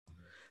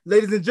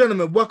Ladies and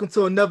gentlemen, welcome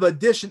to another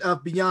edition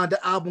of Beyond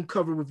the Album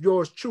Cover with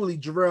yours truly,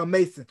 Jarrell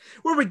Mason,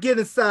 where we get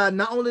inside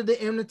not only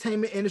the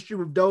entertainment industry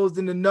with those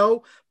in the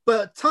know,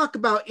 but talk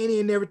about any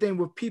and everything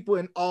with people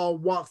in all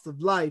walks of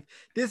life.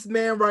 This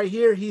man right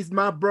here, he's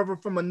my brother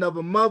from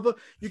another mother.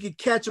 You can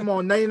catch him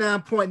on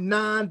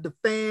 99.9, The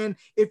Fan,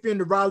 if you're in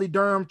the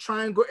Raleigh-Durham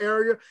Triangle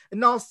area,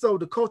 and also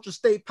the Culture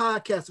State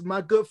Podcast with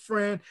my good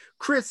friend,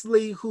 Chris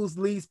Lee, who's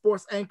lead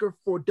sports anchor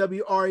for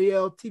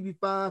WRAL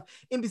TV5,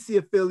 NBC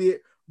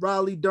affiliate,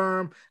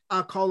 Raleigh-Durham.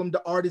 I call him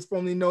the artist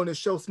formerly known as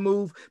Show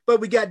Smooth. But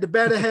we got the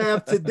better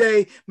half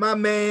today, my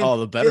man,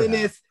 the better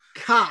Dennis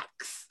half.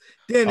 Cox.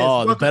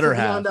 Dennis, the better to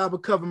half. Beyond the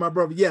Album Cover, my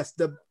brother. Yes,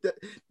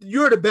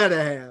 you're the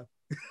better half.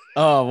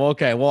 Oh,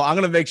 okay. Well, I'm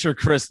going to make sure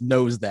Chris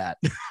knows that.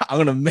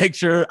 I'm going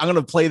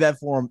to play that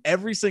for him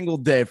every single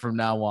day from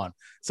now on,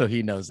 so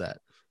he knows that.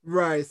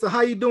 Right. So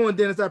how you doing,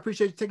 Dennis? I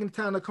appreciate you taking the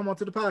time to come on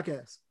to the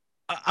podcast.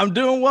 I'm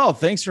doing well.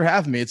 Thanks for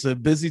having me. It's a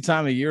busy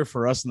time of year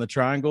for us in the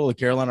Triangle. The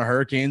Carolina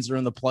Hurricanes are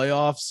in the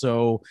playoffs,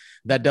 so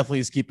that definitely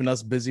is keeping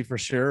us busy for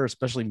sure,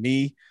 especially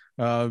me,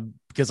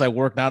 because I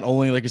work not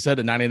only, like I said,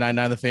 at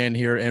 99.9 The Fan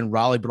here in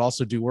Raleigh, but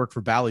also do work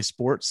for Bally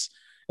Sports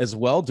as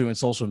well, doing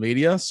social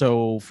media.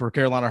 So for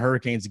Carolina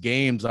Hurricanes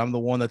games, I'm the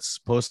one that's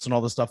posting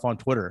all the stuff on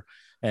Twitter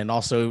and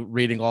also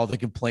reading all the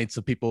complaints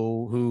of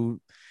people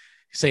who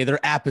say their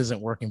app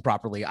isn't working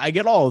properly. I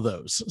get all of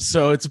those.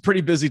 So it's a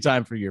pretty busy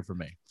time for year for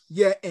me.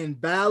 Yeah, and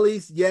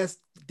Bally's, yes,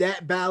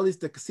 that Bally's,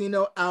 the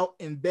casino out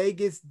in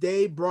Vegas,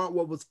 they brought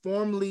what was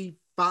formerly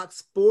Fox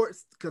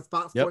Sports, because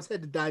Fox Sports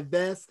had to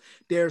divest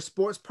their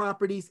sports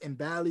properties, and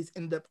Bally's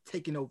ended up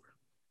taking over.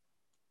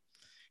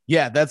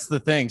 Yeah, that's the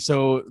thing.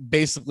 So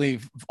basically,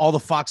 all the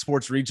Fox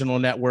Sports regional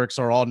networks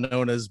are all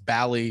known as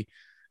Bally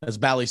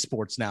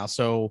Sports now.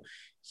 So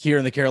here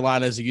in the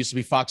Carolinas, it used to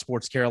be Fox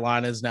Sports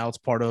Carolinas. Now it's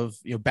part of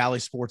Bally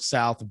Sports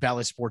South,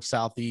 Bally Sports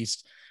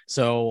Southeast.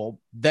 So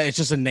that it's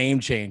just a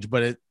name change,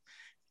 but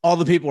all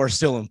the people are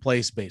still in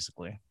place,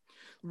 basically. Right.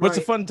 But it's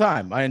a fun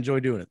time. I enjoy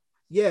doing it.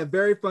 Yeah,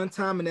 very fun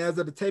time. And as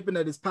of the taping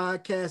of this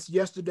podcast,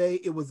 yesterday,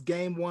 it was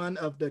game one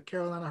of the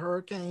Carolina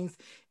Hurricanes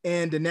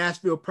and the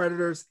Nashville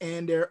Predators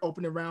and their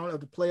opening round of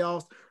the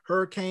playoffs.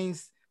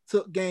 Hurricanes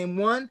took game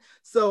one.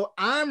 So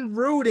I'm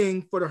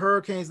rooting for the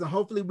Hurricanes, and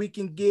hopefully we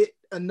can get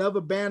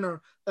another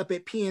banner up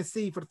at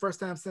PNC for the first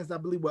time since, I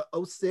believe,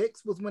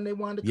 2006 was when they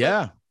won the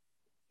cup.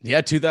 Yeah,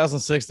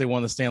 2006, they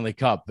won the Stanley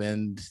Cup.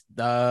 And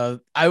I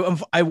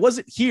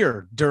wasn't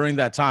here during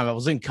that time. I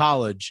was in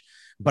college,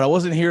 but I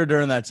wasn't here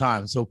during that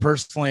time. So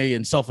personally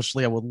and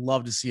selfishly, I would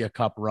love to see a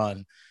cup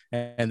run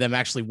and them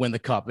actually win the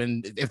cup.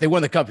 And if they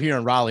win the cup here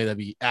in Raleigh, that'd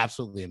be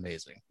absolutely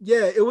amazing.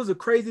 Yeah, it was a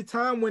crazy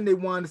time when they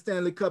won the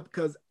Stanley Cup,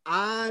 because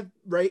I'm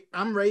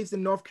raised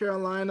in North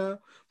Carolina,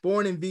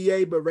 born in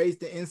VA, but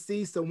raised in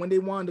NC. So when they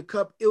won the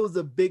cup, it was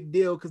a big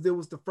deal because it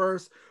was the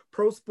first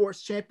pro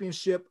sports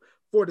championship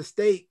for the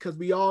state, because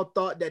we all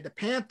thought that the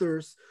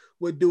Panthers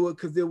would do it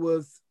because it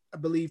was, I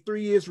believe,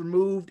 3 years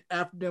removed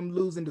after them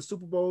losing the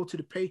Super Bowl to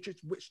the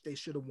Patriots, which they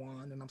should have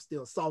won, and I'm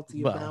still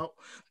salty about.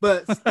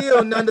 But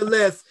still,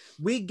 nonetheless,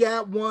 we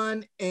got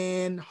one,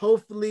 and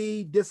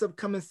hopefully this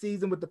upcoming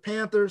season with the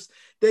Panthers,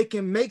 they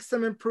can make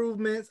some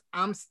improvements.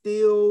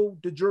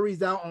 The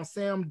jury's out on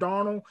Sam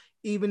Darnold,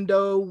 even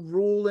though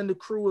Rule and the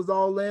crew is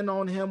all in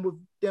on him with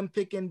them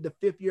picking the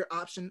fifth-year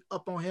option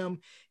up on him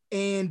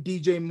and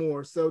DJ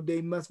Moore. So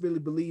they must really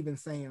believe in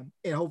Sam,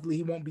 and hopefully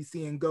he won't be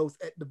seeing ghosts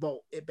at the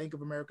vault at Bank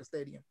of America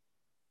Stadium.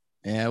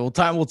 Yeah, well,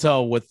 time will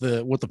tell with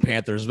the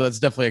Panthers, but that's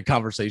definitely a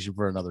conversation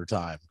for another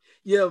time.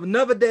 Yeah,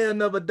 another day,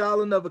 another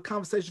dollar, another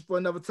conversation for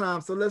another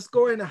time. So let's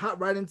go ahead and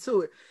hop right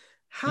into it.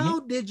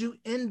 How did you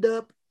end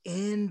up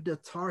in the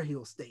Tar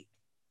Heel state?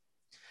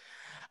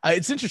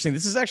 It's interesting.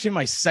 This is actually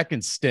my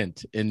second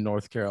stint in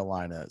North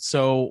Carolina.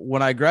 So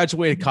when I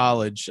graduated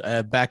college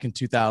back in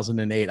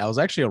 2008, I was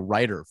actually a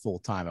writer full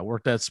time. I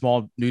worked at a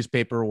small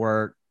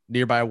newspaper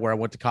nearby where I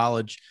went to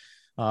college.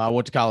 I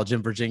went to college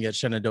in Virginia at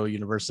Shenandoah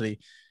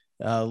University.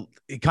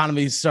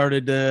 Economy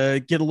started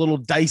to get a little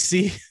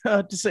dicey,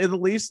 to say the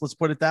least. Let's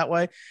put it that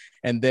way.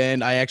 And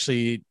then I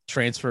actually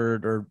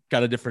transferred or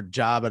got a different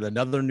job at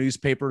another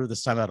newspaper,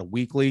 this time at a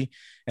weekly.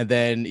 And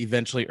then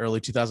eventually early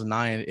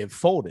 2009, it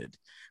folded.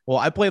 Well,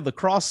 I played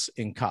lacrosse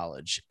in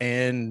college,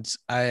 and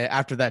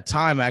after that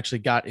time, I actually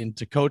got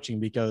into coaching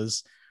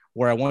because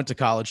where I went to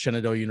college,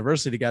 Shenandoah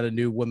University, got a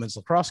new women's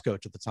lacrosse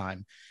coach at the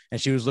time, and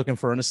she was looking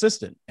for an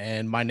assistant,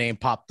 and my name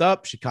popped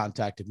up. She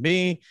contacted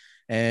me,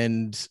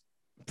 and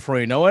before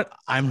you know it,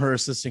 I'm her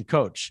assistant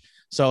coach.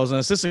 So I was an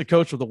assistant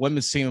coach with the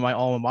women's team in my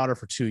alma mater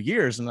for 2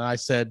 years, and then I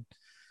said,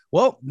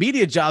 well,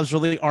 media jobs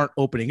really aren't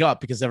opening up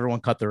because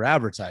everyone cut their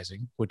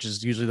advertising, which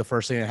is usually the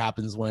first thing that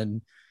happens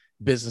when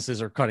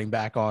businesses are cutting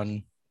back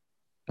on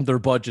their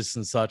budgets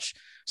and such.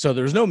 So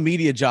there's no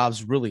media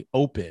jobs really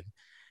open.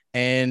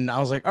 And I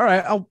was like, all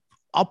right,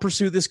 I'll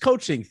pursue this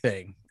coaching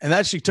thing. And that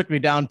actually took me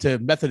down to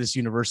Methodist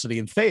University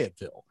in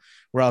Fayetteville,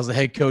 where I was the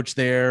head coach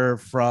there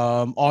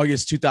from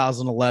August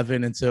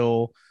 2011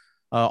 until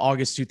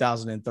August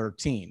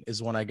 2013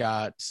 is when I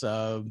got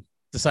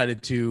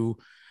decided to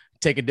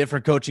take a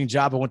different coaching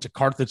job. I went to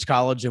Carthage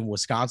College in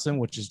Wisconsin,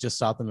 which is just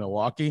south of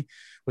Milwaukee.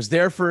 Was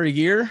there for a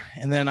year,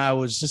 and then I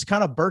was just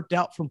kind of burnt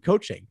out from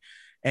coaching.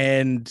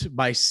 And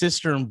my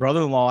sister and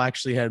brother-in-law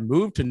actually had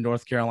moved to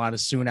North Carolina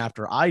soon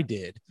after I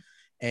did.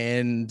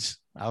 And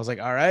I was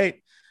like, all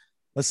right,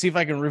 let's see if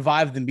I can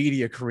revive the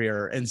media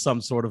career in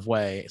some sort of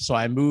way. So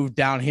I moved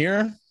down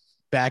here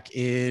back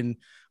in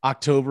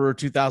October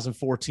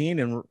 2014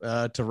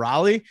 and to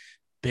Raleigh.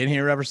 Been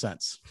here ever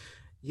since.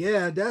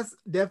 Yeah, that's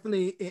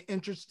definitely an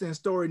interesting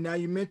story. Now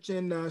you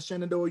mentioned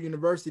Shenandoah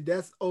University.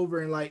 That's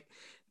over in like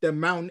the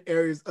mountain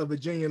areas of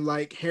Virginia,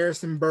 like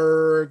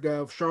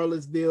Harrisonburg,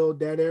 Charlottesville,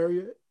 that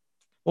area.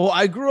 Well,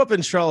 I grew up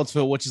in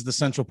Charlottesville, which is the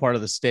central part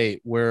of the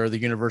state where the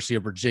University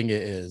of Virginia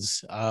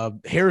is.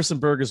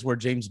 Harrisonburg is where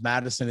James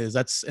Madison is.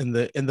 That's in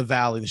the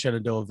valley, the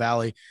Shenandoah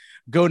Valley.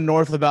 Go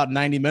north about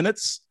 90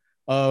 minutes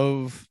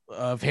of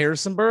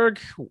Harrisonburg.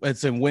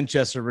 It's in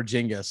Winchester,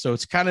 Virginia. So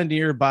it's kind of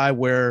nearby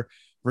where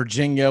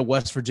Virginia,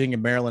 West Virginia,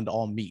 Maryland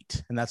all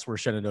meet. And that's where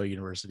Shenandoah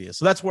University is.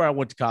 So that's where I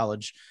went to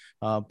college.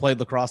 Played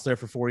lacrosse there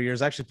for 4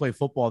 years. Actually played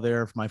football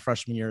there for my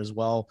freshman year as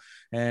well,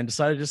 and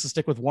decided just to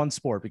stick with one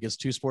sport because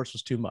two sports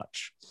was too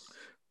much.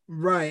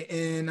 Right,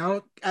 and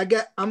I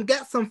got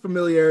some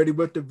familiarity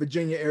with the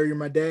Virginia area.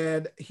 My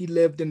dad, he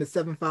lived in the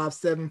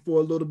 757 for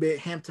a little bit,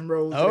 Hampton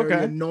Roads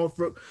area,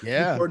 Norfolk,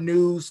 Newport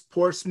News,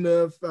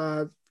 Portsmouth.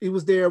 He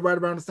was there right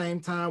around the same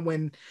time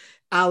when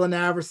Allen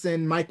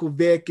Iverson, Michael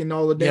Vick, and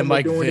all of them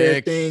were doing their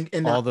thing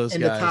in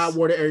the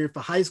Tidewater area for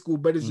high school.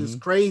 But it's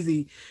just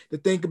crazy to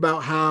think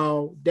about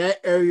how that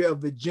area of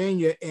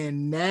Virginia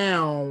and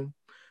now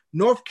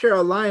North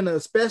Carolina,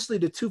 especially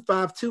the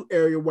 252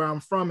 area where I'm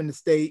from in the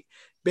state,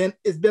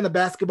 it's been a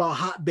basketball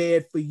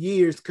hotbed for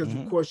years because,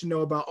 of course, you know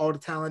about all the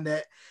talent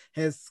that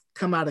has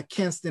come out of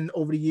Kinston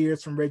over the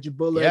years from Reggie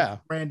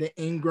Bullock, Brandon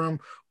Ingram,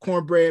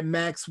 Cornbread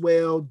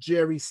Maxwell,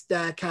 Jerry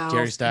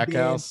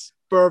Stackhouse.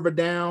 Further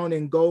down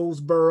in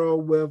Goldsboro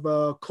with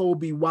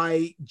Kobe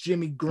White,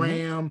 Jimmy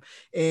Graham,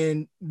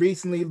 and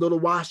recently Little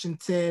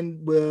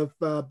Washington with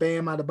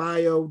Bam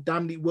Adebayo,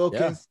 Dominique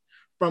Wilkins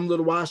from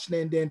Little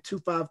Washington, then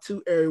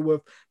 252 area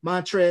with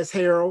Montrezl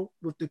Harrell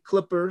with the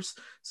Clippers.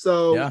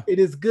 So it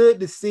is good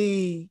to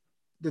see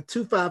the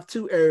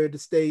 252 area of the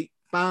state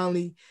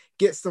finally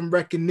get some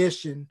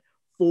recognition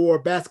for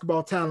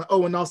basketball talent.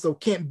 Oh, and also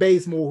Kent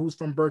Bazemore, who's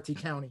from Bertie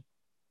County.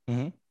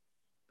 Mm-hmm.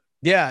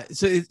 Yeah,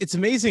 so it's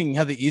amazing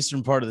how the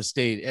eastern part of the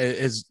state,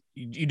 as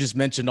you just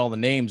mentioned all the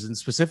names, and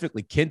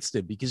specifically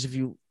Kinston, because if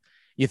you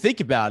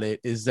think about it,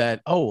 is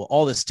that,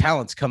 all this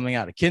talent's coming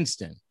out of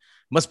Kinston.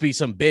 Must be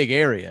some big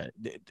area.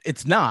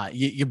 It's not.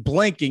 You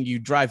blink and you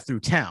drive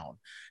through town.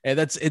 And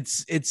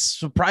it's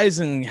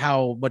surprising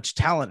how much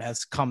talent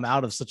has come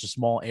out of such a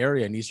small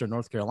area in eastern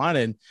North Carolina.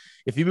 And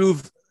if you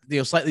move,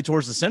 slightly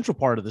towards the central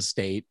part of the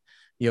state,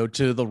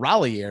 to the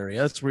Raleigh area,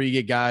 that's where you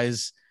get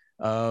guys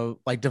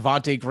like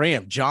Devontae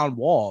Graham, John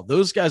Wall.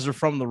 Those guys are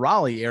from the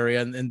Raleigh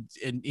area, and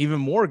even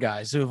more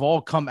guys who have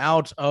all come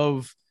out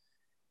of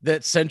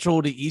that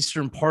central to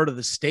eastern part of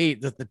the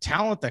state. That the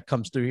talent that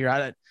comes through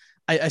here,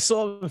 I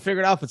still haven't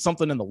figured out if it's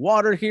something in the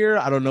water here.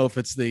 I don't know if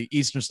it's the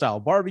Eastern style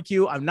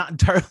barbecue. I'm not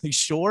entirely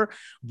sure,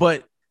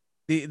 but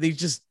the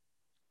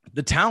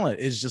talent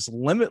is just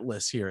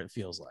limitless here. It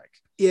feels like.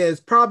 Yeah,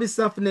 it's probably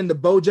something in the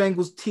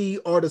Bojangles tea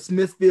or the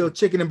Smithfield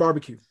chicken and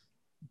barbecue.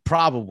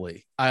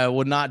 Probably. I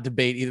would not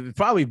debate either.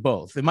 Probably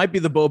both. It might be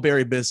the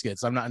Bowberry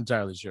biscuits. I'm not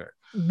entirely sure.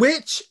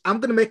 Which I'm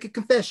going to make a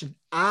confession.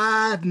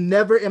 I've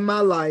never in my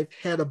life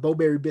had a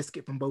Bowberry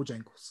biscuit from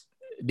Bojangles.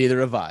 Neither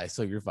have I.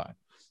 So you're fine.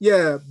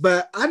 Yeah,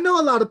 but I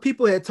know a lot of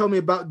people had told me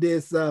about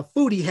this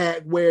foodie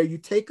hack where you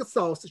take a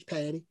sausage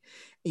patty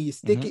and you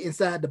stick it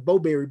inside the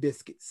Bowberry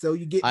biscuit. So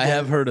you get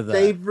have heard of that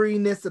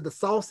savoriness of the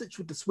sausage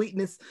with the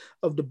sweetness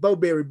of the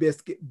Bowberry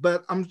biscuit.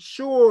 But I'm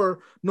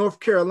sure North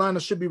Carolina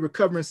should be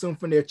recovering soon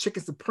from their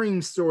chicken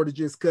supreme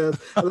shortages because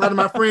a lot of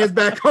my friends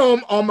back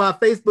home on my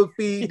Facebook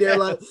feed, they're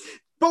like,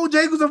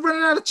 Bojangles are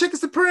running out of chicken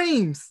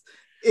supremes.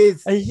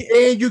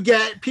 And you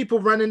got people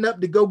running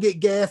up to go get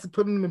gas and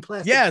putting them in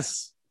plastic.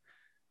 Yes.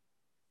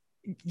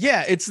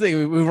 Yeah, it's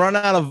we run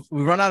out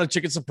of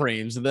chicken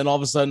supremes, and then all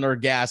of a sudden our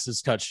gas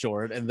is cut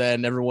short, and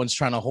then everyone's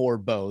trying to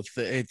hoard both.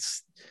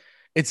 It's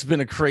been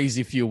a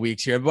crazy few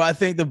weeks here, but I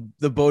think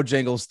the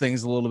Bojangles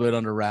thing's a little bit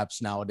under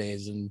wraps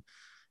nowadays, and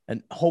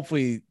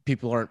hopefully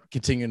people aren't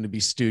continuing to be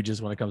stooges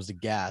when it comes to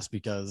gas,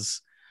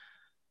 because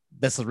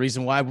that's the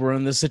reason why we're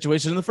in this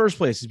situation in the first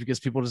place, is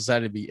because people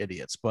decided to be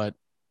idiots. But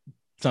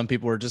some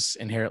people are just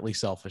inherently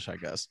selfish, I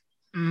guess.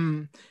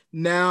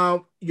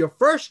 Now, your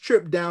first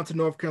trip down to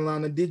North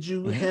Carolina, did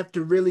you have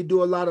to really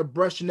do a lot of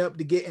brushing up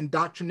to get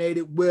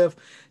indoctrinated with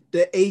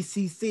the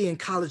ACC and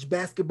college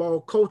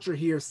basketball culture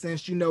here,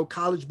 since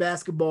college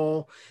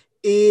basketball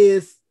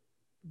is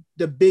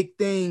the big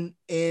thing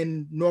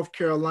in North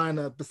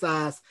Carolina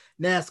besides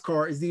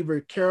NASCAR? Is either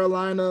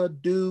Carolina,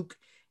 Duke,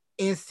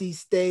 NC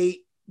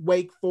State,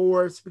 Wake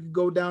Forest. We could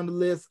go down the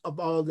list of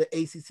all the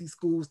ACC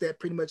schools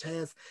that pretty much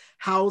has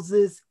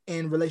houses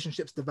and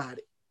relationships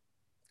divided.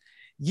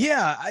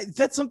 Yeah,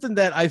 that's something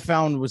that I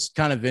found was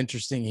kind of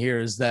interesting here,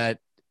 is that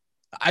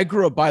I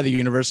grew up by the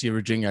University of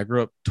Virginia. I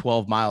grew up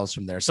 12 miles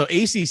from there. So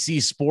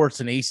ACC sports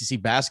and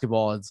ACC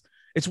basketball,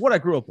 it's what I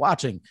grew up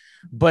watching.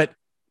 But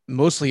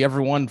mostly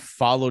everyone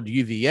followed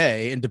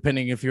UVA. And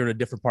depending if you're in a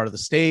different part of the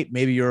state,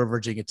 maybe you're a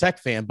Virginia Tech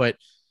fan. But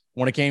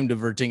when it came to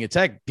Virginia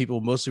Tech,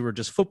 people mostly were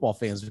just football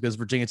fans because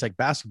Virginia Tech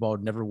basketball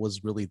never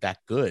was really that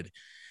good.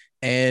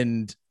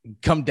 And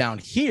come down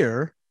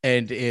here,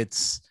 and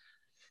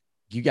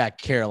you got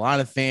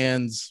Carolina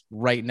fans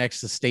right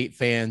next to State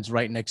fans,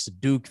 right next to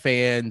Duke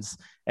fans,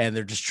 and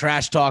they're just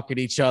trash talking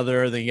each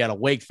other. Then you got a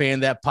Wake fan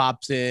that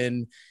pops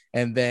in,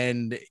 and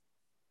then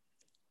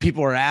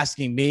people are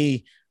asking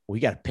me, well,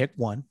 you got to pick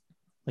one.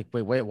 Like,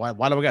 wait, why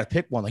do I got to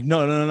pick one? Like,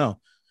 no.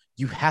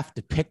 You have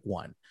to pick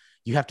one.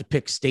 You have to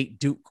pick State,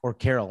 Duke, or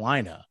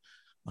Carolina.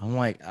 I'm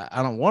like,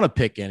 I don't want to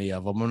pick any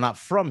of them. I'm not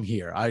from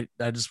here. I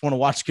just want to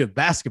watch good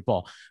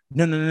basketball.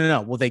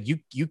 No. Well,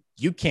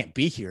 you can't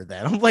be here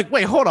then. I'm like,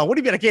 wait, hold on. What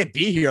do you mean I can't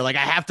be here? Like, I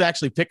have to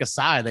actually pick a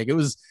side. Like,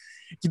 it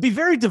can be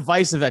very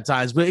divisive at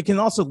times, but it can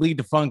also lead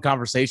to fun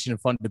conversation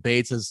and fun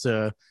debates as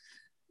to,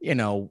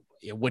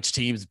 which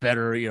team's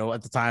better.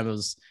 At the time it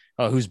was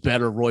who's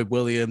better, Roy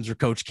Williams or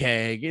Coach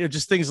K,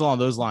 just things along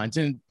those lines.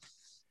 And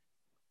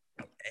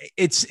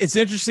it's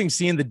interesting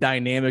seeing the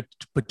dynamic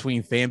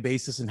between fan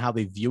bases and how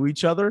they view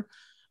each other.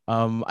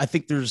 I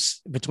think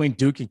there's between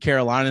Duke and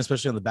Carolina,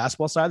 especially on the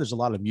basketball side, there's a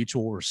lot of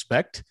mutual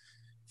respect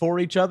for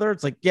each other.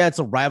 It's like, yeah, it's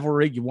a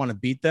rivalry. You want to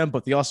beat them,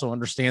 but they also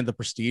understand the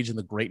prestige and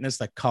the greatness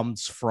that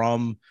comes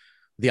from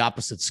the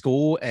opposite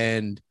school.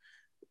 And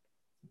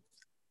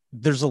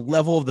there's a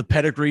level of the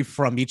pedigree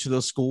from each of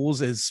those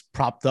schools is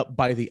propped up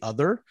by the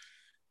other,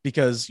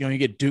 because, you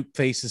get Duke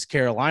faces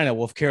Carolina.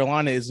 Well, if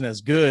Carolina isn't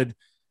as good,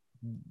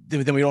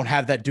 then we don't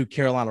have that Duke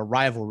Carolina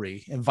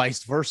rivalry, and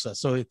vice versa.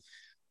 So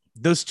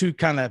those two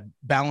kind of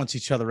balance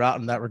each other out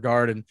in that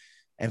regard.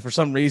 And for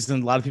some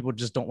reason, a lot of people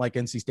just don't like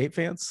NC State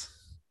fans.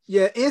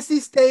 Yeah,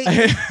 NC State,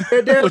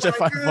 they're which like,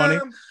 I find funny.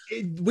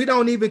 We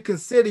don't even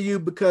consider you,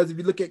 because if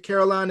you look at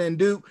Carolina and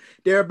Duke,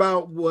 they're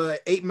about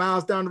 8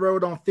 miles down the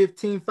road on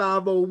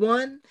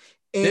 15501.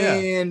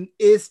 And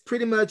it's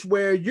pretty much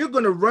where you're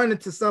going to run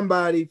into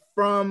somebody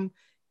from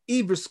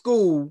either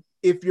school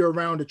if you're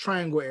around the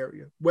Triangle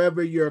area,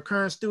 whether you're a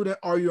current student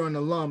or you're an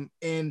alum,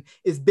 and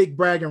it's big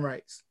bragging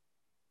rights.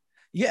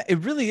 Yeah, it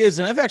really is.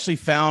 And I've actually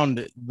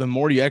found the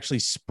more you actually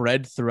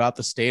spread throughout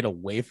the state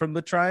away from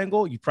the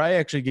Triangle, you probably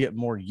actually get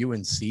more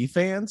UNC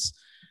fans.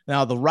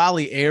 Now, the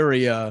Raleigh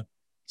area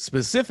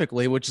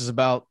specifically, which is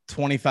about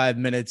 25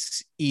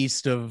 minutes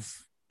east of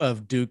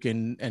Duke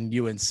and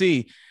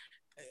UNC,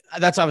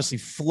 that's obviously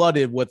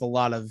flooded with a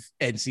lot of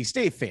NC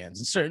State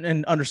fans,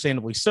 and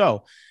understandably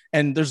so.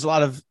 And there's a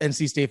lot of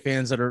NC State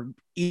fans that are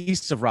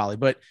east of Raleigh,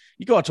 but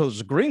you go out to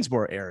the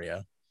Greensboro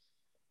area,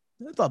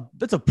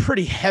 that's a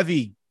pretty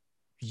heavy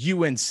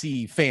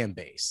UNC fan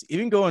base.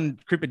 Even going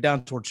creeping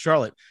down towards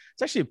Charlotte,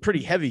 it's actually a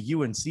pretty heavy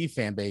UNC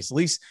fan base, at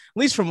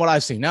least from what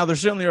I've seen. Now, there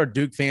certainly are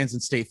Duke fans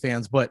and State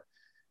fans, but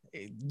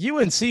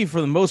UNC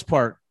for the most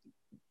part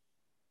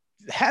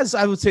has,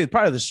 I would say,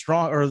 probably the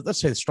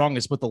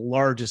strongest, but the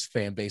largest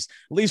fan base,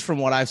 at least from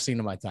what I've seen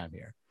in my time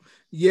here.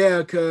 Yeah,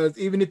 because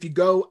even if you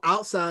go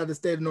outside the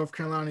state of North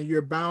Carolina,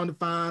 you're bound to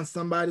find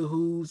somebody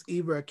who's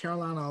either a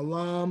Carolina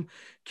alum,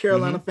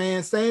 Carolina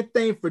fan. Same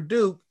thing for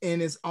Duke.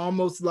 And it's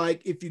almost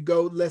like if you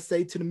go, let's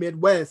say, to the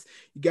Midwest,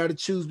 you got to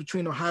choose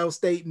between Ohio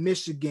State,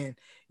 Michigan,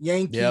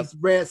 Yankees,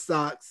 Red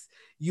Sox,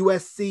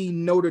 USC,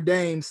 Notre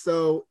Dame.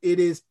 So it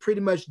is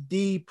pretty much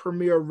the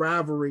premier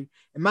rivalry,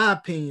 in my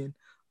opinion,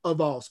 of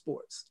all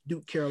sports,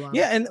 Duke, Carolina.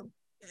 Yeah,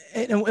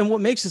 and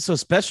what makes it so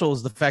special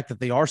is the fact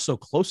that they are so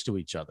close to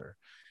each other.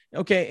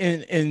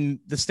 Okay,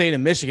 in the state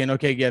of Michigan,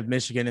 okay, you have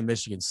Michigan and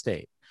Michigan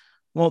State.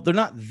 Well, they're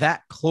not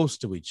that close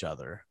to each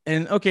other.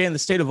 And okay, in the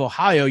state of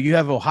Ohio, you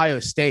have Ohio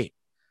State.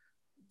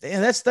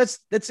 And that's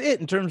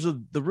it in terms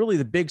of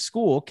the big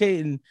school. Okay,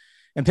 in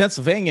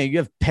Pennsylvania, you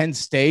have Penn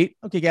State.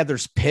 Okay, yeah,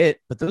 there's Pitt,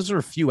 but those are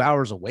a few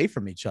hours away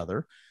from each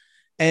other.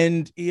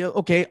 And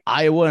okay,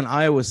 Iowa and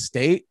Iowa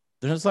State,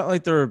 it's not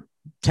like they're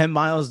 10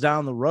 miles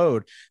down the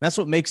road. And that's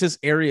what makes this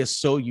area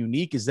so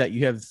unique, is that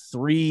you have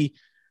 3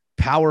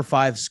 Power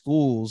 5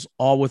 schools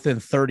all within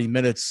 30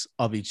 minutes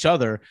of each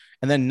other.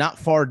 And then not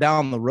far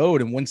down the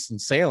road in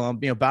Winston-Salem,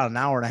 about an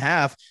hour and a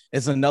half,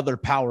 is another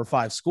Power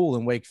 5 school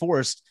in Wake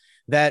Forest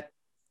that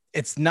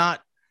it's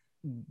not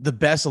the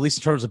best, at least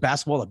in terms of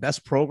basketball, the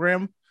best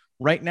program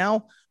right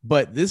now.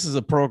 But this is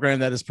a program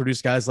that has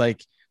produced guys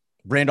like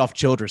Randolph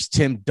Childress,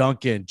 Tim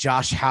Duncan,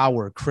 Josh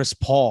Howard, Chris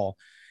Paul,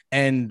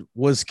 and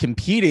was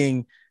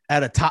competing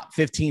at a top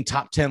 15,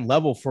 top 10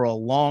 level for a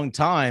long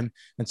time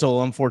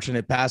until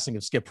unfortunate passing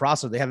of Skip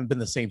Prosser. They haven't been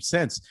the same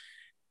since.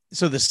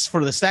 So the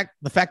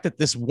fact that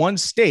this one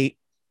state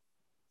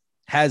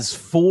has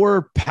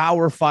 4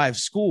 Power 5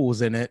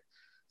 schools in it,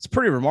 it's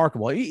pretty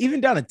remarkable.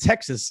 Even down in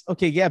Texas,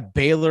 okay, yeah,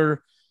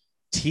 Baylor,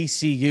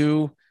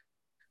 TCU,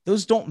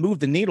 those don't move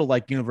the needle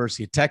like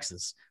University of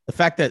Texas. The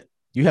fact that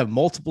you have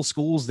multiple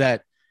schools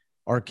that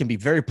or can be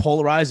very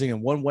polarizing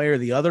in one way or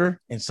the other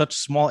in such a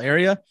small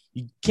area,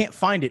 you can't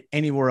find it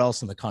anywhere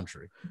else in the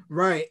country.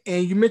 Right.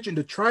 And you mentioned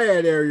the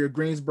triad area,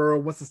 Greensboro,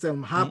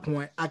 Winston-Salem, High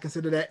Point. I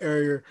consider that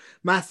area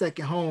my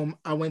second home.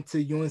 I went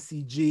to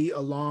UNCG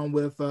along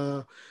with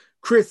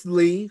Chris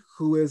Lee,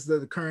 who is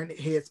the current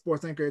head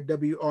sports anchor at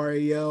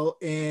WRAL.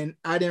 And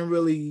I didn't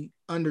really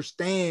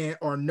understand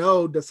or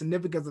know the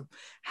significance of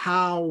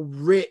how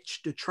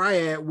rich the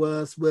triad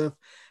was with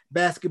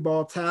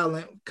basketball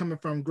talent coming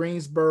from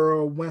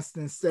Greensboro,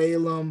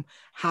 Winston-Salem,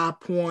 High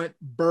Point,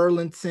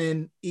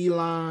 Burlington,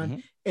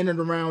 Elon, in and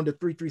around the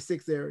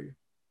 336 area.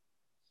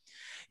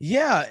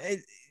 Yeah.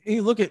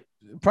 You look at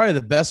probably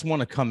the best one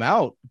to come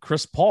out,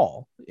 Chris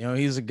Paul. You know,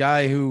 he's a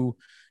guy who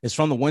is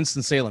from the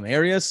Winston-Salem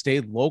area,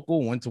 stayed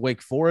local, went to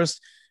Wake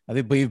Forest.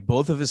 I believe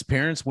both of his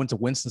parents went to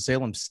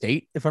Winston-Salem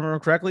State, if I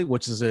remember correctly,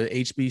 which is a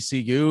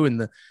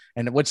HBCU.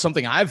 And what's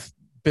something I've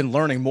been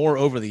learning more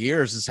over the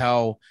years is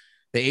how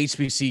the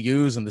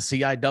HBCUs and the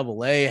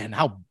CIAA and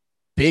how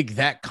big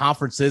that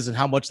conference is and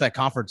how much that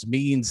conference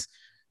means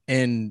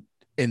in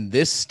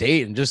this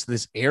state and just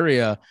this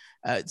area.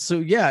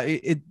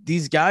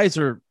 These guys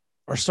are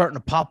starting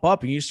to pop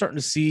up, and you're starting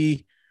to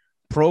see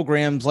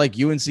programs like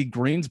UNC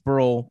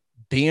Greensboro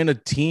being a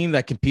team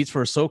that competes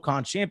for a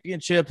SoCon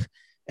championship,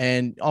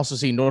 and also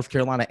see North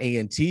Carolina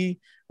A&T,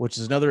 which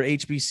is another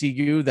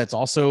HBCU that's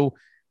also,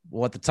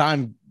 well, at the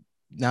time,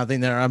 now they're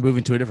not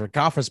moving to a different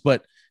conference,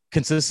 but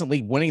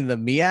consistently winning the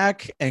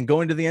MEAC and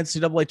going to the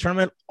NCAA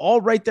tournament, all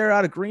right there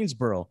out of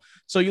Greensboro.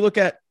 So you look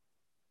at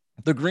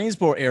the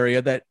Greensboro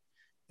area that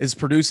is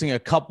producing a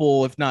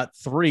couple, if not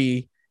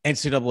three,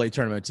 NCAA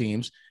tournament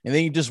teams. And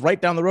then you just right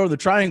down the road of the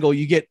triangle,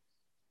 you get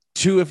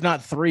two, if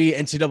not three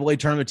NCAA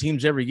tournament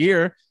teams every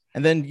year.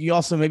 And then you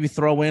also maybe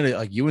throw in a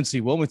UNC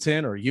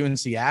Wilmington or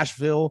UNC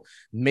Asheville,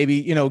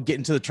 maybe, get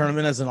into the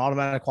tournament as an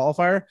automatic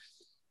qualifier.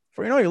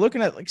 For, you're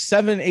looking at like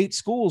 7-8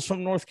 schools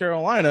from North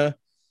Carolina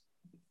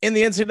in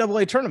the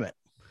NCAA tournament.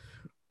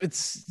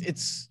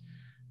 It's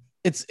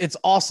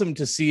awesome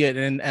to see it.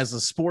 And as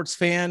a sports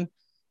fan,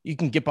 you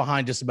can get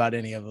behind just about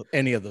any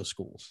of those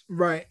schools.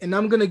 Right. And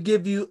I'm going to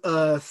give you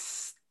a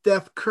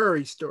Steph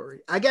Curry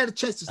story. I got a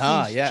chance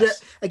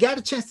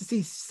to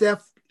see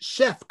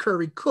Chef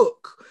Curry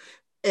cook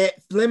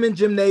at Fleming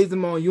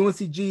Gymnasium on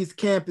UNCG's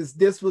campus.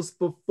 This was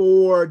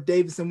before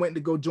Davidson went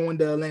to go join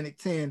the Atlantic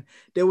 10.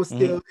 They were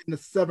still in the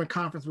Southern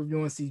Conference with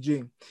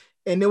UNCG.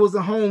 And it was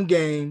a home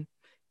game.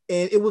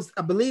 And it was,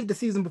 I believe, the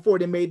season before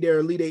they made their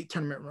Elite Eight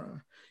tournament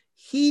run.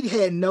 He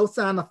had no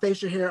sign of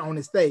facial hair on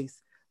his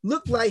face.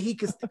 Looked like he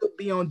could still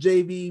be on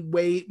JV,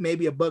 weight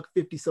maybe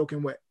 $150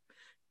 soaking wet.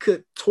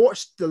 Could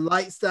torch the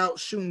lights out,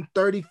 shooting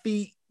 30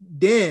 feet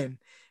then.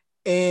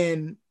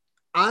 And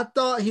I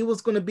thought he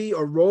was going to be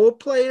a role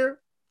player,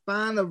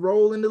 find a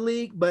role in the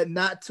league, but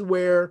not to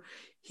where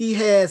he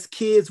has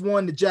kids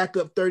wanting to jack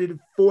up 30 to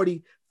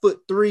 40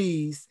 foot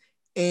threes.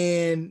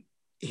 And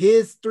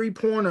his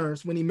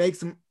 3-pointers, when he makes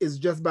them, is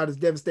just about as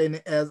devastating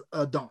as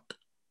a dunk.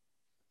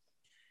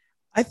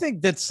 I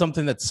think that's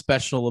something that's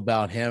special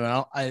about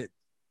him.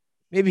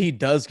 Maybe he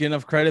does get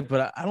enough credit,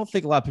 but I don't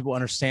think a lot of people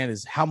understand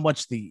is how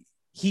much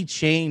he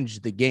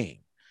changed the game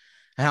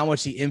and how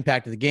much he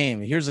impacted the game.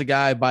 And here's a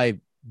guy by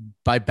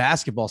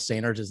basketball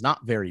standards is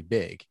not very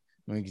big.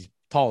 I mean, he's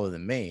taller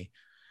than me,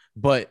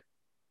 but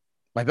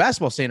by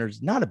basketball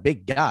standards, not a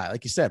big guy.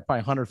 Like you said, probably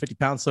 150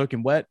 pounds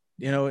soaking wet,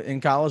 in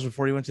college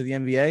before he went to the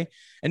NBA.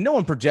 And no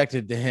one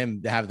projected to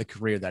him to have the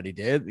career that he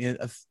did.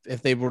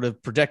 If they would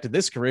have projected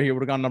this career, he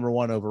would have gone number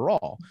 1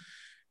 overall.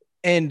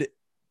 And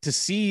to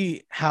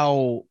see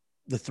how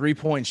the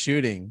 3-point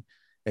shooting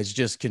has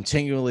just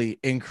continually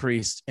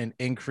increased and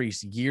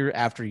increased year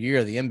after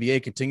year. The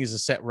NBA continues to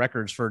set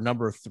records for a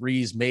number of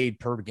threes made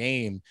per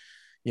game,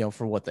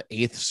 for the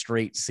 8th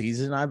straight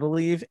season, I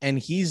believe. And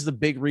he's the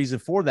big reason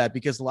for that,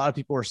 because a lot of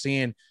people are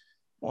seeing,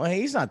 well,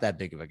 hey, he's not that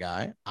big of a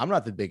guy. I'm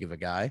not that big of a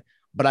guy,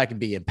 but I can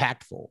be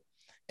impactful.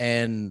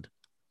 And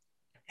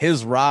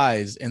his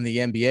rise in the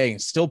NBA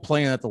and still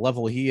playing at the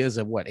level he is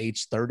at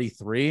age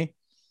 33,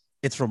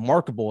 it's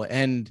remarkable.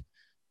 And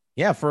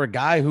yeah, for a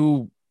guy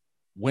who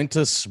went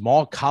to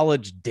small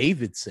college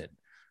Davidson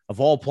of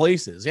all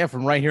places,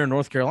 from right here in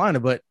North Carolina,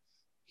 but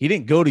he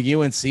didn't go to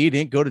UNC,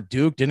 didn't go to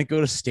Duke, didn't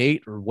go to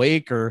State or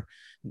Wake or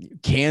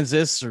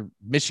Kansas or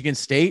Michigan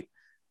State.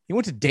 He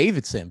went to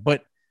Davidson,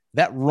 but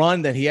that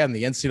run that he had in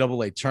the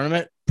NCAA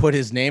tournament put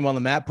his name on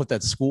the map, put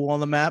that school on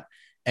the map,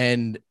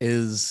 and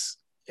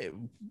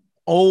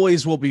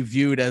always will be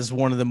viewed as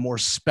one of the more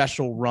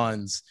special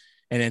runs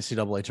in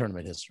NCAA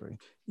tournament history.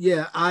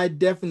 Yeah, I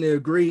definitely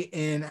agree.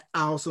 And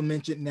I also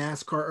mentioned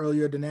NASCAR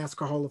earlier. The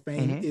NASCAR Hall of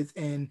Fame is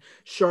in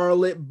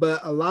Charlotte,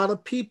 but a lot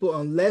of people,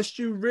 unless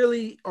you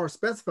really are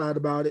specified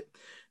about it,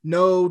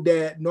 know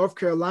that North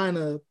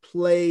Carolina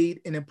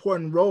played an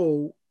important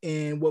role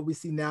in what we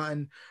see now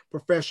in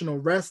professional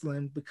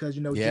wrestling, because,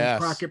 Jim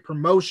Crockett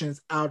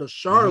Promotions out of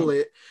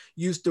Charlotte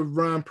used to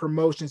run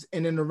promotions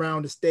in and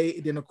around the state.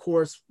 And then, of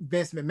course,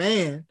 Vince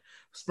McMahon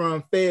was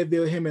from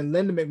Fayetteville. Him and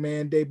Linda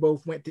McMahon, they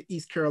both went to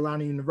East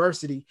Carolina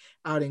University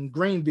out in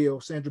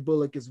Greenville. Sandra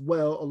Bullock as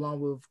well, along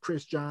with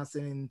Chris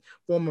Johnson and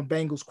former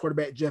Bengals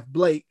quarterback Jeff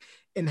Blake.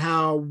 And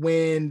how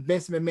when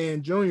Vince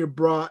McMahon Jr.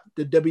 brought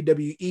the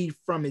WWE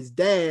from his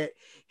dad,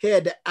 he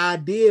had the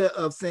idea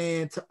of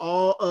saying to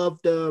all of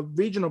the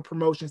regional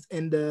promotions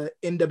in the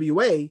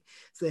NWA,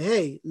 say,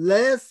 hey,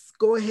 let's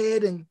go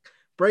ahead and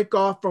break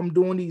off from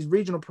doing these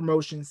regional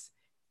promotions,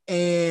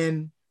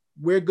 and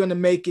we're going to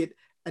make it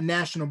a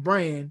national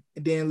brand.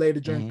 And then later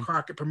during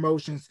Crockett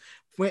Promotions,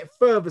 went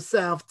further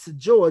south to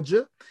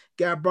Georgia,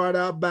 got brought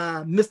out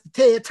by Mr.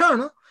 Ted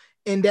Turner,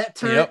 and that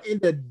turned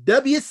into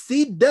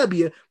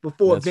WCW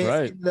before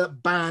Vince ended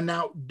up buying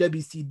out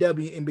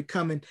WCW and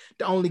becoming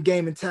the only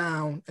game in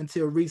town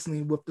until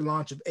recently with the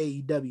launch of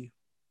AEW.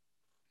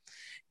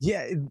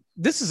 Yeah,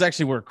 this is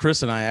actually where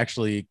Chris and I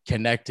actually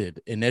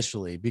connected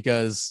initially,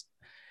 because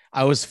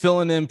I was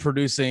filling in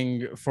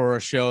producing for a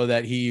show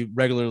that he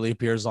regularly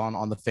appears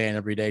on The Fan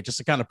every day, just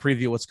to kind of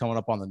preview what's coming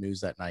up on the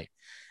news that night.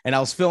 And I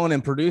was filling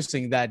in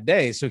producing that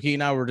day. So he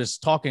and I were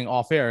just talking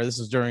off air. This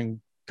is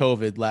during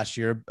COVID last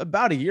year,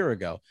 about a year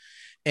ago.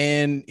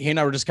 And he and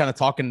I were just kind of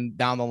talking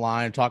down the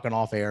line, talking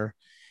off air.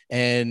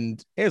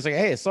 And he was like,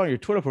 hey, I saw your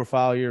Twitter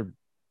profile, you're a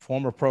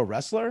former pro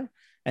wrestler.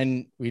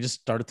 And we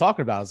just started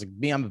talking about it. I was like,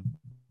 me, I'm a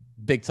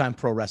big time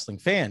pro wrestling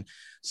fan.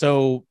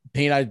 So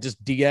he and I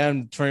just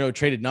DM'd,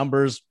 traded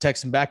numbers,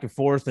 texting back and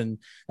forth. And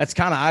that's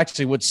kind of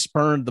actually what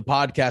spurned the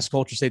podcast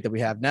Culture State that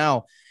we have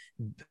now.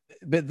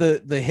 But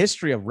the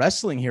history of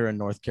wrestling here in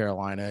North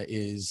Carolina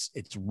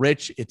it's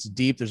rich, it's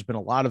deep. There's been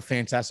a lot of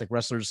fantastic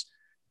wrestlers,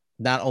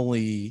 not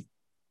only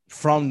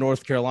from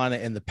North Carolina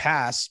in the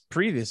past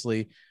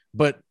previously,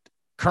 but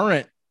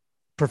current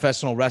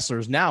professional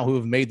wrestlers now who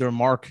have made their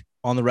mark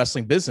on the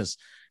wrestling business.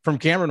 From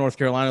Cameron, North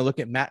Carolina, look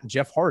at Matt and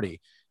Jeff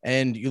Hardy.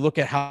 And you look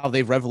at how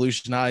they've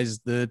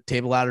revolutionized the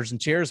table ladders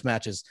and chairs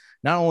matches.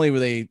 Not only were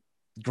they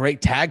great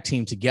tag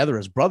team together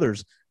as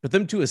brothers, but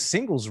them two as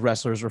singles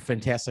wrestlers are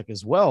fantastic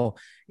as well.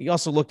 You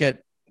also look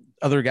at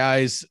other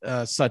guys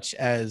such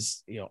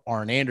as,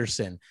 Arn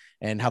Anderson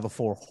and how the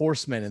Four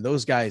Horsemen and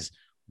those guys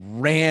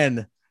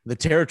ran the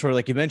territory.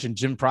 Like you mentioned,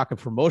 Jim Crockett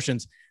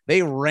Promotions,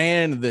 they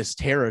ran this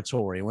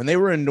territory. When they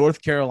were in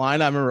North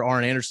Carolina, I remember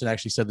Arn Anderson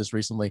actually said this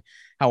recently,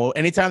 how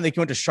anytime they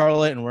came to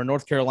Charlotte and were in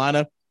North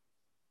Carolina,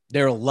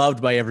 they were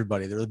loved by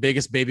everybody. They're the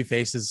biggest baby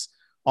faces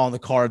on the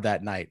card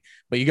that night.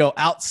 But you go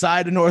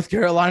outside of North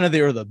Carolina,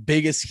 they were the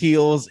biggest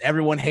heels.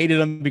 Everyone hated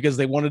them because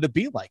they wanted to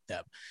be like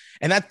them.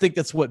 And I think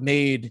that's what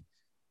made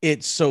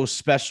it so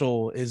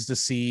special, is to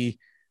see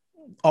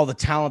all the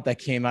talent that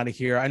came out of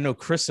here. I know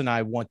Chris and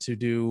I want to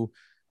do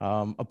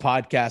a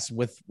podcast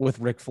with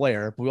Ric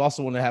Flair, but we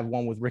also want to have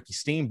one with Ricky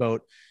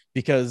Steamboat,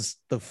 because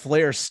the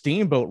Flair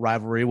Steamboat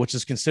rivalry, which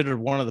is considered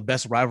one of the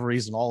best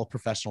rivalries in all of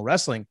professional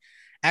wrestling,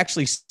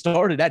 actually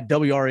started at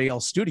WRAL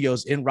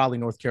Studios in Raleigh,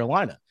 North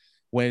Carolina,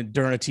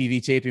 during a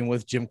TV taping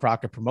with Jim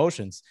Crockett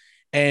Promotions.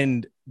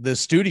 And the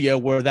studio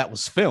where that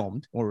was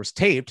filmed, or was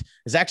taped,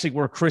 is actually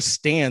where Chris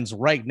stands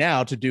right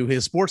now to do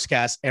his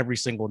sportscast every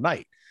single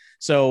night.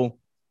 So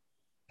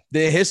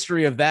the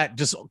history of that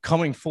just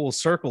coming full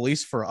circle, at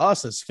least for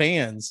us as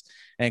fans,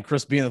 and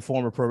Chris being the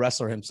former pro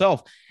wrestler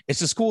himself, it's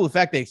just cool, the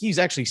fact that he's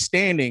actually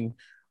standing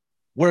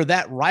where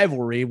that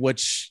rivalry,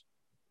 which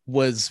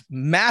was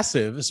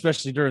massive,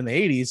 especially during the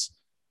 80s,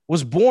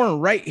 was born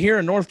right here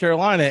in North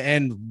Carolina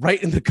and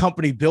right in the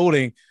company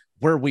building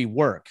where we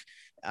work.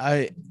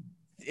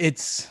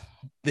 It's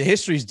the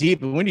history's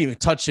deep, and we didn't even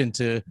touch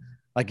into,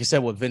 like you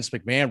said, what Vince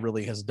McMahon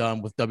really has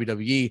done with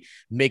WWE,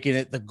 making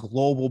it the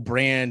global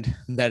brand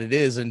that it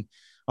is. And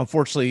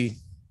unfortunately,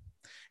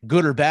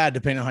 good or bad,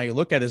 depending on how you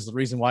look at it, is the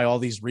reason why all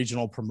these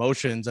regional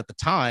promotions at the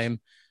time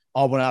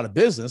all went out of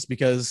business,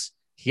 because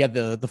he had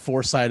the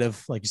foresight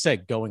of, like you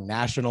said, going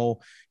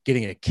national,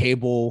 getting a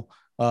cable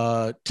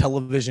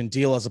television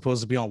deal as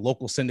opposed to be on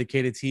local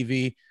syndicated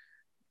TV.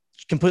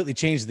 Completely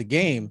changed the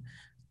game.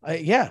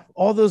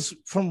 All those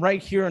from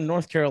right here in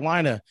North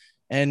Carolina,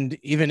 and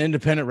even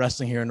independent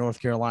wrestling here in North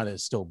Carolina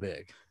is still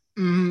big.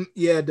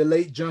 The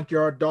late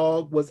Junkyard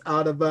Dog was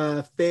out of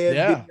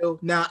Fayetteville. Yeah.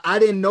 Now, I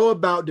didn't know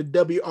about the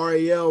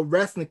WRAL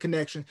wrestling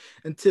connection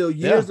until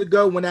years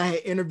ago when I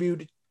had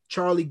interviewed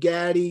Charlie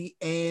Gaddy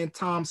and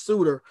Tom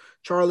Suter.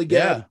 Charlie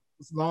Gaddy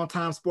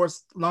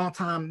was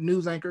longtime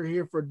news anchor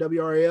here for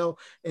WRAL,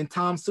 and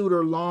Tom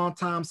Suter,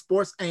 longtime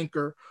sports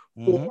anchor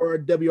for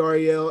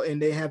WRAL, and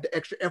they have the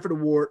Extra Effort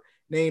Award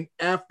named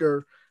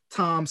after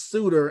Tom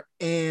Suter.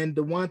 And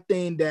the one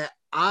thing that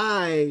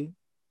I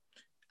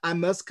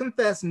must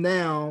confess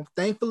now,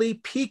 thankfully,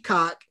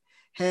 Peacock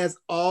has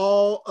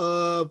all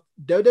of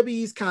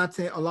WWE's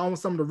content along with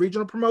some of the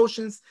regional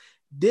promotions.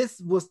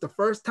 This was the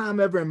first time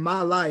ever in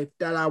my life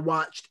that I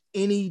watched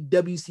any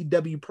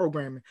WCW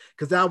programming,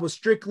 because I was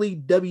strictly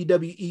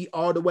WWE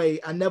all the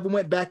way. I never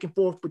went back and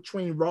forth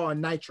between Raw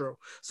and Nitro.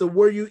 So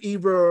were you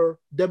either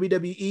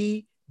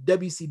WWE,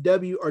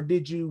 WCW, or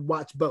did you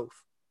watch both?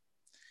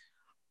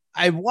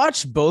 I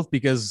watched both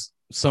because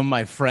some of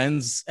my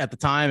friends at the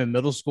time in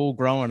middle school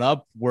growing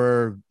up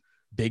were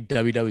big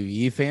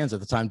WWE fans at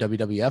the time,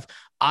 WWF.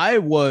 I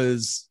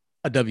was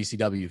a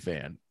WCW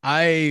fan.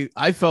 I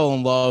fell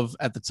in love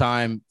at the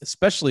time,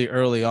 especially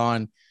early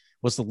on,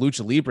 was the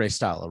Lucha Libre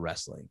style of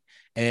wrestling.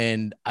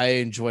 And I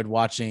enjoyed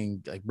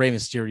watching like Rey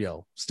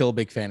Mysterio, still a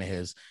big fan of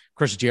his.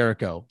 Chris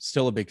Jericho,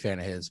 still a big fan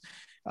of his.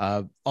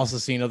 Also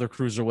seeing other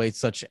cruiserweights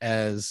such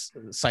as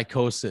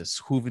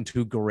Psychosis,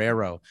 Juventud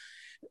Guerrero,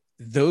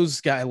 those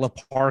guys, La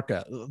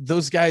Parca,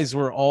 those guys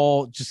were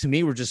all just, to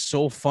me, were just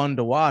so fun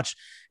to watch.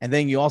 And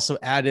then you also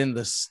add in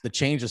the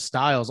change of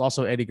styles,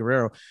 also Eddie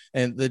Guerrero,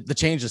 and the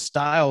change of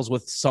styles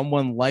with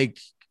someone like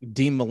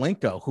Dean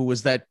Malenko, who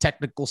was that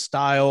technical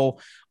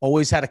style,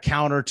 always had a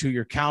counter to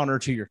your counter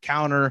to your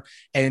counter.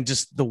 And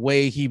just the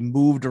way he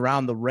moved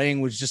around the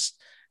ring was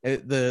just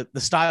the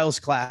styles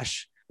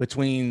clash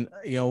between,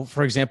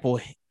 for example,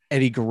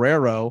 Eddie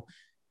Guerrero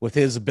with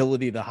his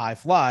ability to high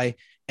fly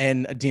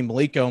and Dean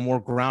Malenko, a more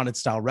grounded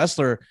style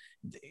wrestler.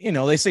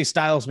 They say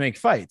styles make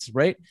fights,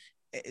 right?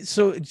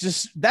 So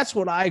that's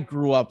what I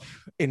grew up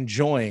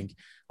enjoying.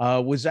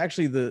 Was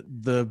actually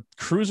the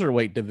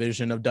cruiserweight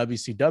division of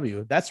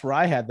WCW. That's where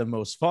I had the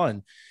most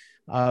fun.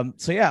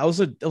 So yeah, I was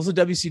a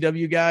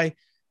WCW guy.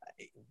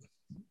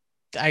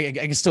 I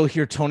can still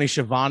hear Tony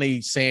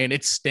Schiavone saying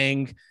it's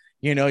Sting.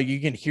 You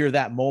can hear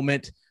that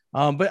moment.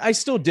 But I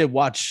still did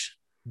watch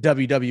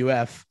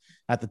WWF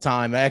at the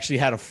time. I actually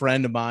had a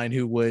friend of mine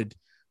who would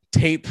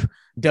tape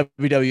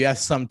WWF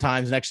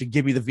sometimes and actually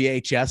give me the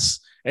VHS,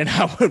 and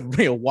I would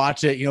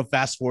watch it,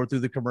 fast forward through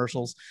the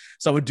commercials.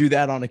 So I would do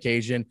that on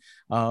occasion.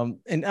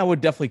 And I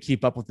would definitely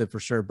keep up with it for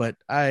sure. But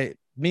I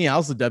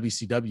was the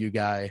WCW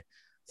guy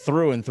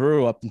through and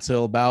through up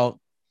until about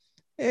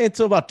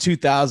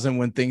 2000,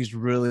 when things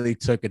really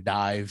took a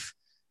dive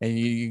and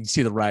you can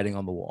see the writing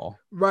on the wall.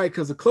 Right,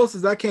 because the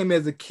closest I came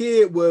as a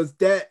kid was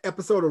that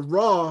episode of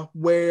Raw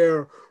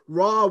where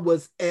Raw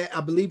was at, I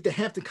believe, the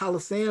Hampton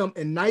Coliseum,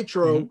 and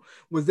Nitro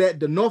was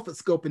at the Norfolk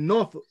Scope in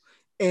Norfolk.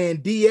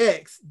 And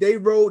DX, they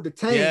rode the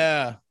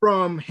tank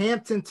from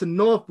Hampton to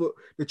Norfolk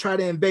to try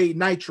to invade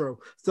Nitro.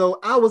 So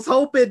I was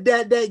hoping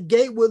that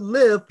gate would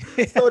lift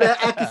so that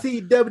I could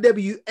see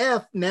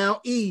WWF, now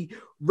E,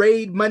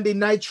 raid Monday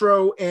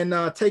Nitro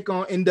and take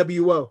on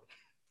NWO.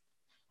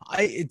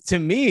 To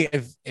me,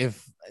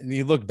 if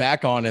you look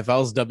back on, if I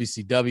was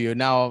WCW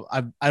now,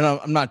 I'm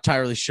not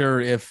entirely sure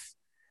if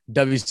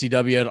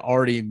WCW had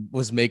already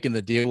was making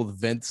the deal with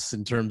Vince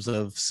in terms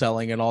of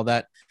selling and all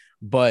that.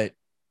 But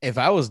if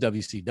I was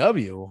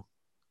WCW,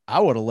 I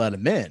would have let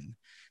him in,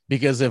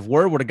 because if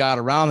word would have got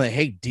around that,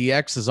 hey,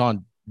 DX is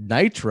on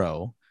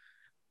Nitro,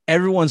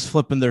 everyone's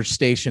flipping their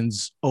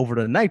stations over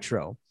to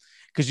Nitro.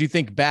 Because you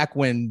think back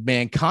when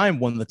Mankind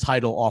won the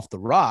title off The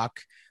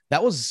Rock,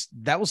 that was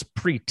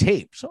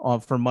pre-taped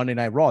for Monday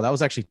Night Raw. That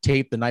was actually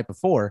taped the night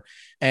before.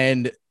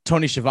 And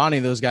Tony Schiavone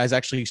and those guys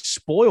actually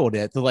spoiled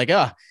it. They're like,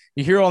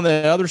 you hear on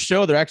the other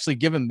show, they're actually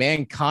giving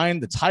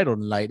Mankind the title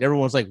tonight.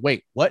 Everyone's like,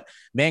 wait, what?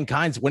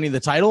 Mankind's winning the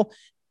title?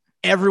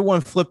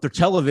 Everyone flipped their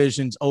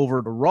televisions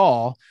over to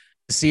Raw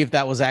to see if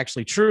that was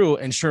actually true.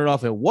 And sure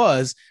enough, it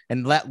was.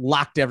 And that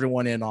locked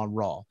everyone in on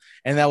Raw.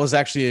 And that was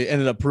actually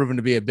ended up proving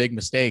to be a big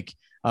mistake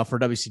for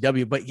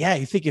WCW. But yeah,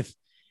 you think if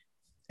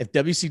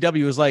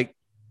WCW was like,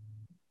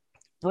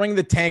 bring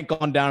the tank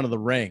on down to the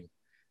ring,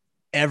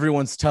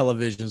 everyone's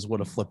televisions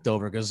would have flipped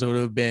over, because it would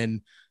have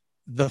been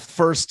the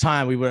first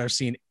time we would have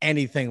seen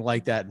anything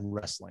like that in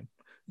wrestling.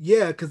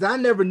 Yeah, because I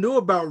never knew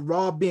about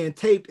Raw being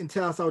taped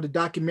until I saw the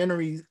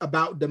documentaries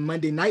about the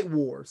Monday Night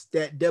Wars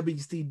that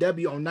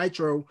WCW on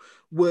Nitro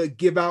would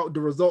give out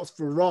the results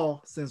for Raw,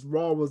 since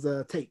Raw was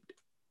taped.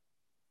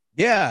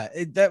 Yeah,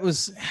 that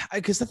was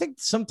because I think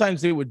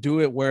sometimes they would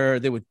do it where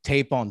they would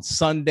tape on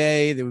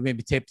Sunday. They would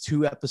maybe tape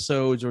 2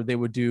 episodes, or they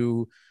would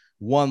do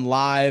one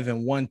live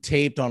and one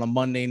taped on a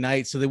Monday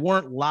night. So they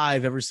weren't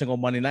live every single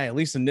Monday night. At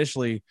least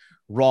initially,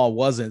 Raw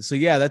wasn't. So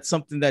yeah, that's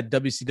something that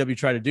WCW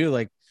tried to do.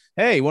 Like,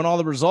 hey, when all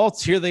the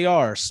results, here they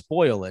are,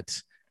 spoil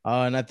it.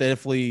 And that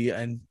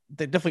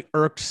definitely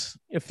irked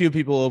a few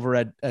people over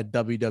at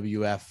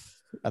WWF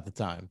at the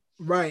time.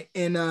 Right.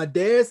 And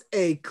there's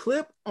a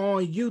clip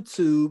on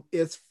YouTube.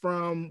 It's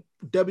from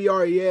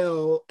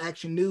WRAL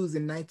Action News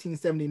in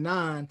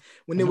 1979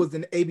 when it was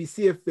an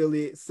ABC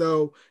affiliate.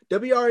 So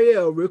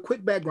WRAL, real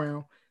quick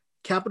background,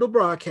 Capital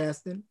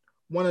Broadcasting,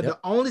 one of the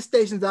only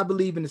stations, I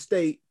believe, in the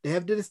state that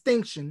have the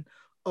distinction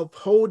of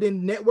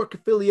holding network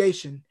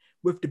affiliation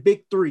with the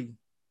big 3,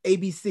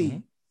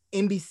 ABC,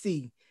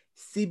 NBC,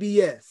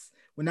 CBS.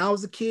 When I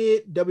was a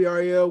kid,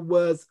 WRAL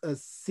was a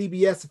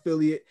CBS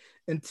affiliate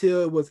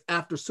until it was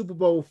after Super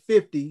Bowl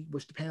 50,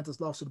 which the Panthers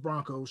lost to the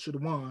Broncos, should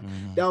have won.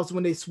 That was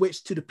when they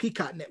switched to the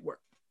Peacock network.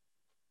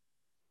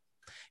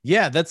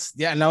 Yeah,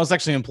 and I was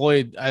actually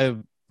employed. I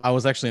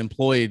was actually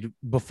employed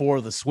before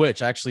the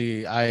switch.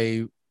 Actually,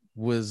 I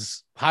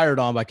was hired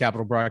on by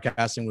Capital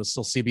Broadcasting, was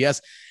still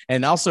CBS.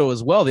 And also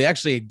as well, they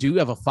actually do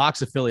have a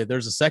Fox affiliate.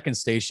 There's a second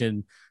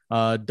station,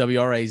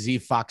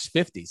 WRAZ Fox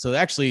 50. So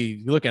actually,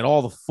 you look at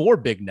all the 4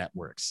 big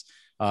networks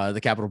the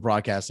Capital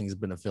Broadcasting has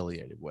been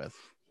affiliated with.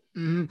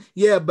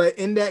 Yeah, but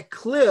in that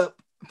clip,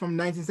 from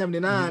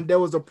 1979, there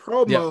was a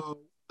promo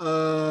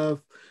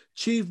of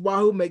Chief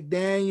Wahoo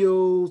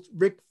McDaniels,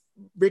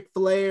 Ric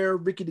Flair,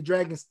 Ricky the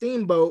Dragon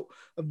Steamboat,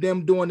 of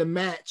them doing the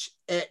match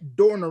at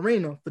Dorton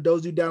Arena. For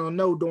those of you that don't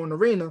know, Dorton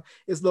Arena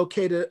is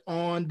located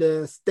on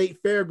the state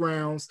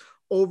fairgrounds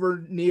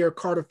over near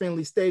Carter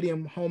Finley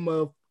Stadium, home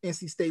of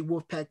NC State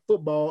Wolfpack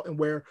football, and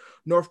where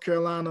North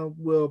Carolina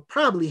will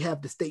probably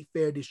have the state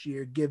fair this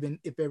year, given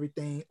if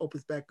everything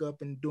opens back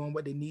up and doing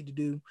what they need to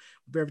do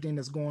with everything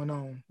that's going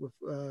on with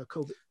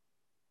COVID.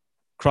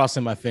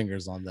 Crossing my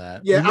fingers on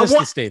that. Yeah, we missed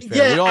the state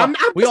fair. Yeah,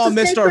 we all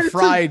missed our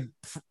fried.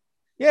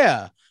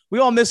 Yeah, we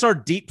all miss our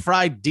deep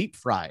fried.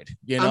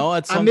 You know,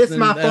 that's something I miss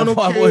my funnel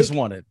cake. I've always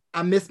wanted.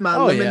 I miss my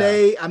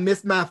lemonade. Yeah. I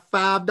miss my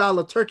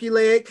 $5 turkey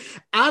leg.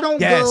 I don't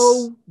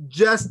go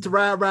just to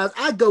ride rides.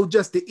 I go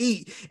just to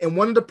eat. And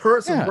one of the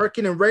perks of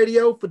working in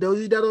radio, for those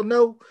of you that don't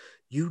know,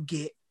 you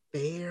get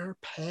fair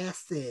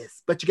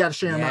passes, but you got to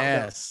share them out.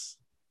 Yes,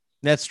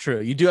 that's true.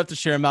 You do have to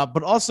share them out,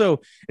 but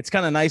also it's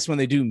kind of nice when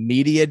they do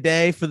media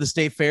day for the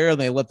state fair and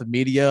they let the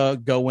media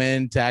go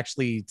in to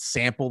actually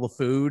sample the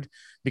food,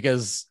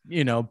 because,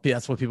 you know,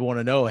 that's what people want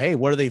to know. Hey,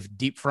 what are they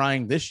deep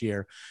frying this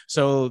year?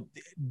 So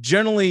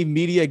generally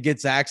media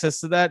gets access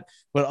to that,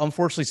 but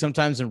unfortunately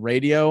sometimes in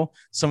radio,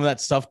 some of that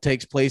stuff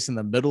takes place in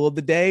the middle of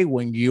the day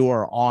when you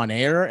are on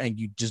air and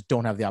you just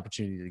don't have the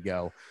opportunity to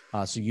go.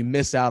 So you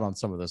miss out on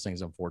some of those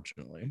things,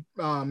 unfortunately.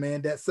 Oh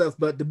man, that sucks.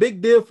 But the big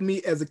deal for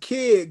me as a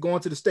kid going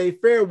to the state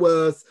fair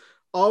was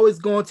always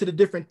going to the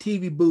different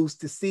TV booths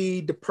to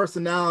see the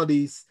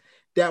personalities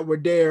that were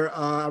there.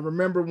 I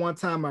remember one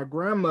time my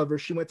grandmother,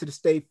 she went to the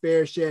state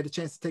fair. She had a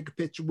chance to take a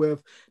picture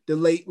with the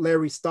late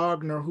Larry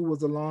Stogner, who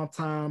was a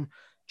longtime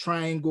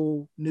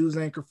Triangle news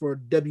anchor for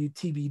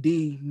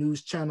WTBD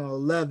News Channel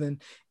 11.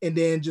 And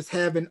then just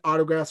having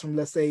autographs from,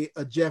 let's say,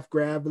 a Jeff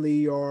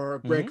Gravely or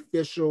Greg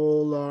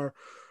Fishel or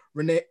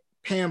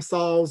Pam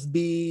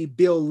Salisbury,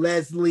 Bill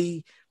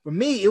Leslie. For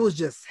me, it was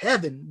just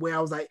heaven, where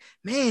I was like,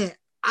 man,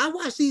 I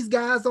watch these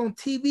guys on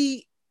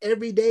TV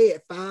every day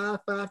at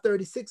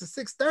 5:30, 6 or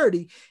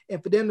 6:30,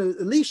 and for them to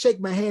at least shake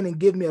my hand and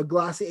give me a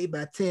glossy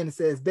 8x10 that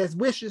says best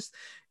wishes,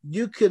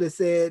 you could have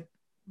said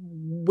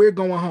we're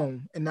going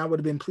home, and I would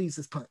have been pleased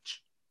as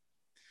punch.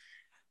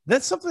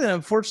 That's something that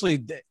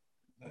unfortunately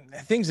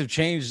things have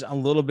changed a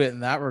little bit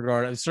in that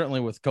regard, certainly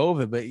with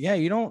COVID, but yeah,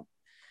 you don't,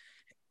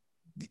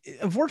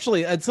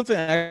 unfortunately, it's something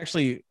that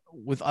actually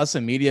with us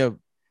in media,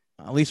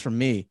 at least for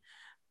me,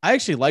 I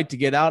actually like to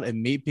get out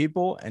and meet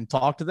people and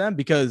talk to them,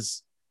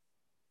 because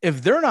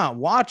if they're not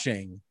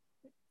watching,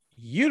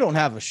 you don't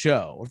have a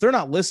show. If they're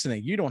not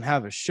listening, you don't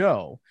have a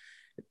show,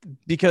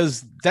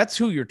 because that's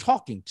who you're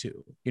talking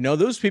to. You know,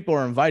 those people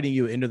are inviting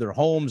you into their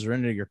homes or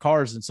into your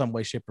cars in some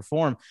way, shape, or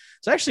form.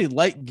 So I actually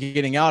like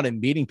getting out and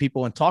meeting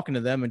people and talking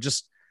to them and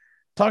just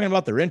talking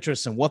about their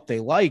interests and what they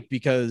like,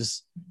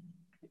 because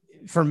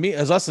for me,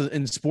 as us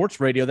in sports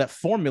radio, that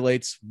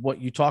formulates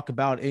what you talk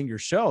about in your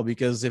show.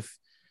 Because if,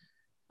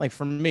 like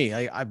for me,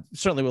 I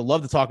certainly would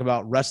love to talk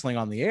about wrestling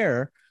on the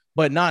air,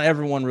 but not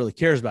everyone really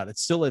cares about it.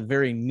 It's still a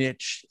very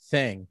niche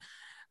thing.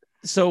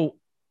 So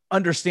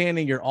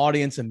understanding your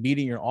audience and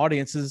meeting your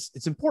audiences,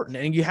 it's important.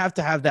 And you have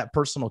to have that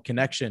personal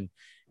connection.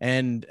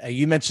 And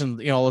you mentioned,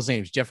 you know, all those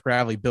names, Jeff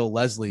Gravely, Bill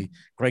Leslie,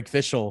 Greg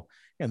Fishel,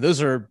 and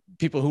those are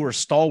people who were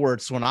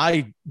stalwarts when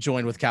I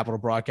joined with Capital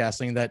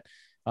Broadcasting that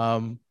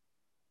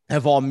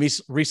have all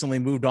recently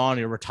moved on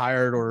or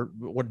retired or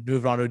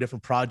moved on to a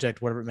different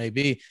project, whatever it may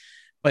be.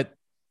 But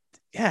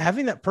yeah,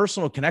 having that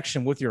personal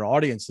connection with your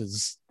audience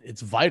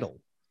it's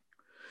vital.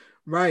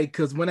 Right,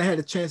 because when I had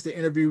a chance to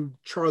interview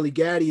Charlie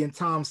Gaddy and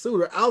Tom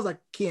Suter, I was like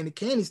kid in the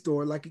candy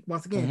store. Like,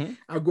 once again,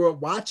 I grew up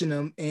watching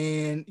them,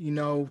 and you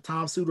know,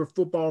 Tom Suter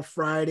Football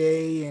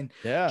Friday and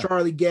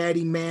Charlie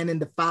Gaddy Man in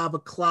the 5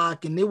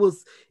 o'clock, and it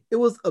was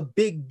a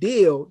big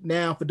deal.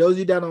 Now, for those of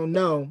you that don't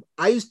know,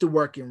 I used to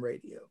work in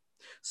radio.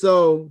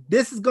 So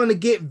this is going to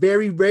get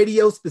very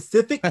radio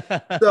specific.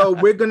 So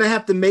we're going to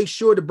have to make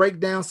sure to break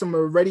down some of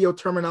the radio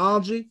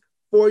terminology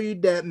for you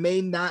that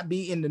may not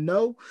be in the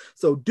know.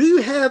 So do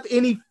you have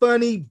any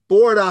funny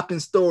board hopping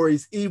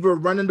stories, either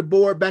running the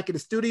board back at the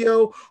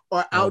studio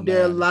or out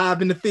there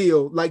live in the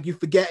field? Like you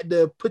forgot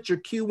to put your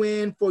cue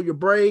in for your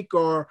break,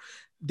 or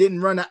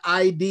didn't run an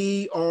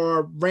ID,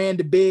 or ran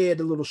the bed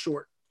a little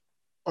short,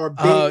 or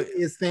bed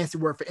is fancy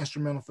word for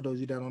instrumental for those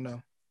of you that don't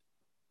know.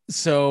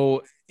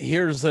 So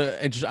here's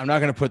I'm not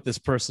going to put this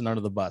person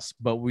under the bus,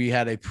 but we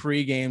had a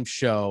pregame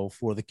show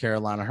for the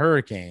Carolina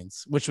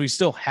Hurricanes, which we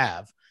still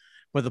have,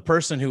 but the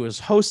person who was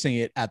hosting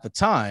it at the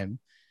time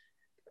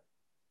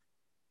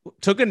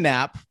took a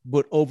nap,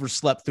 but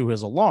overslept through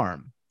his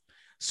alarm.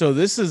 So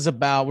this is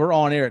we're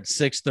on air at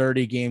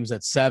 6:30, games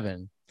at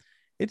 7.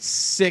 It's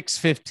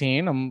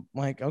 6:15. I'm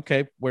like,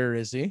 okay, where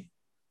is he?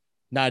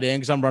 Not in,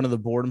 because I'm running the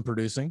board and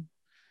producing.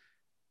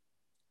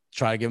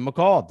 Try to give him a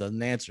call.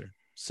 Doesn't answer.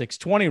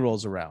 6:20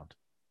 rolls around.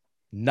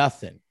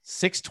 Nothing.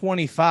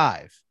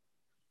 6:25.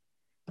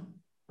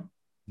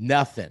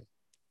 Nothing.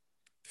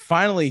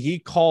 Finally, he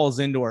calls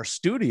into our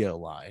studio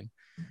line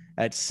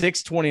at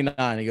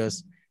 6:29. He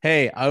goes,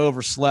 "Hey, I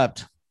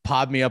overslept.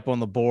 Pod me up on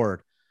the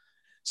board."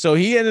 So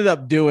he ended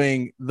up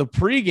doing the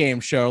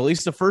pregame show, at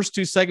least the first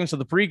 2 segments of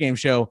the pregame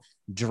show,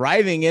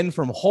 driving in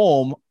from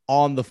home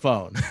on the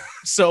phone.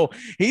 So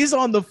he's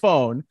on the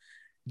phone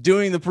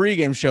doing the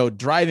pregame show,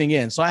 driving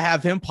in. So I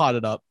have him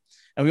potted up.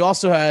 And we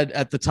also had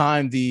at the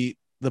time the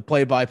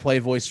play-by-play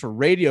voice for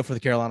radio for the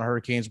Carolina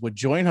Hurricanes would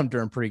join him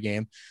during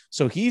pregame.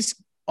 So he's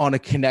on a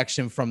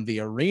connection from the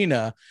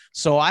arena.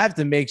 So I have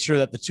to make sure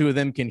that the two of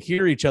them can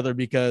hear each other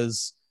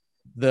because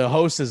the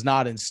host is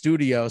not in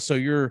studio. So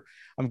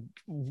I'm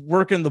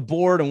working the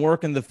board and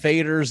working the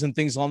faders and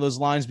things along those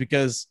lines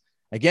because,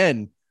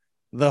 again,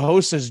 the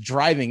host is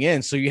driving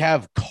in. So you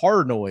have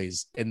car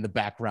noise in the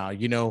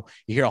background. You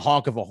hear a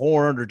honk of a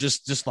horn or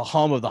just the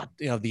hum of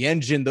the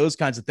engine, those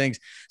kinds of things.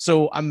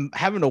 So I'm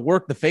having to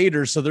work the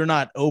faders so they're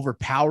not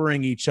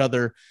overpowering each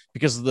other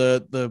because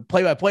the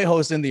play-by-play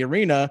host in the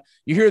arena,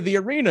 you hear the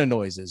arena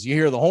noises, you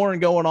hear the horn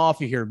going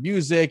off, you hear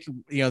music,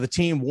 the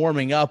team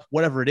warming up,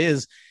 whatever it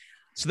is.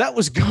 So that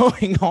was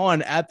going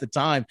on at the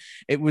time.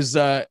 It was,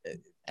 and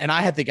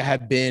I think I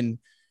had been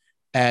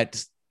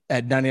at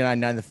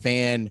 99.9 The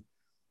Fan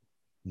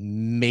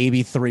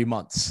maybe 3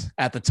 months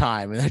at the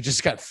time, and I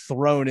just got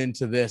thrown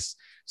into this.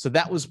 So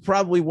that was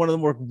probably one of the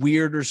more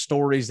weirder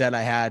stories that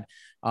I had.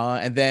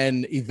 And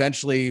then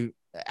eventually,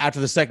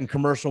 after the second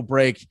commercial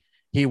break,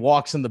 he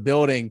walks in the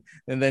building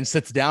and then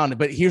sits down.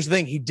 But here's the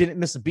thing: he didn't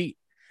miss a beat.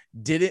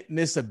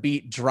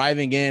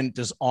 Driving in,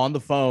 just on the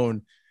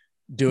phone,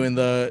 doing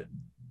a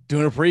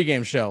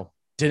pregame show.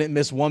 Didn't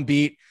miss one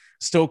beat.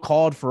 Still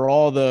called for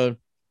all the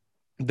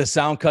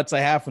sound cuts I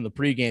have from the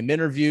pregame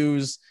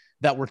interviews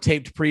that were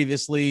taped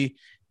previously.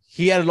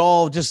 He had it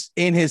all just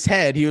in his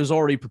head. He was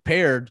already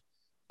prepared,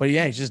 but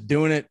yeah, he's just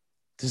doing it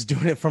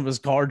from his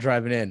car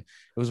driving in. It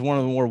was one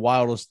of the more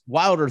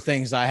wilder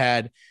things I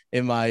had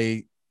in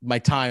my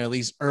time, at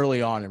least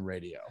early on in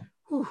radio.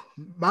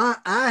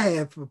 I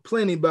have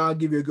plenty, but I'll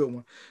give you a good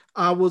one.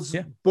 I was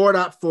board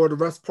up for the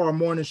Russ Parr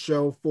morning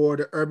show for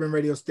the urban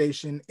radio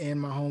station in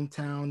my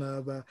hometown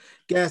of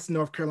Gaston,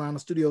 North Carolina.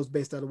 Studios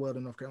based out of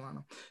Weldon, North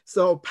Carolina.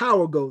 So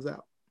power goes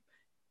out.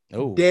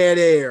 Oh, dead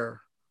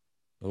air.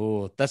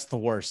 Oh, that's the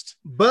worst.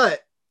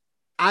 But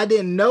I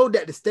didn't know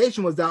that the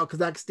station was out because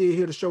I could still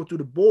hear the show through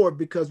the board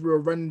because we were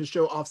running the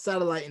show off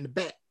satellite in the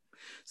back.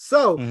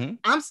 So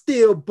I'm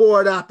still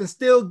bored up and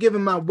still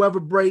giving my weather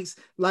breaks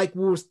like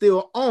we were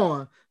still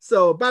on.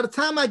 So by the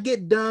time I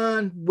get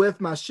done with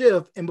my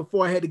shift and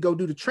before I had to go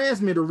do the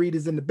transmitter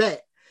readers in the back,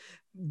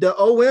 the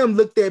OM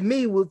looked at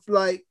me, was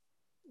like,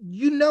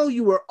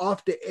 you were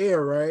off the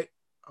air, right?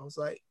 I was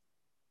like,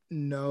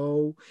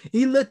 no.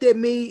 He looked at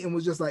me and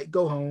was just like,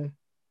 go home.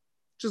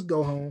 Just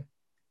go home.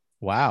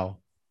 Wow.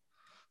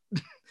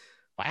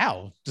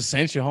 Wow. Just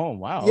sent you home.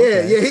 Wow.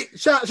 Yeah, okay. Yeah.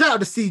 Shout out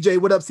to CJ.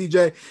 What up,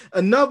 CJ?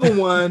 Another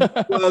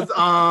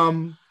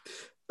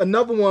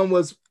one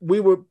was we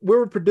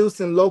were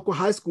producing local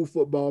high school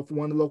football for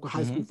one of the local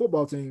high school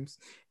football teams,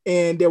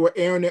 and they were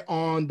airing it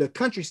on the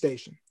country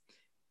station.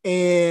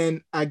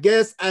 And I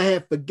guess I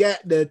had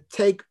forgot to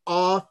take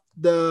off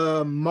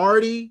the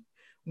Marty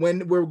when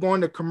we were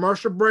going to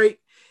commercial break,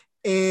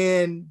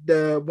 and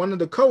one of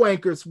the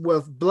co-anchors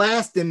was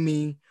blasting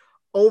me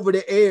over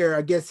the air.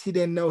 I guess he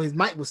didn't know his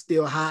mic was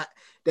still hot.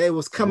 That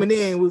was coming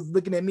in, was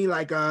looking at me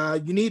like,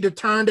 you need to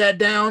turn that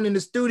down in the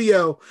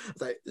studio. I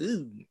was like,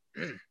 ooh.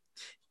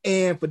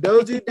 And for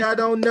those of you that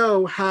don't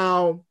know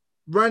how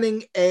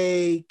running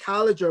a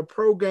college or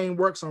program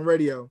works on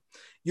radio,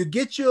 you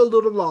get you a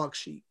little log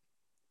sheet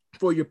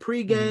for your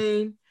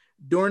pregame,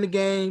 during the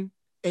game,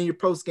 and your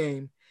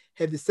postgame.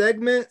 Have the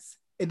segments,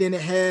 and then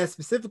it has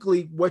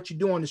specifically what you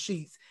do on the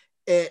sheets.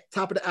 At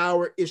top of the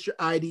hour, it's your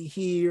ID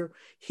here.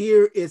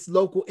 Here it's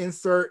local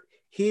insert.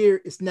 Here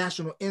it's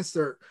national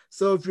insert.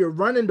 So if you're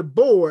running the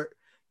board,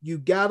 you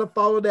got to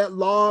follow that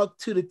log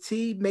to the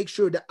T. Make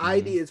sure the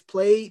ID is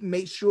played.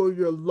 Make sure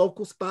your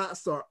local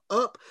spots are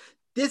up.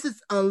 This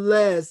is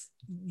unless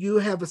you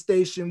have a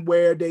station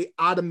where they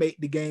automate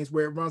the games,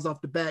 where it runs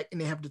off the back and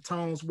they have the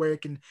tones where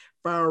it can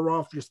fire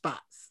off your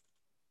spots.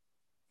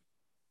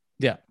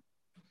 Yeah.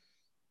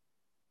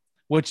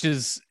 Which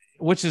is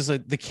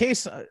the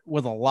case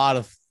with a lot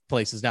of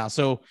places now.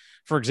 So,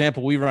 for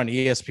example, we run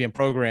ESPN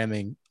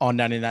programming on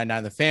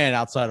 99.9 The Fan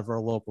outside of our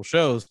local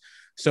shows.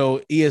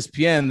 So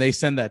ESPN, they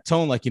send that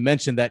tone, like you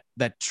mentioned,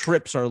 that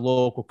trips our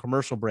local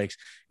commercial breaks.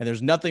 And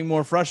there's nothing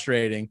more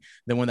frustrating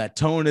than when that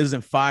tone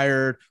isn't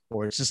fired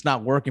or it's just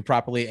not working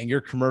properly and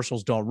your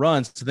commercials don't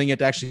run. So then you have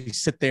to actually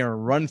sit there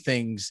and run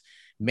things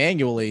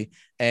manually.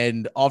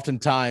 And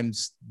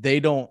oftentimes they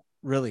don't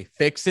really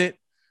fix it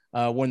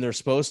when they're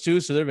supposed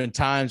to. So there have been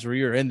times where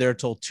you're in there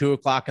till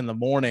 2:00 in the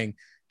morning,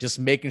 just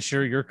making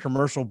sure your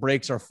commercial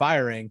breaks are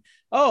firing.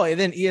 Oh, and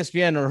then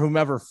ESPN or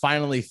whomever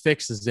finally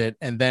fixes it,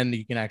 and then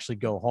you can actually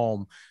go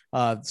home.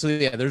 So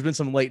yeah, there's been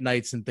some late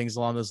nights and things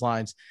along those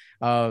lines.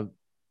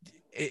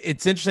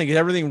 It's interesting.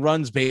 Everything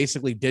runs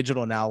basically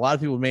digital now. A lot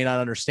of people may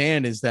not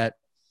understand is that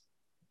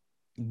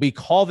we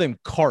call them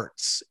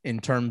carts in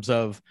terms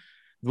of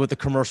with the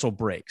commercial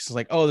breaks. It's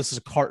like, oh, this is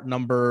a cart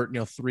number,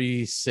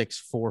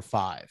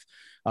 3645.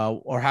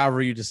 Or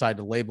however you decide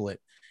to label it.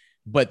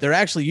 but there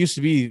actually used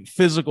to be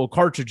physical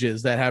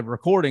cartridges that had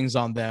recordings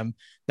on them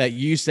that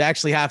you used to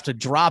actually have to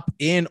drop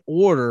in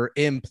order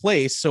in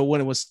place. So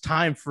when it was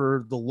time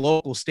for the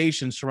local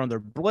stations to run their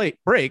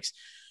breaks,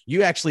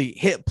 you actually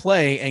hit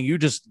play and you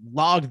just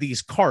log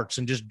these carts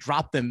and just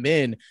drop them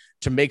in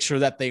to make sure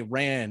that they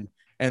ran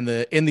and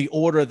in the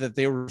order that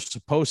they were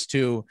supposed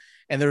to.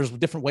 And there's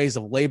different ways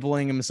of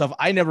labeling them and stuff.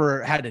 I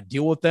never had to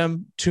deal with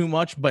them too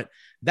much, but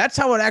that's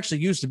how it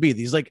actually used to be.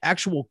 These like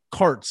actual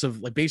carts of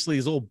like basically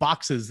these little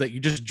boxes that you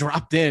just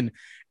dropped in.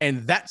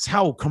 And that's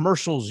how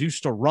commercials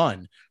used to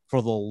run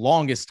for the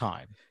longest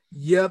time.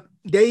 Yep.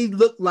 They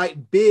look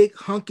like big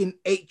hunking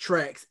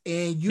 8-tracks,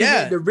 and you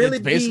had to really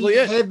be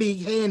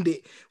heavy-handed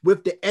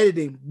with the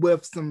editing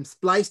with some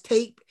splice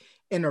tape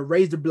and a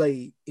razor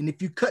blade. And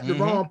if you cut the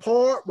wrong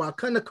part while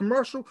cutting a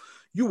commercial,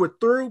 you were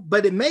through.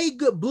 But it made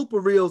good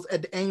blooper reels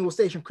at the annual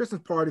station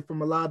Christmas party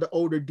from a lot of the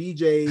older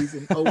DJs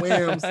and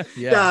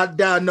OMs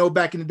that I know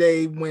back in the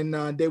day when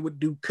they would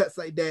do cuts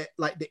like that,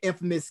 like the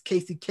infamous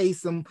Casey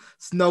Kasem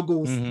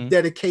Snuggles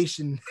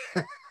dedication.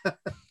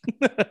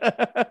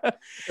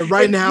 And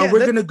right now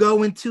we're gonna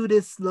go into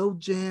this slow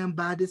jam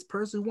by this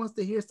person who wants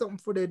to hear something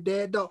for their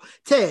dad dog.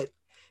 Ted,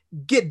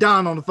 get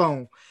Don on the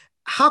phone.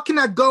 How can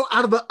I go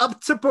out of an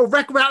up-tempo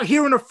record out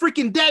hearing a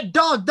freaking dead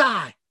dog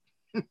die?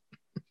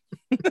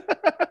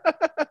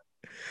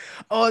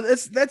 Oh,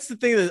 that's the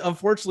thing that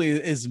unfortunately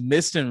is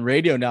missed in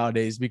radio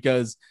nowadays,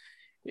 because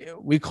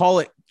we call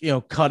it,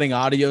 cutting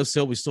audio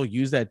still. We still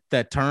use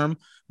that term.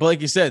 But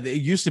like you said,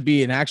 it used to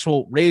be an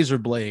actual razor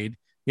blade.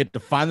 You had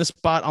to find the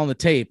spot on the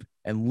tape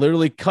and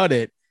literally cut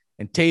it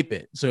and tape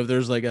it. So if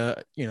there's like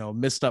a,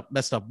 messed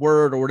up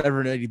word or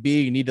whatever it may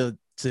be, you need to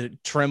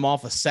trim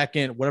off a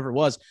second, whatever it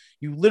was,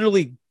 you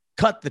literally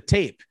cut the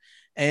tape.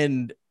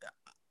 And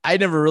I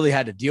never really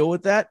had to deal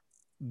with that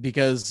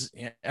because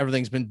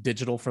everything's been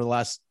digital for the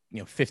last,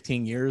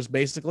 15 years,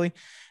 basically.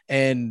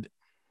 And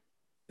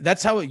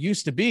that's how it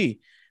used to be.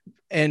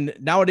 And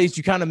nowadays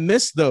you kind of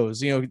miss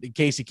those,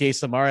 Casey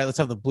Kasem, all right, let's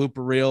have the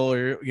blooper reel,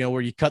 or,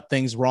 where you cut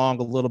things wrong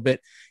a little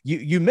bit.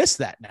 You miss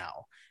that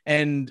now.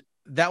 And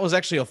that was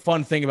actually a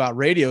fun thing about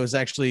radio, is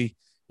actually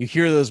you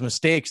hear those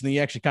mistakes and then you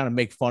actually kind of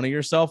make fun of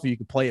yourself, or you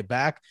can play it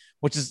back,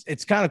 which is,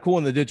 it's kind of cool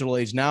in the digital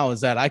age now,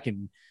 is that I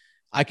can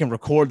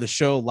record the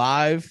show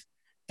live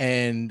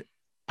and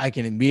I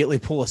can immediately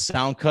pull a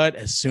sound cut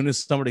as soon as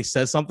somebody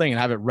says something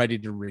and have it ready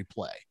to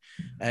replay.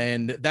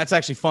 And that's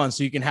actually fun.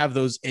 So you can have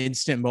those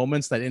instant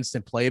moments, that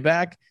instant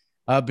playback.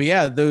 But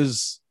yeah,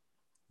 those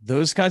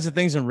kinds of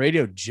things in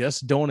radio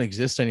just don't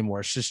exist anymore.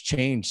 It's just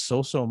changed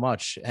so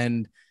much.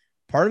 And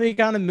part of me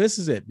kind of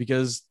misses it,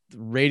 because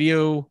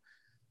radio,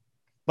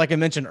 like I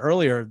mentioned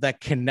earlier, that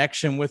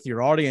connection with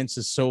your audience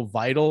is so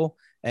vital.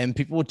 And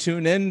people would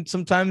tune in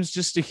sometimes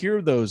just to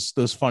hear those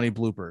funny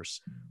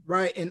bloopers.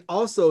 Right. And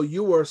also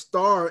you were a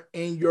star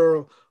in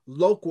your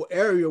local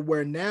area,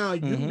 where now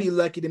you'd be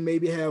lucky to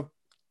maybe have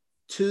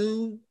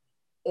 2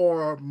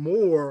 or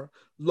more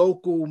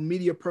local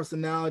media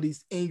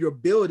personalities in your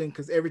building,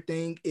 because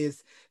everything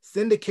is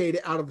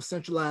syndicated out of a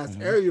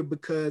centralized area.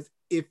 Because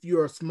if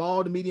you're a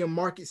small to medium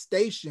market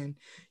station,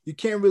 you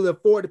can't really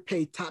afford to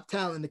pay top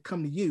talent to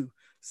come to you.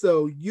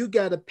 So you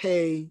got to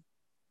pay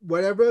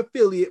whatever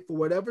affiliate for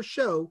whatever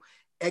show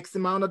X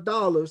amount of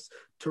dollars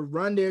to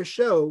run their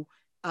show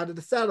out of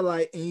the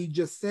satellite, and you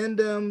just send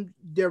them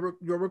your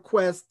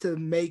request to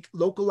make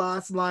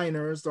localized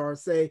liners, or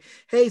say,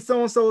 hey,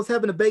 so-and-so is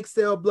having a bake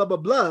sale, blah, blah,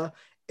 blah,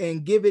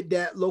 and give it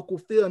that local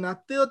feel. And I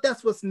feel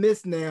that's what's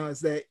missed now,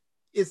 is that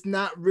it's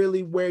not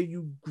really where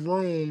you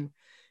groom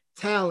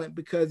talent,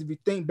 because if you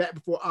think back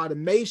before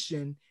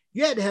automation,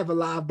 you had to have a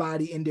live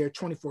body in there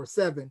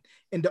 24/7.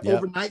 And the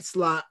overnight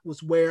slot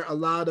was where a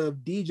lot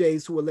of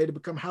DJs who would later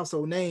become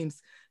household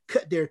names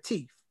cut their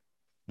teeth.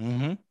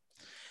 Mm-hmm.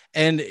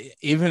 And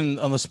even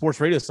on the sports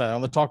radio side, on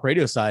the talk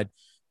radio side,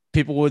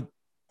 people would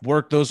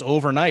work those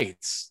overnight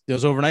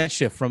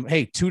shift from,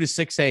 2 to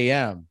 6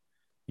 a.m.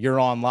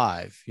 You're on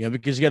live,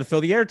 because you got to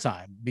fill the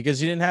airtime,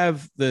 because you didn't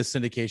have the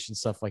syndication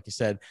stuff, like you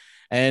said.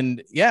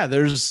 And yeah,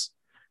 there's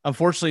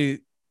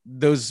unfortunately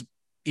those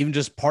even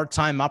just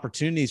part-time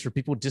opportunities for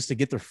people just to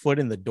get their foot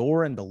in the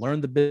door and to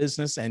learn the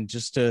business, and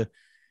just to,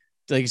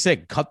 like you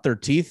said, cut their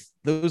teeth.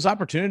 Those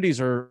opportunities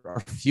are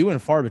few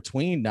and far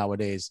between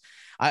nowadays.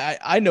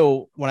 I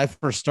know when I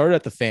first started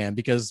at the Fan,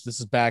 because this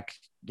is back,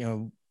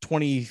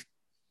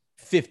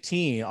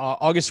 2015,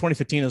 August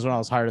 2015 is when I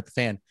was hired at the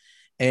Fan.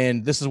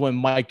 And this is when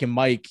Mike and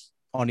Mike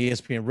on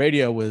ESPN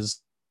Radio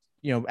was,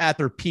 at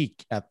their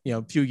peak at,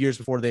 a few years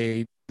before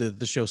the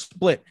show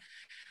split.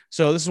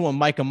 So this is when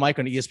Mike and Mike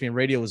on ESPN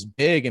Radio was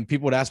big, and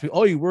people would ask me,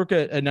 oh, you work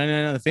at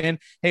 99 on the Fan?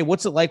 Hey,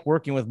 what's it like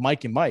working with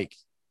Mike and Mike?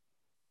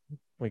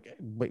 Like,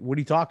 wait, what are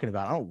you talking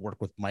about? I don't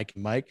work with Mike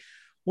and Mike.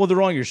 Well,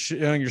 they're on your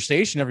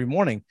station every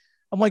morning.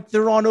 I'm like,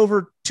 they're on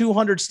over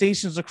 200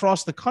 stations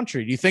across the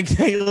country. Do you think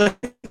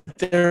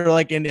they're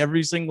like in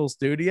every single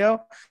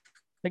studio?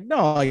 Like, no,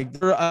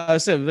 I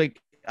said,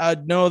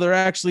 no, they're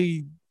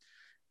actually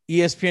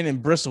ESPN in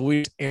Bristol.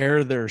 We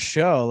air their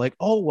show. Like,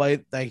 oh,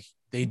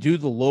 they do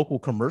the local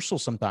commercial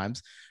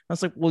sometimes.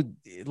 was like, well,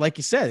 like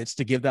you said, it's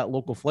to give that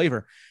local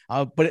flavor.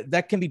 But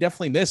that can be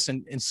definitely missed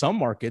in some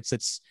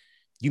markets.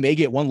 You may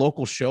get one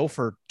local show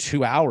for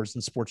 2 hours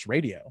in sports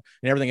radio,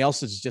 and everything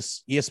else is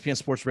just ESPN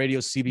Sports Radio,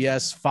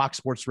 CBS, Fox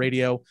Sports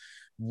Radio,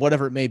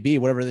 whatever it may be,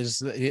 whatever it is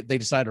they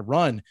decide to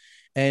run.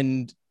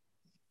 And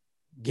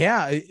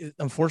yeah,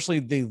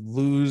 unfortunately,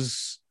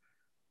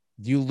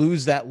 you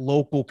lose that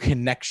local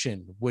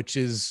connection, which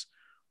is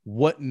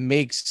what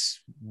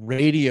makes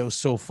radio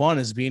so fun,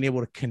 is being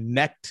able to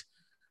connect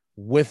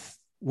with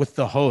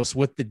the host,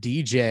 with the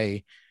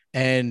DJ,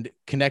 and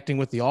connecting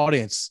with the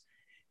audience.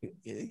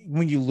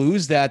 When you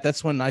lose that,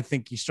 that's when I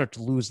think you start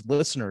to lose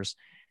listeners.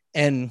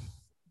 And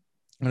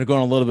I'm going to go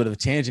on a little bit of a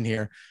tangent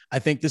here. I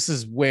think this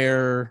is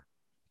where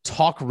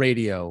talk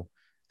radio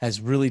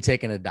has really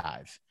taken a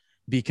dive,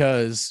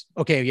 because,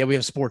 okay, yeah, we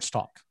have sports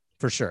talk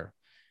for sure.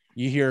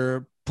 You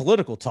hear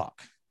political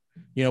talk,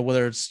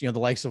 whether it's, the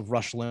likes of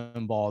Rush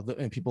Limbaugh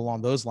and people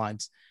along those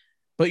lines,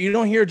 but you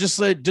don't hear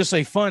just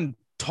a fun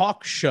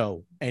talk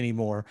show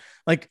anymore.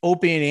 Like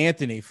Opie and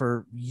Anthony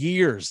for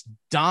years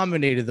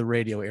dominated the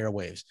radio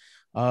airwaves.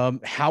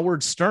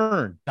 Howard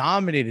Stern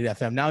dominated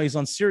FM. Now he's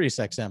on Sirius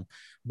XM,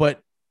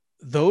 but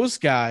those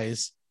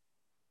guys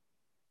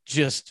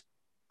just,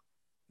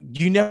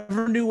 you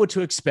never knew what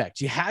to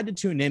expect. You had to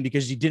tune in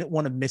because you didn't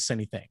want to miss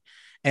anything.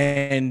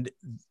 And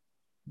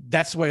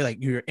that's why, like,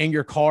 you're in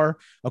your car.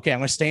 Okay, I'm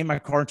going to stay in my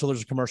car until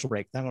there's a commercial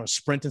break. Then I'm going to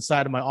sprint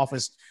inside of my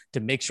office to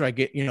make sure I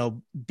get,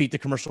 beat the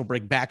commercial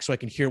break back so I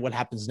can hear what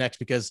happens next,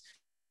 because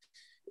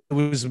it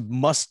was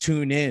must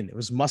tune in. It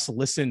was must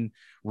listen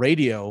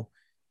radio,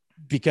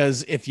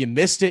 because if you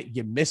missed it,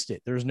 you missed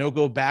it. There's no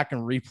go back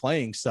and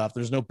replaying stuff.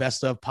 There's no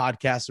best of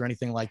podcasts or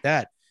anything like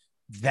that.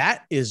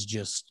 That is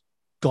just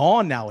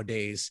gone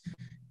nowadays.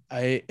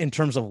 In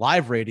terms of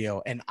live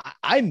radio. And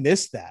I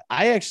miss that.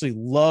 I actually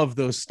love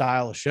those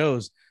style of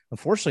shows.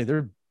 Unfortunately,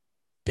 they're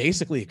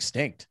basically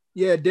extinct.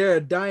 Yeah, they're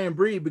a dying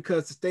breed,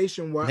 because the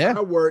station where I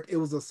worked, it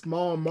was a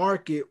small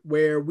market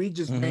where we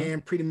just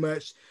ran pretty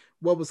much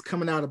what was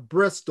coming out of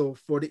Bristol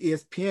for the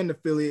ESPN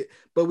affiliate,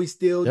 but we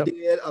still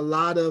did a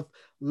lot of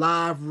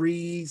live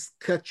reads,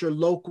 cut your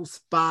local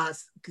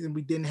spots, because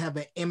we didn't have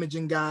an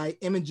imaging guy.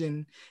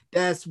 Imaging,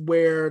 that's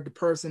where the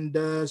person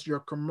does your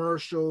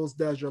commercials,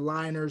 does your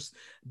liners,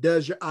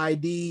 does your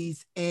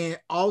IDs. And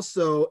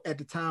also at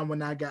the time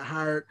when I got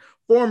hired,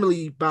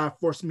 formerly by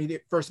First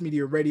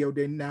Media Radio,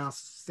 they now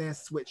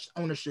since switched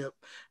ownership.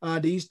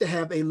 They used to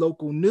have a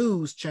local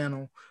news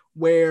channel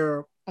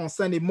where on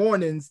Sunday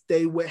mornings,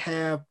 they would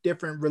have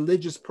different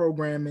religious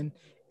programming,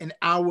 and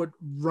I would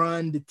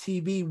run the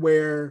TV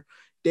where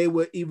they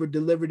would either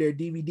deliver their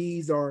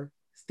DVDs or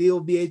steal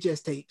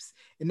VHS tapes.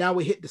 And I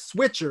would hit the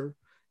switcher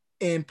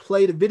and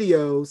play the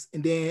videos.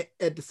 And then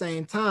at the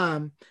same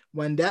time,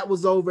 when that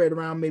was over at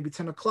around maybe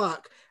 10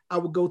 o'clock, I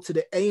would go to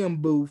the AM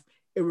booth.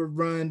 It would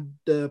run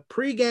the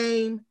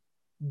pregame,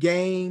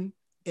 game,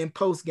 and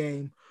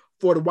postgame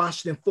for the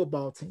Washington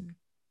football team.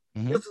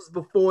 This was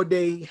before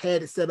they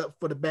had it set up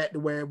for the back to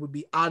where it would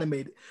be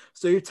automated.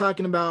 So you're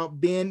talking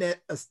about being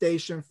at a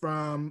station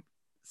from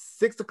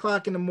 6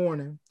 o'clock in the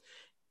morning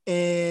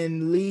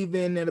and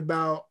leaving at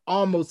about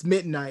almost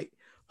midnight,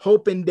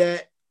 hoping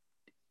that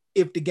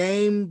if the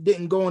game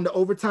didn't go into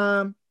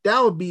overtime,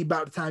 that would be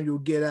about the time you'll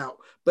get out.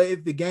 But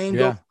if the game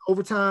goes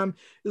overtime,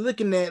 you're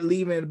looking at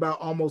leaving at about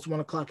almost 1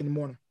 o'clock in the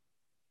morning.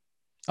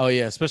 Oh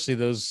yeah, especially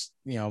those,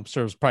 I'm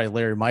sure it was probably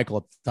Larry Michael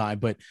at the time,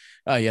 but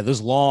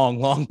those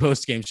long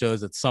post-game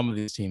shows that some of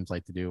these teams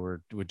like to do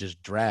would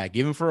just drag,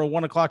 even for a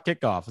 1 o'clock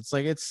kickoff. It's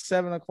like, it's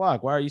 7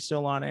 o'clock. Why are you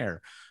still on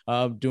air?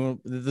 Doing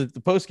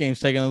the post-game's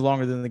taking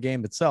longer than the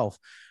game itself.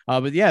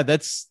 But yeah,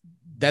 that's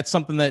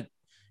something that,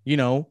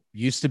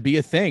 used to be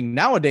a thing.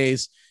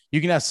 Nowadays,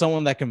 you can have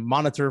someone that can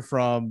monitor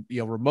from,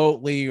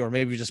 remotely, or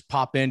maybe just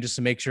pop in just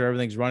to make sure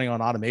everything's running on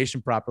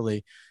automation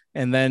properly.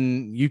 And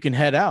then you can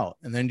head out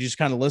and then just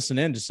kind of listen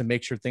in just to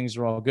make sure things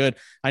are all good.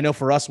 I know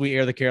for us, we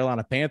air the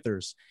Carolina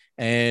Panthers,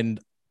 and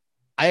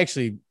I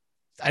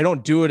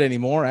don't do it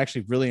anymore. I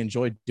actually really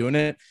enjoyed doing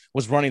it.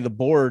 Was running the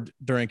board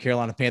during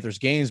Carolina Panthers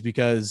games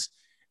because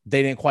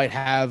they didn't quite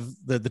have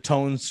the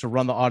tones to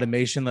run the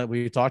automation that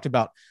we talked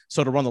about.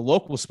 So to run the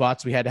local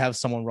spots, we had to have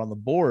someone run the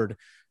board.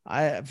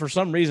 For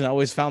some reason, I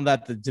always found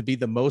that to be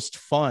the most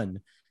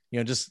fun,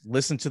 just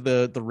listen to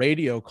the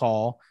radio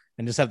call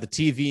and just have the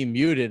TV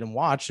muted and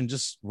watch and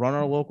just run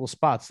our local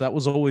spots. That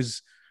was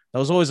always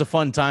a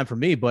fun time for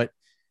me, but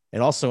it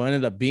also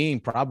ended up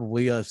being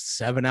probably a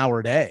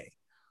 7-hour day.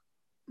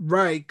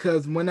 Right.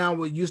 Cause when I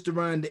used to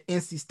run the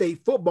NC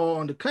State football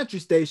on the country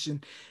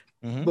station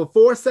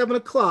before 7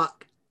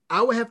 o'clock,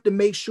 I would have to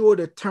make sure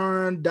to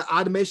turn the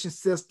automation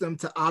system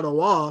to auto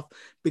off,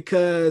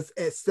 because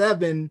at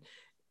 7,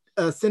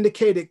 a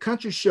syndicated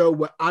country show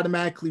would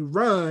automatically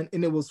run.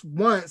 And it was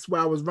once where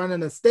I was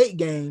running a state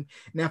game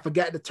and I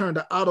forgot to turn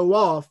the auto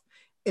off.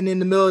 And in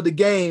the middle of the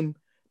game,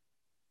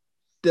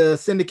 the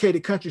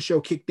syndicated country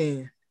show kicked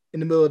in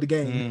the middle of the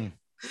game.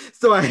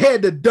 So I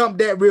had to dump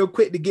that real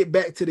quick to get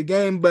back to the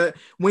game. But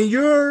when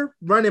you're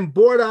running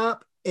board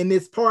op and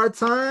it's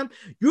part-time,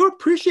 you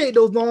appreciate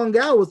those long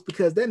hours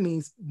because that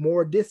means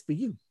more disc for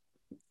you.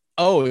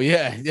 Oh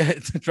yeah, yeah.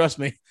 Trust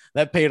me,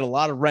 that paid a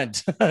lot of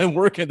rent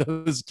working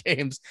those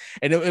games,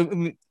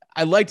 and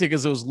I liked it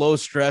because it was low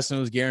stress and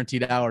it was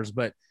guaranteed hours.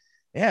 But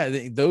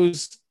yeah,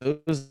 those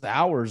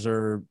hours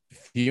are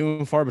few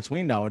and far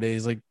between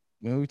nowadays. Like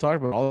we talked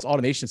about all this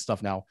automation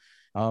stuff now.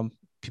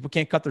 People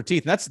can't cut their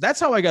teeth. And that's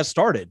how I got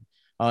started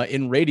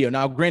in radio.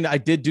 Now, granted, I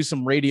did do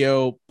some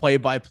radio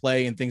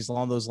play-by-play and things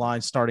along those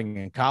lines starting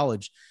in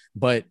college,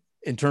 but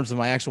in terms of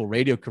my actual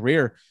radio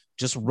career,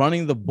 just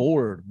running the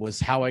board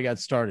was how I got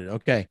started.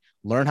 Okay,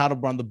 learn how to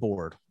run the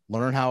board,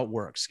 learn how it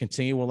works,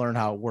 continue to learn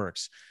how it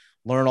works,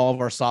 learn all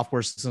of our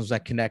software systems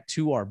that connect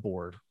to our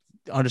board,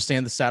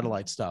 understand the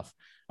satellite stuff.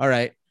 All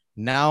right,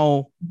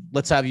 now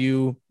let's have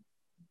you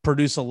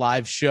produce a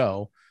live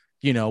show,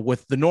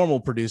 with the normal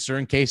producer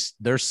in case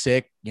they're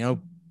sick,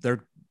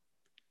 they're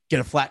get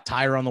a flat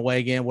tire on the way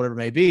again, whatever it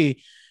may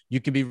be. You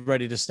can be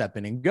ready to step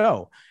in and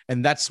go.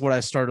 And that's what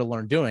I started to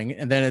learn doing.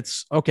 And then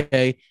it's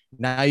okay.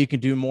 Now you can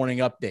do morning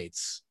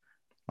updates.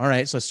 All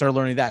right. So I started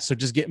learning that. So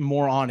just getting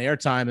more on air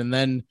time. And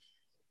then,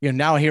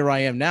 now here I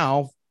am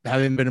now,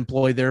 having been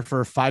employed there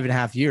for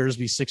 5.5 years,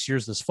 be 6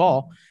 years this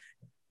fall.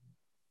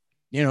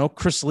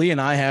 Chris Lee and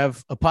I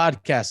have a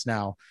podcast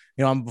now.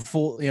 I'm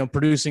full,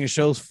 producing a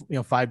show,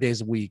 5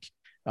 days a week.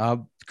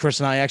 Chris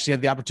and I actually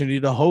had the opportunity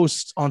to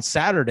host on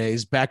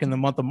Saturdays back in the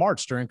month of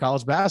March during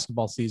college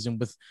basketball season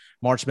with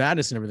March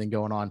Madness and everything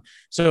going on.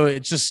 So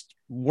it's just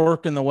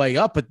working the way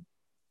up. But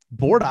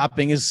board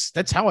hopping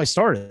that's how I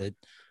started.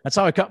 That's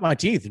how I cut my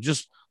teeth,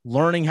 just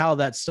learning how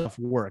that stuff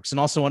works and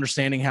also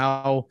understanding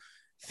how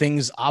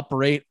things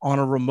operate on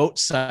a remote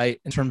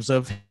site in terms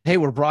of, hey,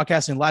 we're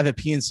broadcasting live at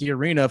PNC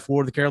Arena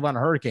for the Carolina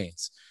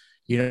Hurricanes.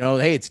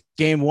 Hey, it's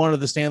game 1 of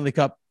the Stanley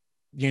Cup,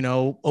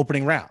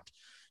 opening round.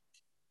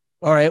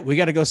 All right, we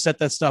got to go set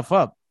that stuff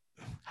up.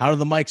 How do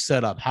the mics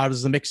set up? How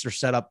does the mixer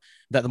set up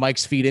that the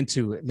mics feed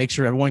into it? Make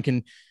sure everyone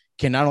can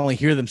not only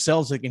hear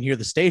themselves, they can hear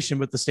the station,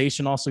 but the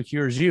station also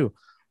hears you.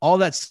 All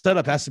that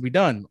setup has to be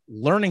done.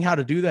 Learning how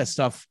to do that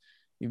stuff,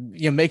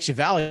 makes you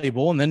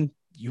valuable, and then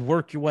you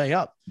work your way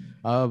up.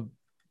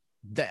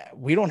 That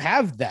we don't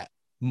have that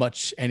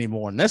much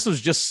anymore. And this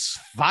was just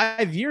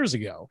 5 years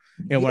ago,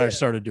 when I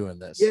started doing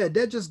this. Yeah,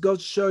 that just goes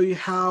to show you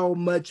how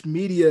much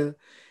media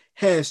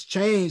has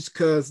changed.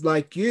 Because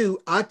like you,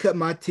 I cut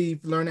my teeth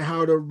learning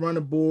how to run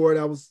a board.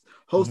 I was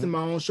hosting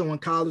my own show in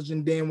college,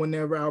 and then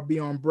whenever I'll be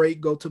on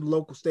break, go to the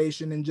local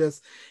station and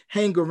just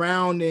hang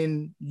around.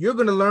 And you're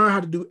going to learn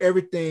how to do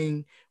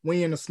everything when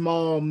you're in a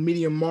small,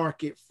 medium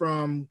market,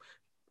 from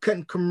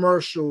cutting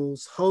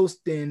commercials,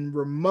 hosting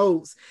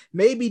remotes,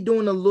 maybe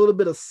doing a little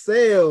bit of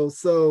sales.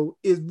 So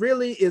it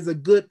really is a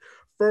good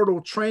fertile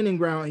training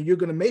ground. And you're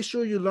going to make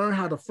sure you learn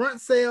how to front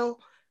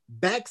sell,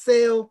 back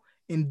sell,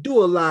 and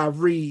do a live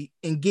read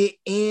and get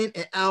in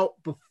and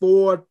out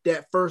before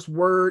that first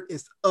word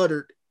is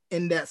uttered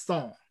in that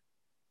song.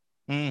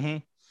 Mm-hmm.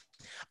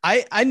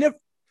 I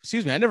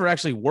never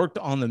actually worked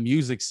on the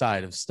music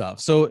side of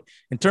stuff. So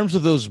in terms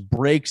of those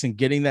breaks and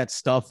getting that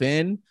stuff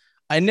in,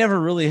 I never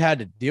really had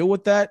to deal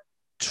with that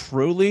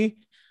truly,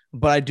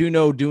 but I do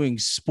know doing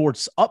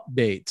sports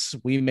updates,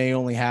 we may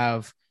only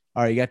have,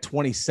 all right, you got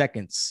 20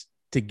 seconds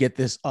to get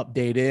this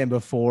update in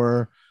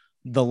before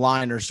the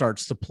liner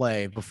starts to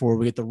play, before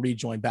we get the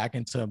rejoin back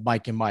into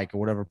Mike and Mike or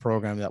whatever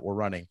program that we're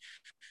running.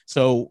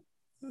 So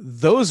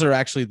those are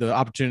actually the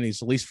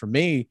opportunities, at least for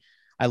me.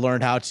 I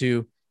learned how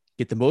to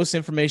get the most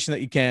information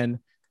that you can,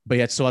 but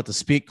yet still have to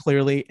speak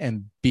clearly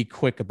and be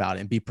quick about it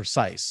and be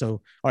precise. So,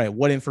 all right,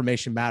 what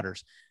information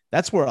matters?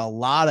 That's where a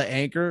lot of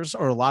anchors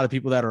or a lot of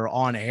people that are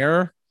on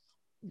air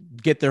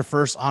get their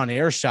first on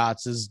air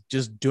shots, is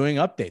just doing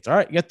updates. All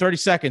right, you got 30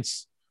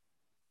 seconds.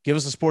 Give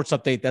us a sports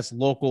update that's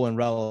local and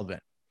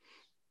relevant.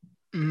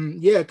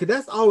 Yeah, because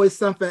that's always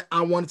something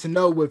I wanted to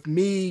know, with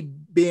me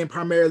being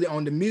primarily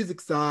on the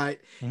music side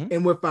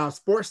and with our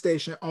sports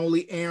station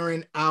only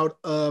airing out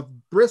of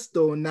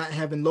Bristol and not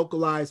having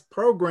localized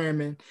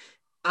programming.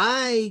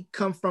 I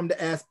come from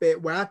the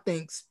aspect where I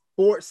think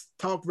sports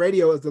talk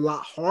radio is a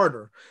lot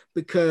harder,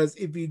 because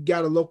if you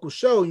got a local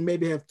show, you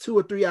maybe have 2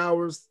 or 3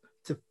 hours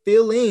to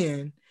fill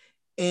in,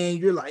 and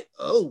you're like,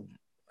 oh,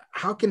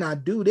 how can I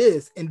do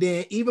this? And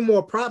then even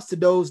more props to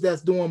those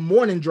that's doing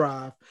morning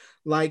drive.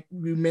 Like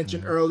we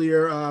mentioned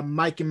earlier,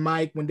 Mike and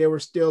Mike, when they were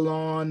still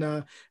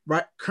on,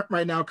 right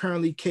now,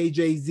 currently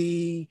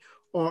KJZ,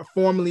 or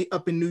formerly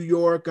up in New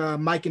York,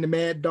 Mike and the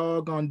Mad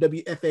Dog on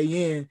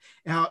WFAN,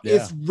 and how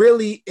it's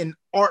really an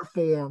art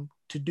form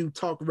to do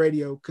talk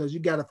radio, because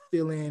you got to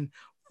fill in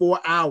 4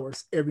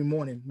 hours every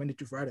morning, Monday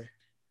through Friday.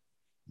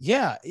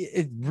 Yeah,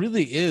 it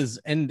really is.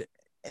 And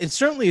it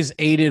certainly is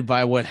aided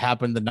by what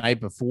happened the night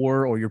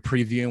before, or you're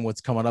previewing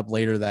what's coming up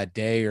later that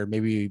day, or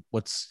maybe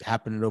what's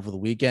happening over the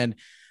weekend.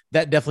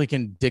 That definitely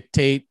can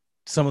dictate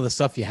some of the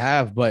stuff you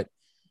have, but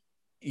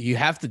you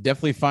have to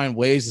definitely find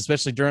ways,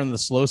 especially during the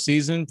slow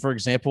season. For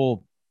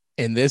example,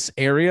 in this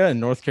area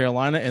in North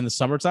Carolina in the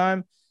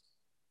summertime,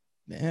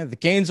 the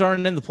Canes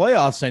aren't in the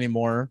playoffs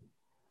anymore.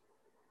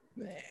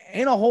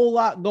 ain't a whole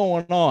lot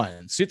going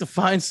on. So you have to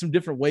find some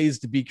different ways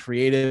to be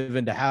creative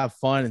and to have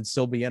fun and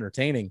still be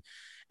entertaining.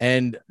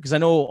 And because I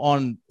know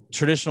on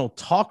traditional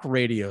talk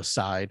radio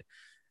side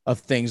of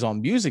things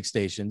on music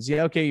stations,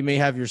 yeah, okay, you may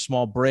have your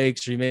small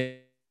breaks, or you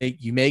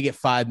may get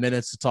 5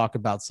 minutes to talk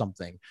about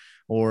something,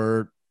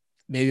 or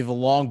maybe have a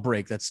long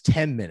break that's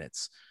 10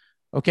 minutes.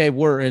 Okay,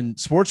 we're in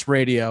sports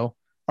radio.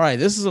 All right,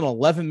 this is an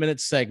 11-minute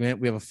segment.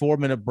 We have a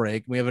 4-minute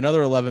break. We have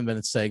another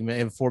 11-minute segment. We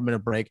have a 4-minute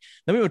break.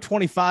 Then we have a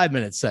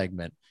 25-minute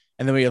segment,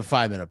 and then we have a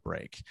 5-minute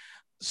break.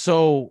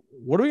 So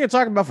what are we going to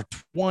talk about for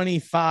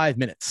 25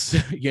 minutes?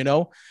 You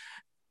know,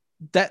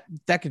 that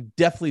could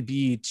definitely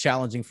be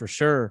challenging for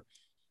sure.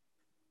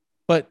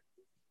 But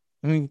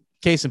I mean,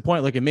 case in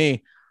point, look at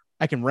me.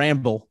 I can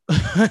ramble,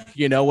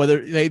 you know,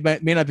 whether they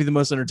may not be the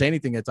most entertaining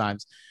thing at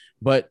times,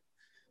 but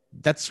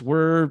that's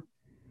where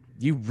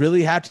you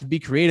really have to be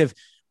creative.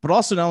 But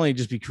also, not only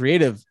just be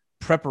creative,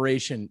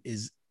 preparation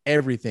is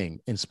everything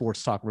in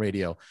sports talk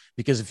radio.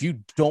 Because if you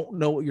don't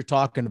know what you're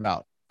talking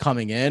about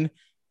coming in,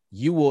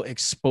 you will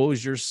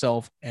expose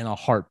yourself in a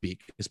heartbeat.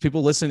 Because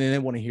people listening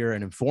in want to hear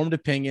an informed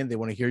opinion. They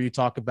want to hear you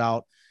talk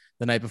about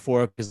the night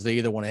before, because they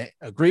either want to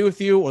agree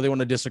with you or they want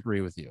to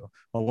disagree with you,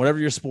 or whatever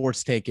your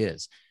sports take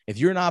is. If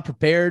you're not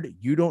prepared,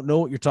 you don't know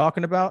what you're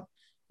talking about,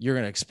 you're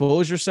going to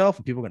expose yourself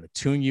and people are going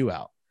to tune you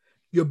out.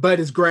 Your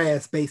butt is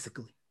grass,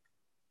 basically.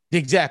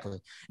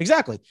 Exactly.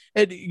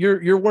 And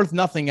you're worth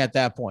nothing at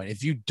that point.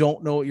 If you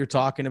don't know what you're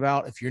talking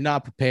about, if you're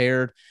not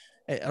prepared,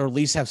 or at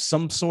least have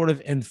some sort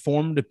of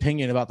informed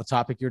opinion about the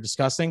topic you're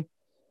discussing,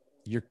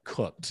 you're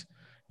cooked.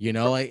 You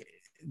know,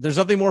 there's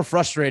nothing more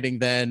frustrating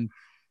than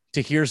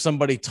to hear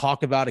somebody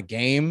talk about a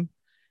game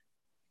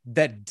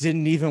that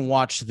didn't even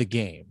watch the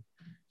game,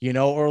 you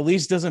know, or at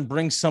least doesn't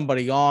bring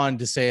somebody on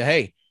to say,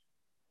 hey,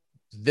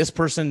 this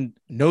person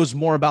knows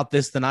more about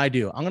this than I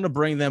do. I'm going to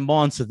bring them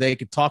on so they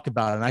could talk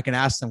about it and I can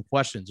ask them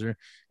questions or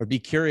be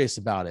curious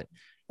about it.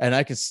 And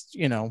I can,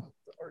 you know,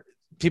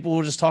 people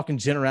were just talking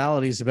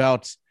generalities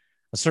about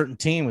a certain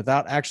team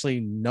without actually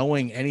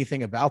knowing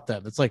anything about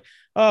them. It's like,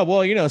 oh,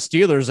 well, you know,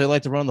 Steelers, they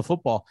like to run the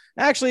football.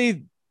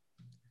 Actually,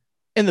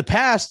 in the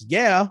past,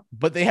 yeah,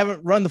 but they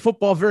haven't run the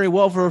football very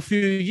well for a few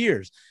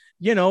years.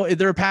 You know,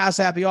 they're a pass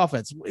happy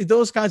offense,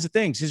 those kinds of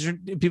things.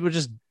 People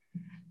just,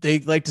 they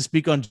like to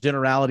speak on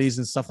generalities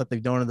and stuff that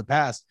they've done in the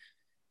past.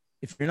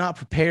 If you're not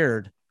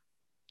prepared,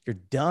 you're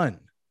done.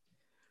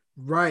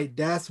 Right.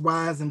 That's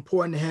why it's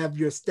important to have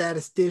your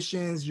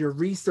statisticians, your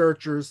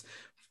researchers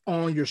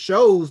on your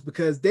shows,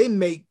 because they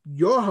make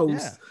your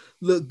hosts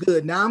look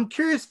good. Now, I'm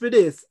curious for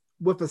this.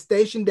 With a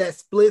station that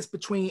splits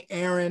between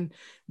Aaron,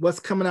 what's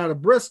coming out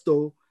of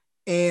Bristol,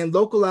 and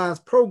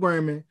localized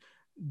programming,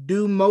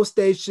 do most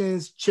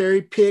stations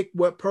cherry pick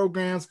what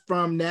programs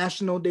from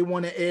national they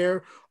want to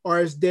air? Or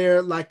is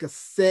there like a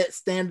set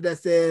standard that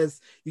says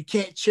you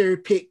can't cherry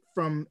pick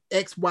from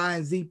X, Y,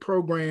 and Z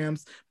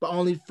programs, but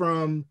only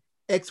from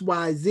X,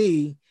 Y,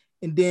 Z,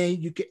 and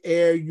then you can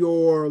air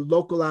your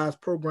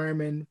localized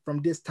programming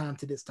from this time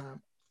to this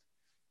time?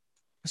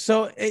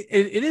 So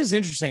it is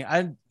interesting.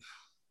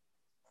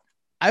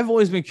 I've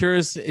always been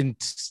curious in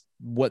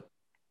what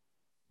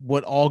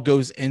all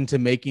goes into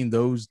making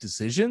those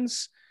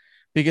decisions,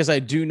 because I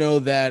do know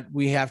that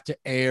we have to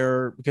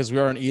air, because we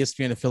are an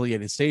ESPN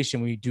affiliated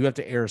station, we do have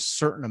to air a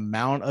certain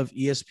amount of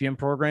ESPN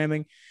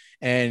programming.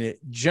 And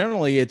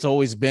generally it's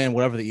always been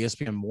whatever the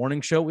ESPN morning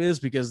show is,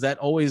 because that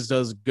always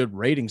does good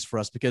ratings for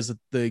us. Because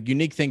the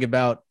unique thing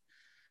about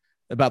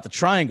the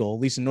Triangle, at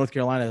least in North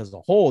Carolina as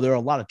a whole, there are a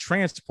lot of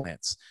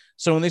transplants.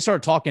 So when they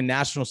start talking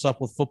national stuff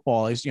with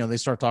football, you know, they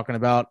start talking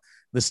about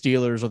the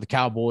Steelers or the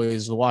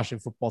Cowboys, the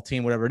Washington football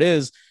team, whatever it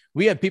is,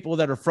 we have people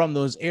that are from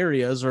those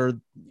areas or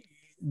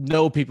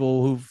know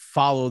people who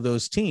follow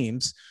those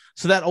teams.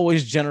 So that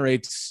always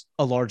generates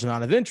a large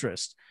amount of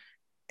interest.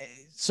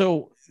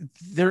 So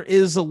there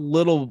is a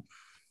little,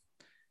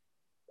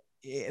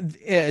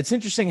 it's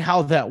interesting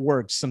how that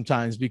works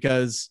sometimes,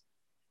 because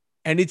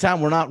anytime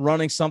we're not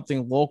running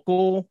something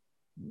local,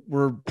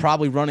 we're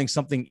probably running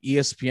something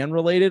ESPN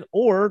related,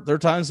 or there are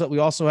times that we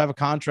also have a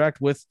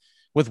contract with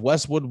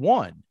Westwood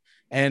One.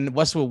 And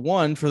Westwood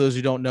One, for those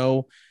who don't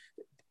know,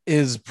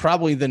 is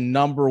probably the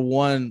number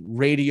one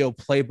radio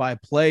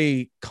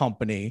play-by-play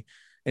company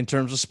in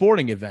terms of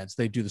sporting events.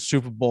 They do the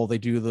Super Bowl, they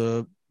do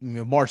the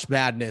March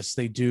Madness,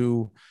 they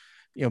do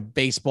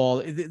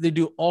baseball, they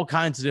do all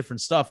kinds of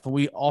different stuff. But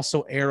we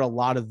also air a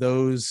lot of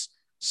those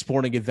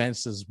sporting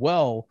events as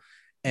well.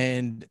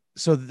 And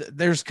so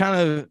there's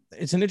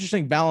it's an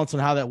interesting balance on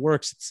how that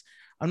works.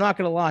 I'm not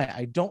going to lie,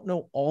 I don't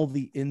know all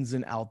the ins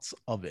and outs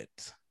of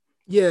it.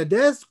 Yeah,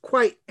 that's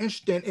quite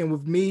interesting. And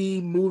with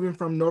me moving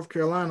from North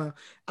Carolina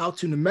out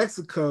to New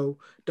Mexico,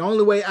 the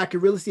only way I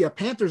could really see a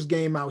Panthers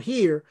game out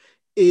here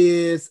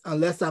is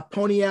unless I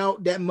pony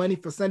out that money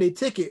for Sunday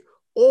ticket,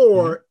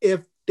 or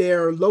if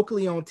they're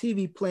locally on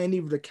TV playing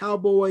either the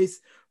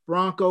Cowboys,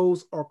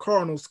 Broncos, or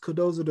Cardinals, because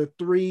those are the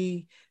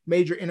three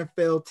major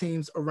NFL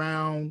teams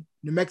around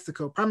New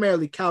Mexico,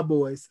 primarily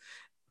Cowboys.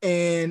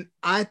 And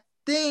I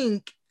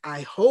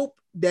hope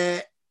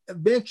that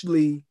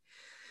eventually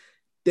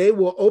they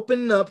will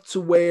open up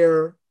to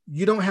where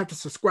you don't have to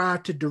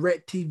subscribe to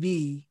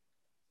DirecTV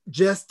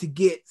just to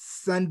get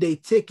Sunday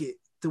ticket,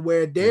 to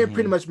where they're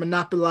pretty much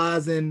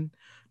monopolizing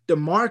the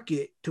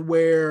market, to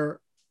where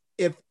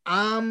if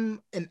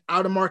I'm an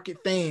out of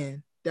market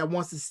fan that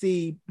wants to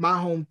see my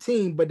home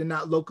team, but they're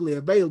not locally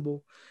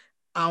available,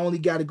 I only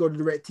got to go to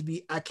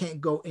DirecTV. I can't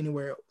go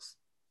anywhere else.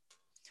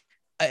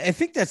 I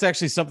think that's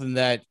actually something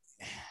that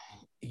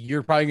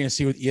you're probably going to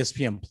see with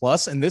ESPN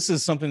Plus. And this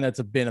is something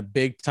that's been a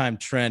big time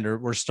trend, or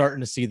we're starting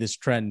to see this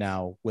trend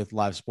now with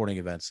live sporting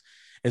events,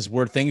 is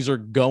where things are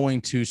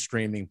going to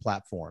streaming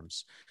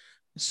platforms.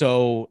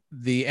 So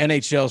the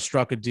NHL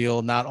struck a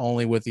deal not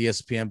only with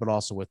ESPN, but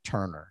also with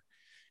Turner.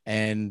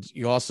 And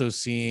you're also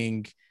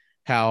seeing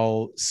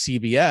how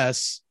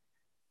CBS,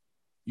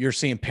 you're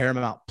seeing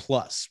Paramount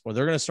Plus, where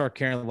they're going to start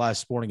carrying live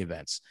sporting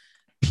events.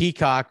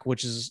 Peacock,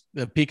 which is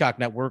the Peacock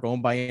network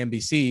owned by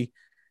NBC,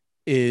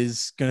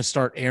 is going to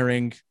start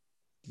airing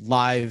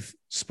live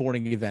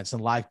sporting events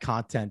and live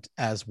content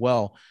as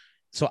well.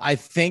 So I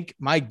think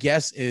my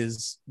guess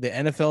is the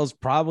NFL is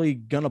probably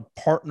going to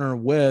partner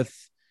with,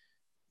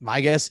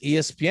 my guess,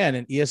 ESPN,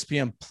 and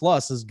ESPN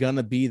Plus is going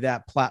to be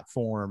that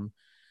platform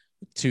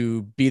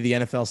to be the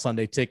NFL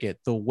Sunday ticket.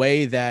 The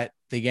way that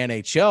the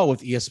NHL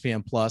with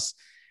ESPN Plus,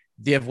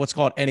 they have what's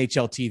called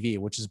NHL TV,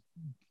 which is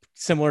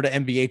similar to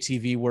NBA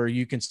TV, where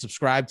you can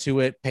subscribe to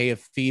it, pay a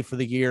fee for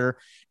the year,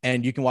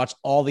 and you can watch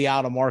all the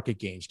out of market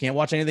games. You can't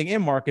watch anything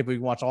in market, but you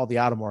can watch all the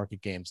out of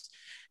market games.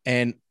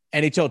 And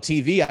NHL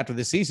TV after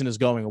the season is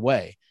going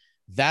away.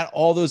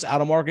 All those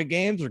out of market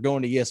games are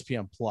going to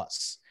ESPN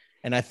Plus.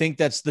 And I think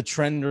that's the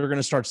trend we're going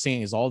to start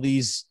seeing, is all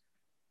these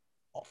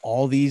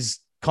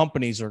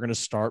companies are going to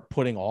start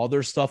putting all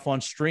their stuff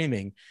on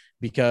streaming,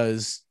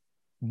 because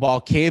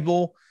while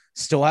cable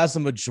still has the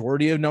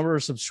majority of number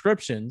of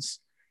subscriptions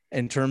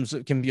in terms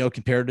of,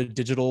 compared to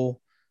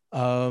digital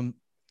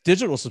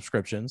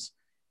subscriptions,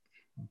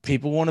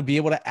 people want to be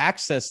able to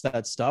access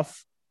that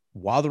stuff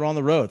while they're on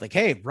the road. Like,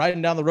 hey,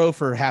 riding down the road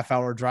for a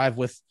half-hour drive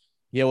with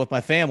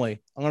my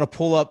family, I'm going to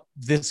pull up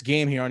this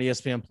game here on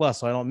ESPN Plus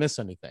so I don't miss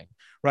anything,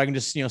 where I can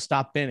just,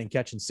 stop in and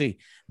catch and see.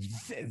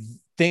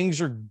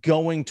 Things are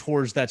going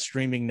towards that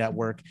streaming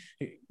network.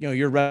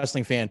 You're a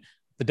wrestling fan.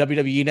 The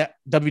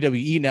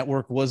WWE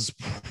network was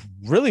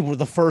really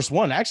the first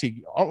one,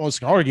 actually, almost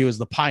can argue, is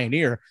the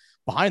pioneer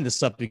behind this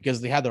stuff, because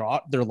they had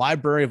their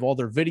library of all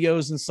their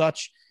videos and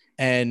such.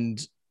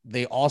 And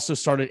they also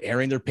started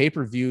airing their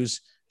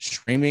pay-per-views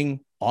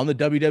streaming on the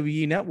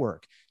WWE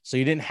network. So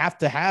you didn't have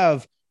to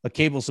have a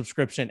cable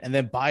subscription and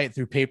then buy it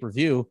through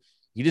pay-per-view.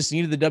 You just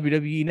needed the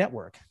WWE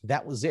network.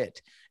 That was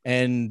it.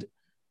 And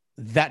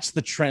that's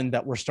the trend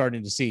that we're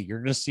starting to see. You're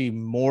going to see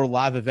more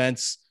live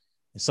events,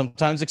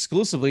 sometimes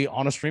exclusively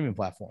on a streaming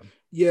platform.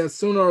 Yeah,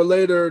 sooner or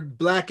later,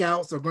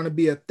 blackouts are going to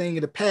be a thing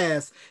of the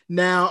past.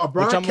 Now,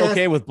 which I'm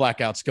okay with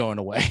blackouts going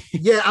away.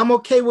 Yeah, I'm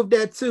okay with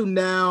that too.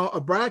 Now,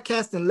 a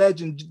broadcasting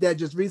legend that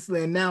just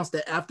recently announced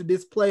that after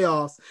this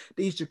playoffs,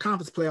 the Eastern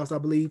Conference playoffs, I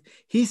believe,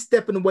 he's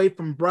stepping away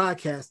from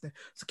broadcasting.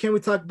 So can we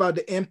talk about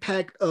the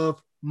impact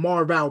of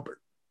Marv Albert?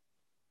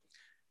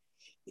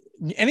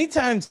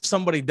 Anytime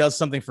somebody does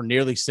something for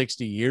nearly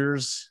 60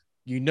 years,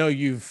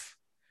 you've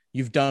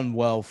done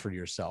well for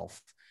yourself.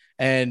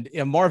 And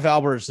Marv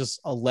Albert is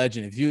just a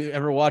legend. If you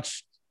ever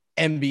watch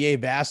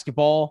NBA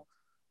basketball,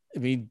 I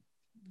mean,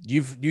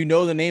 you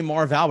know the name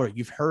Marv Albert.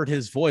 You've heard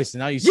his voice, and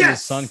now you see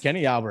his son,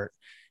 Kenny Albert,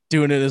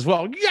 doing it as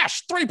well.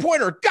 Yes,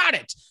 three-pointer, got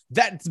it.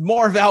 That's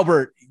Marv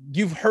Albert.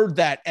 You've heard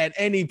that at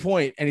any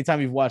point, anytime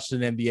you've watched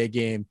an NBA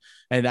game.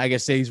 And I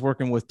guess he's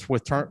working with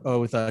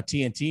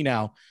TNT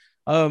now.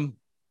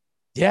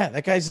 Yeah,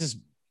 that guy's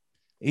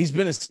he's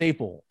been a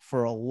staple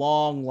for a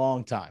long,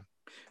 long time.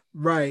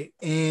 Right.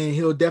 And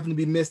he'll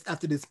definitely be missed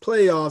after this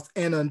playoffs.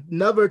 And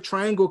another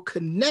triangle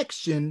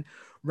connection,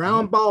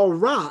 Round Ball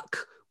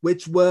Rock,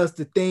 which was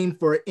the theme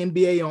for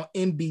NBA on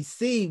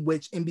NBC,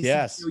 which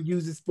NBC still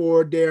uses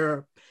for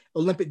their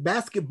Olympic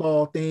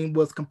basketball thing,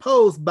 was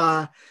composed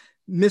by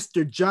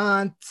Mr.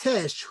 John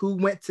Tesh, who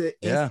went to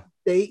NC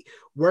State,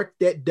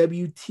 worked at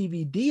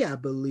WTVD, I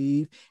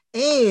believe,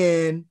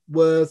 and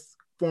was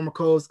former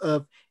host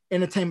of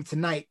Entertainment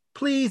Tonight.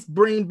 Please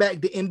bring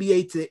back the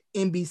NBA to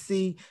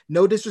NBC.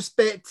 No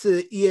disrespect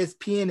to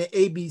ESPN and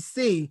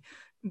ABC,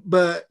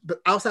 but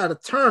outside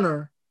of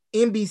Turner,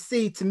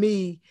 NBC to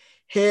me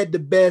had the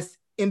best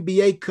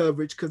NBA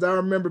coverage, because I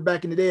remember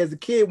back in the day as a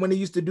kid when they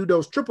used to do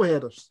those triple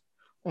headers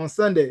on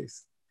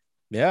Sundays.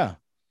 Yeah.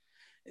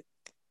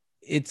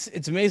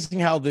 It's amazing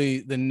how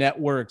the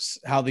networks,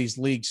 how these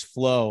leagues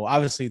flow.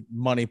 Obviously,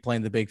 money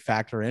playing the big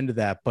factor into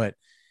that, but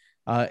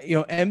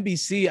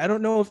NBC, I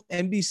don't know if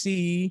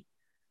NBC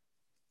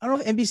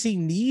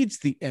needs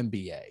the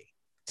NBA,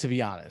 to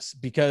be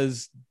honest,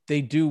 because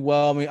they do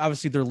well. I mean,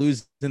 obviously they're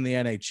losing the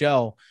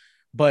NHL,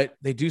 but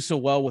they do so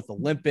well with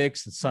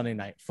Olympics and Sunday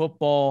Night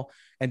Football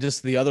and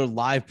just the other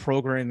live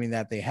programming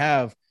that they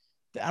have.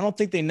 I don't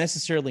think they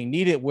necessarily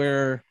need it,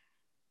 where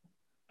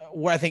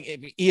I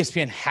think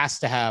ESPN has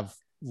to have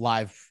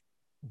live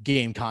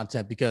game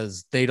content,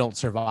 because they don't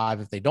survive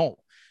if they don't,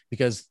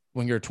 because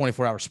when you're a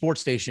 24-hour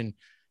sports station,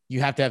 you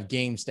have to have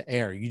games to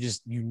air. You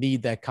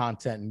need that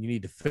content and you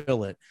need to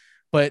fill it.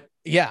 But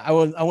yeah, I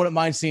wouldn't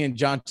mind seeing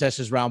John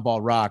Tesh's Round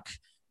Ball Rock,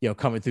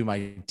 coming through my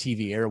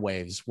TV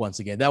airwaves once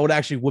again. That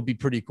would be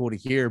pretty cool to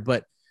hear.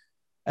 But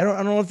I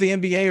don't know if the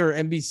NBA or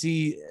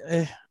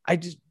NBC,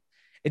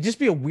 it'd just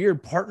be a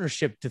weird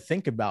partnership to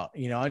think about.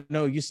 I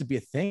know it used to be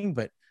a thing,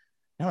 but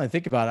now I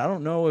think about it, I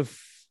don't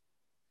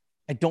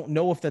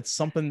know if that's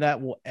something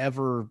that will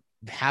ever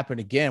happen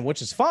again,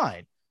 which is fine.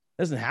 It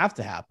doesn't have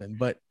to happen,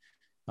 but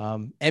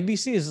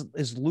NBC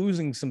is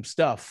losing some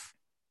stuff.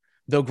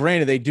 Though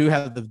granted, they do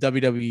have the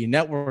WWE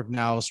Network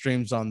now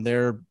streams on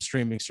their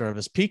streaming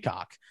service,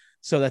 Peacock.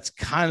 So that's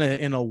kind of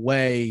in a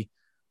way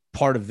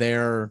part of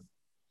their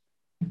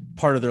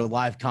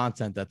live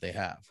content that they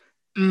have.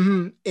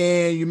 Mm-hmm.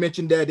 And you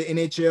mentioned that the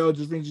NHL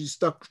just recently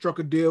struck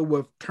a deal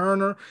with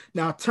Turner.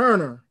 Now,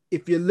 Turner,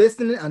 if you're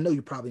listening, I know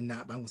you're probably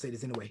not, but I'm gonna say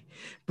this anyway.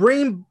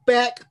 Bring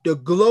back the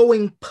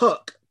glowing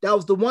puck. That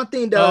was the one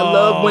thing that I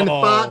love when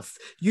Fox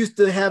used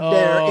to have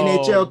their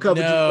NHL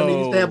coverage when they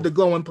used to have the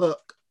glowing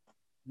puck.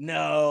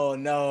 No,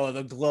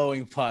 the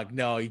glowing puck.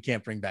 No, you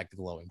can't bring back the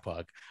glowing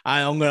puck.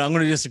 I'm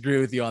gonna disagree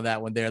with you on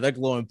that one there. That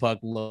glowing puck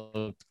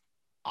looked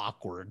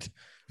awkward.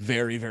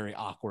 Very, very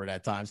awkward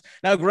at times.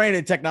 Now,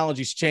 granted,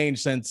 technology's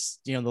changed since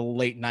the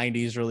late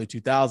 90s, early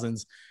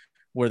 2000s,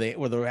 where they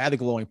had the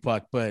glowing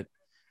puck, but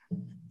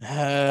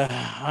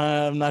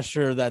I'm not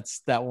sure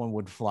that one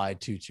would fly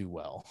too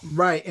well.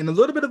 Right. And a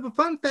little bit of a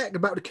fun fact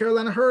about the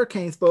Carolina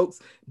Hurricanes, folks,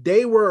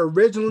 they were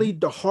originally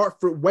the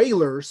Hartford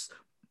Whalers,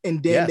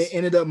 and then they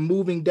ended up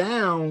moving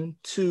down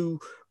to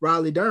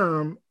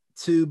Raleigh-Durham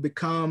to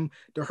become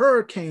the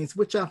Hurricanes,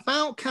 which I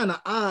found kind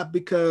of odd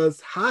because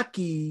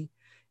hockey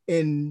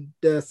in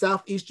the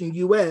southeastern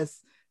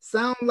U.S.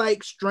 sound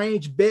like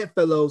strange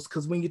bedfellows,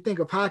 because when you think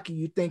of hockey,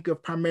 you think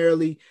of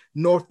primarily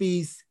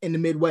Northeast and the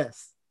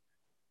Midwest.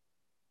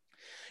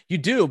 You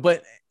do,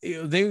 but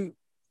when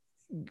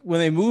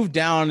they moved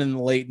down in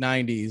the late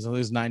 90s, it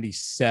was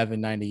 97,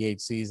 98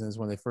 seasons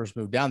when they first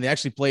moved down. They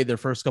actually played their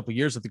first couple of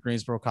years at the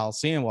Greensboro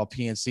Coliseum while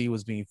PNC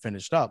was being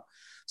finished up.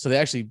 So they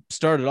actually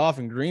started off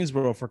in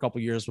Greensboro for a couple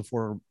of years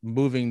before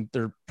moving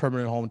their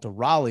permanent home to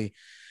Raleigh.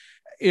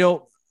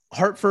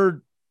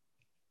 Hartford,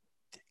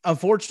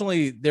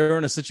 unfortunately, they're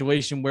in a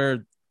situation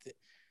where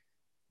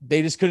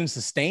they just couldn't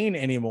sustain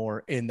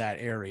anymore in that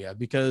area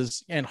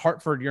because in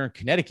Hartford, you're in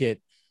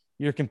Connecticut,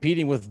 you're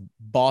competing with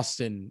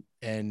Boston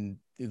and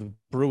the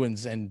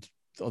Bruins and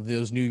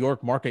those New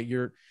York market.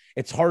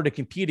 It's hard to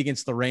compete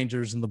against the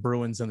Rangers and the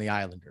Bruins and the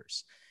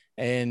Islanders.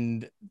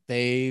 And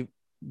they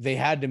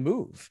had to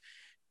move.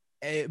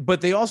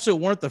 But they also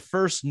weren't the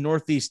first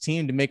Northeast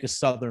team to make a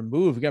Southern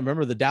move. You got to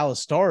remember the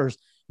Dallas Stars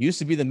used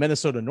to be the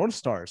Minnesota North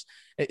Stars.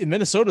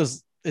 Minnesota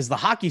is the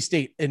hockey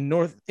state in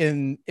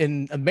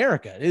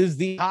America. It is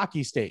the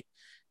hockey state.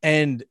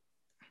 And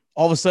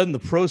all of a sudden the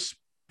pro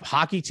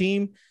hockey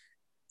team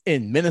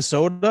in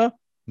Minnesota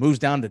moves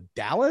down to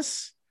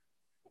Dallas.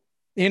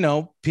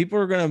 Owners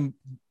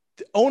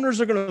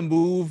are going to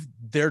move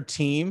their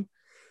team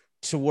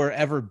to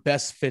wherever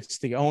best fits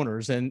the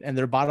owners and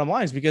their bottom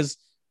lines, because at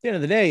the end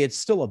of the day, it's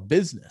still a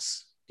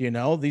business.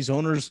 These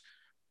owners,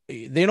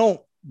 they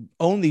don't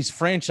own these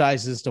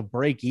franchises to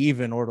break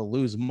even or to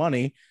lose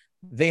money.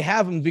 They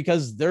have them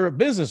because they're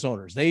business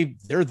owners.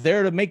 They're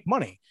there to make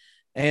money.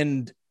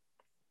 And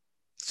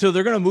so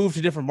they're going to move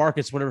to different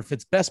markets, whatever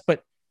fits best.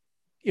 But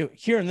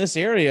here in this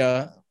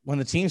area, when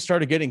the team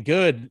started getting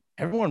good,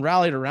 everyone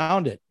rallied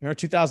around it.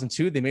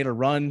 2002, they made a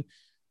run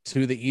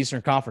to the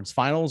Eastern Conference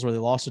Finals where they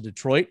lost to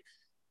Detroit.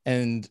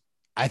 And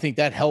I think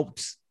that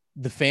helped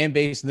the fan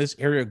base in this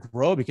area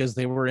grow because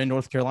they were in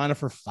North Carolina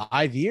for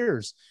 5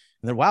 years.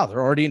 And they're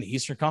already in the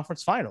Eastern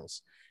Conference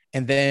Finals.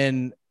 And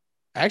then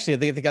actually, I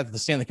think they got to the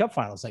Stanley Cup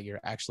Finals that year,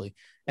 actually.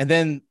 And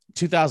then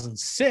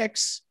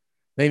 2006,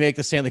 they make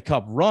the Stanley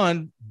Cup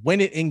run,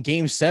 win it in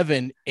Game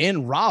 7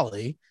 in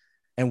Raleigh,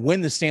 and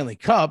win the Stanley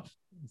Cup.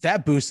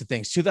 That boosted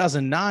things.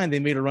 2009, they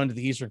made a run to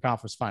the Eastern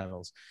Conference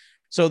Finals.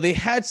 So they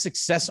had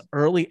success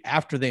early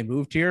after they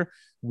moved here,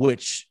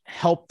 which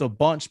helped a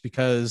bunch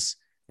because,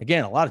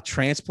 again, a lot of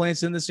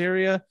transplants in this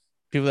area,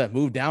 people that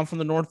moved down from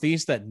the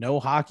Northeast that know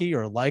hockey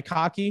or like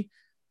hockey,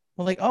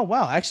 were like, oh,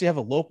 wow, I actually have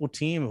a local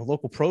team, a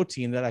local pro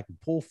team that I can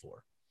pull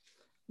for.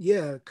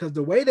 Yeah, because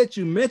the way that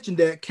you mentioned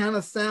that kind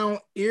of sound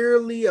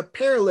eerily a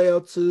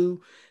parallel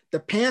to the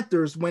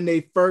Panthers when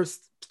they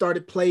first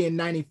started playing in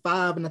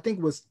 95. And I think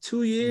it was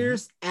 2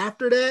 years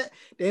after that,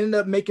 they ended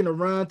up making a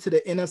run to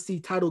the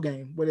NFC title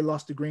game where they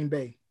lost to Green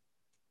Bay.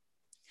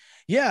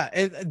 Yeah,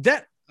 and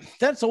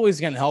that's always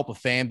going to help a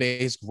fan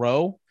base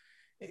grow.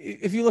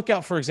 If you look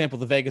out, for example,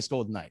 the Vegas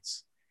Golden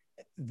Knights,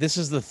 this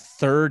is the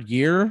fourth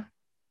year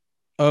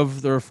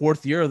of their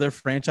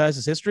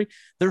franchise's history.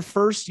 Their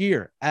first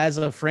year as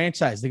a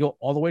franchise, they go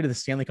all the way to the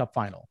Stanley Cup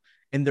final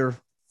in their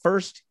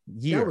first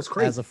year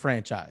as a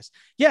franchise.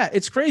 Yeah,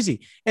 it's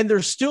crazy. And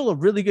they're still a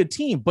really good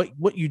team. But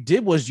what you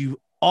did was you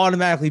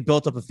automatically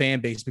built up a fan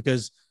base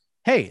because,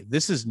 hey,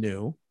 this is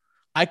new.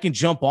 I can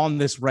jump on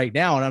this right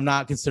now and I'm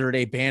not considered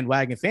a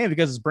bandwagon fan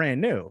because it's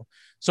brand new.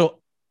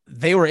 So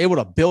they were able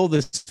to build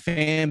this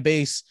fan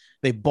base.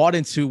 They bought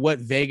into what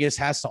Vegas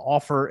has to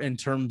offer in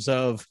terms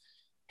of,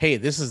 hey,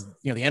 this is,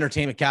 the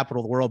entertainment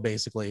capital of the world,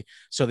 basically.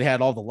 So they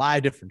had all the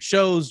live different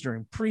shows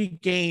during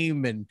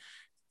pregame, and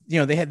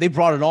they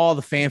brought in all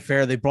the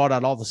fanfare. They brought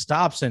out all the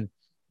stops, and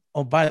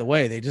oh, by the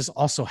way, they just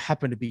also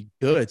happen to be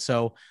good.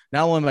 So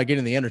not only am I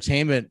getting the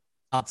entertainment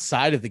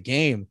outside of the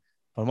game,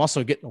 but I'm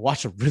also getting to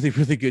watch a really,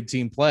 really good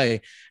team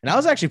play. And I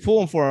was actually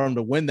pulling for them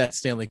to win that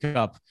Stanley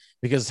Cup,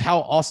 because how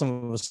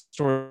awesome of a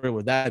story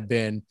would that have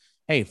been?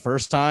 Hey,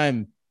 first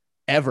time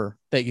ever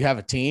that you have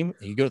a team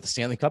and you go to the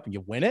Stanley Cup and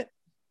you win it.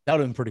 That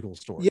would have been a pretty cool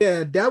story.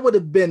 Yeah, that would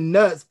have been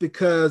nuts,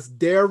 because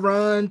their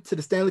run to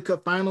the Stanley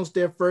Cup Finals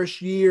their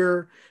first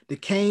year, the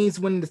Canes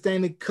winning the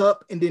Stanley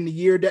Cup, and then the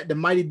year that the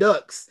Mighty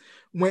Ducks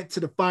went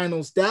to the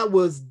finals, that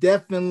was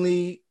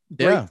definitely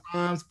great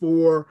times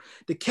for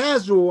the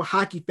casual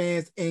hockey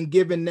fans. And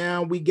given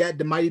now we got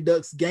the Mighty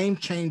Ducks Game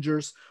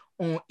Changers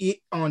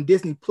on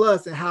Disney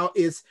Plus, and how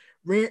it's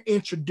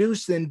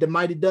reintroducing the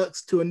Mighty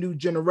Ducks to a new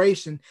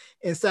generation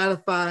and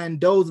satisfying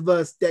those of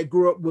us that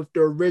grew up with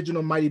the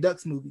original Mighty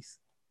Ducks movies.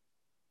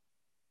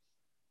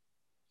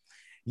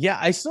 Yeah,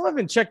 I still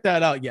haven't checked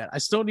that out yet. I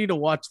still need to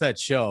watch that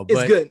show.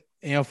 It's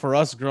good. For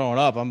us growing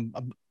up,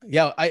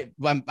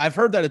 I've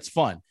heard that it's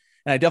fun,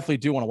 and I definitely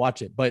do want to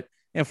watch it. But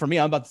for me,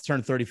 I'm about to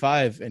turn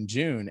 35 in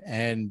June,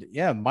 and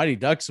Mighty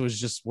Ducks was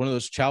just one of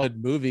those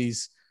childhood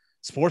movies,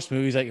 sports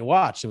movies that you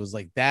watch. It was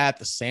like that,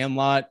 The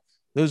Sandlot.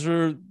 Those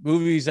were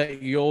movies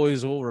that you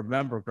always will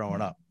remember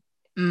growing up.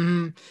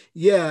 Mm-hmm.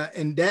 Yeah,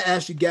 and that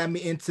actually got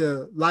me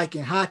into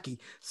liking hockey.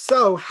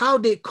 So, how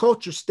did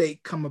Culture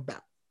State come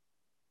about?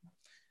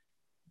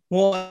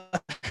 Well,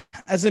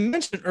 as I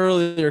mentioned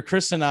earlier,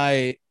 Chris and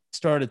I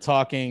started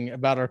talking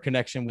about our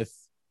connection with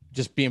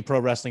just being pro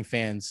wrestling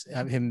fans,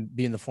 him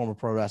being the former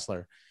pro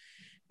wrestler.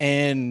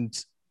 And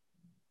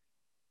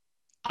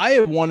I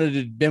have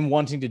been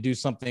wanting to do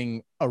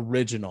something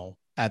original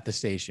at the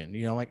station.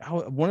 I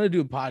wanted to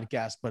do a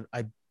podcast, but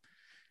I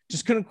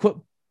just couldn't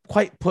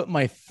quite put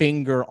my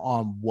finger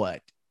on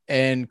what.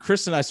 And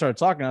Chris and I started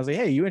talking. I was like,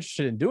 hey, you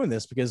interested in doing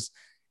this? Because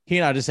he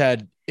and I just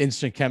had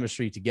instant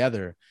chemistry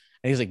together.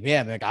 And he's like,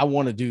 man, I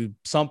want to do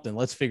something.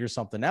 Let's figure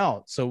something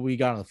out. So we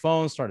got on the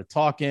phone, started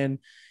talking,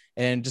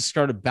 and just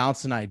started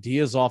bouncing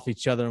ideas off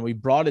each other. And we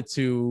brought it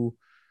to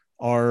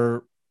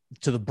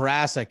the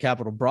brass at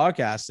Capital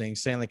Broadcasting,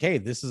 saying like, hey,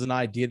 this is an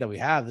idea that we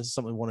have. This is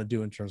something we want to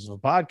do in terms of a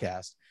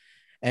podcast.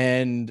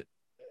 And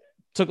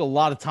took a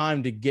lot of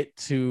time to get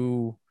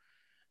to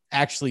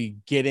actually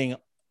getting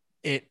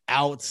it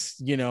out,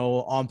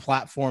 on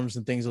platforms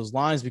and things, those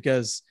lines,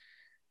 because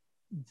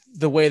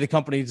the way the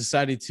company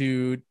decided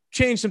to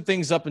change some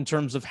things up in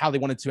terms of how they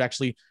wanted to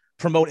actually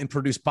promote and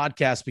produce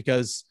podcasts,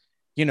 because,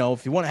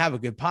 if you want to have a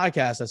good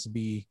podcast, it has to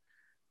be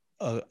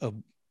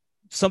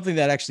something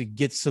that actually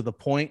gets to the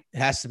point. It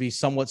has to be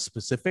somewhat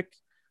specific,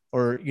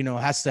 or,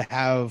 has to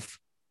have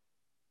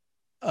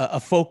a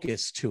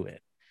focus to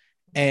it.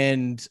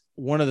 And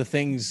one of the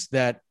things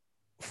that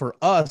for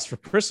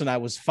Chris and I,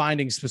 was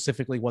finding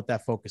specifically what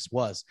that focus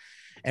was.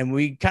 And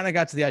we kind of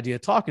got to the idea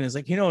of talking. It's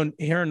like,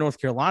 here in North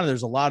Carolina,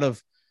 there's a lot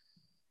of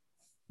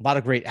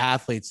great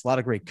athletes, a lot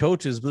of great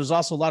coaches, but there's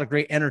also a lot of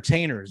great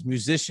entertainers,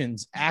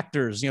 musicians,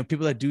 actors,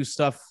 people that do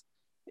stuff,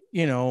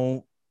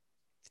 in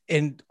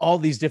all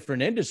these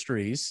different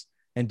industries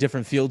and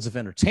different fields of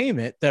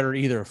entertainment that are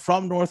either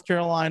from North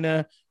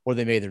Carolina, or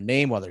they made their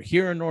name while they're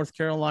here in North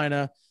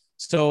Carolina.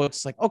 So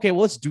it's like, okay,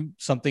 well, let's do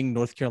something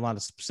North Carolina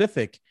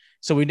specific.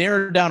 So we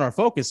narrowed down our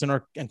focus,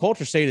 and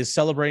Culture State is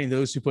celebrating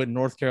those who put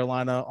North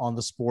Carolina on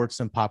the sports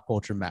and pop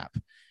culture map.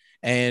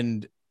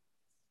 And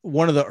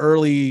one of the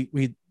early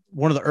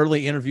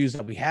interviews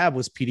that we had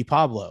was Petey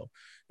Pablo.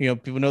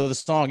 People know the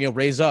song,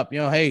 Raise Up,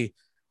 hey,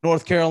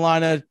 North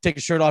Carolina, take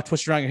your shirt off,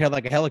 twist around your head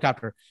like a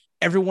helicopter.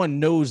 Everyone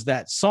knows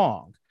that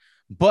song,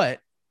 but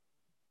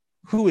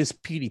who is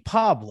Petey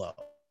Pablo?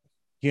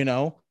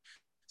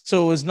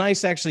 So it was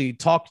nice to actually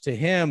talk to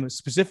him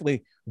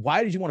specifically.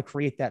 Why did you want to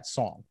create that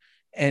song?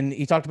 And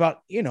he talked about,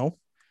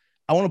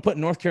 I want to put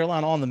North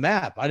Carolina on the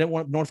map. I didn't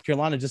want North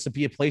Carolina just to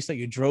be a place that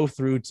you drove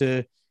through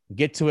to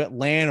get to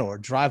Atlanta, or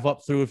drive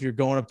up through if you're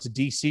going up to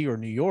DC or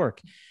New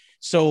York.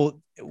 So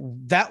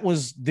that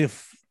was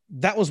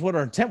what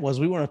our intent was.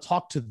 We want to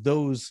talk to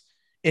those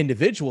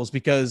individuals,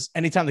 because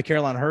anytime the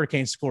Carolina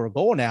Hurricanes score a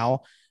goal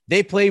now,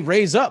 they play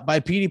Raise Up by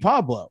Petey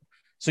Pablo.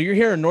 So you're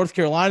here in North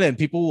Carolina, and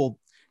people will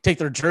take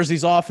their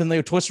jerseys off and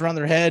they twist around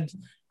their head.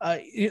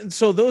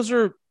 So those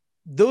are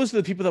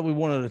the people that we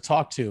wanted to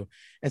talk to.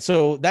 And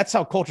so that's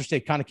how Culture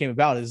State kind of came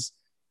about, is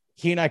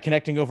he and I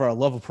connecting over our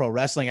love of pro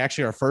wrestling.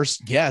 Actually, our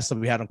first guest that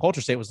we had on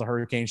Culture State was the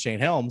Hurricane Shane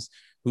Helms,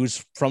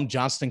 who's from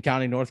Johnston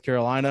County, North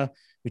Carolina.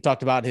 We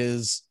talked about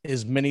his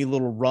mini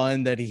little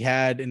run that he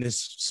had in his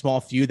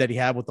small feud that he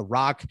had with The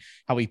Rock,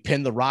 how he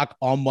pinned The Rock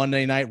on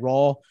Monday Night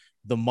Raw,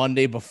 the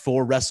Monday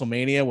before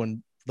WrestleMania,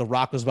 when The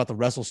Rock was about to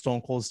wrestle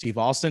Stone Cold Steve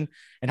Austin,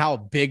 and how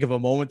big of a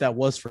moment that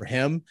was for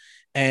him.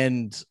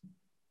 And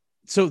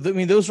so,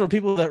 those were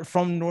people that are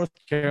from North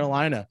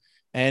Carolina.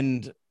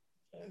 And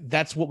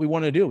that's what we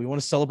want to do. We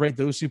want to celebrate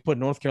those who put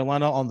North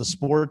Carolina on the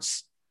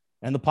sports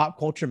and the pop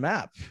culture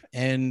map.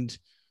 And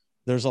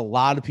there's a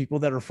lot of people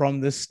that are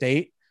from this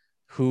state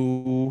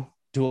who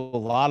do a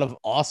lot of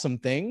awesome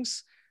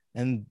things.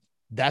 And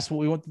that's what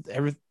we want.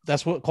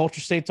 That's what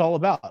Culture State's all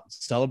about,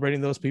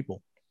 celebrating those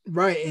people.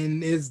 Right.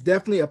 And it's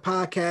definitely a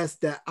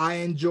podcast that I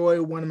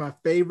enjoy, one of my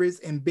favorites.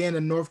 And being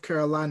a North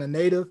Carolina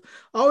native,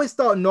 I always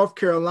thought North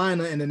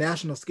Carolina in the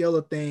national scale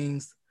of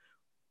things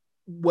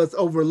was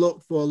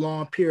overlooked for a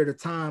long period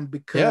of time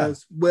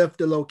because with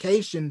the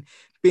location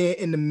being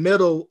in the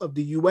middle of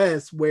the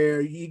US,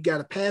 where you got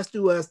to pass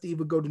through us to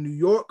either go to New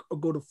York or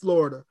go to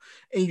Florida.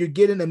 And you're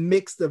getting a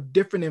mix of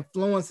different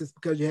influences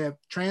because you have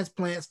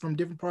transplants from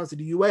different parts of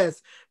the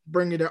US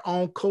bringing their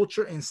own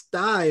culture and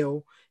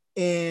style.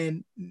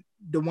 And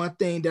the one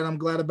thing that I'm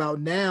glad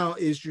about now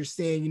is you're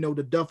seeing,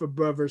 the Duffer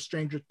Brothers,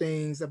 Stranger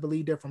Things. I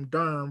believe they're from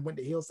Durham, went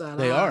to Hillside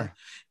They High.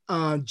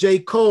 are. J.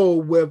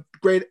 Cole with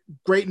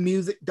great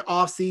music. The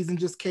Off Season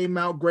just came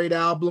out, great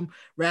album.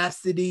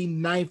 Rhapsody,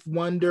 Ninth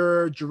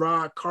Wonder,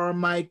 Gerard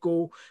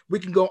Carmichael. We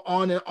can go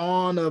on and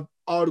on of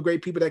all the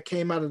great people that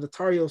came out of the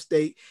Tar Heel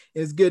State.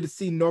 And it's good to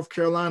see North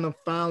Carolina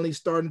finally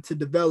starting to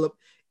develop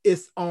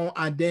its own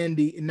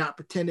identity and not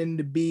pretending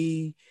to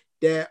be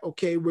that,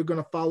 okay, we're going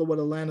to follow what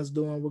Atlanta's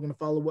doing. We're going to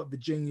follow what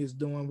Virginia's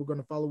doing. We're going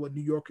to follow what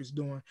New York is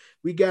doing.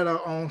 We got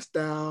our own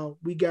style.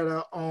 We got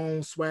our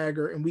own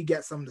swagger, and we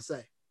got something to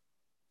say.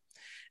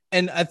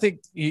 And I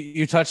think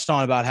you touched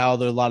on about how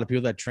there are a lot of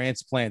people that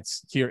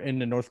transplants here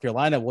into North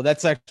Carolina. Well,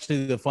 that's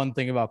actually the fun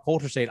thing about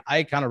Culture State.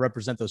 I kind of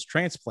represent those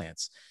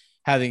transplants.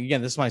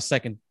 Again, this is my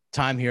second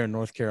time here in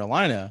North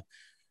Carolina,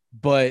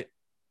 but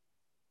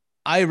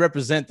I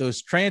represent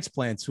those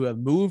transplants who have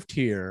moved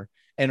here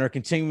and are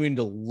continuing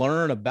to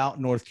learn about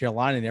North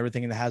Carolina and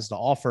everything it has to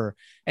offer,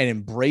 and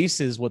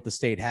embraces what the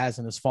state has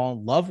and has fallen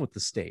in love with the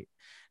state.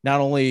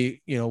 Not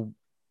only,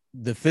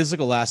 the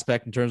physical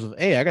aspect in terms of,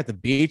 hey, I got the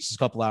beach a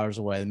couple hours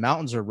away, the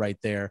mountains are right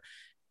there,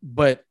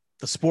 but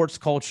the sports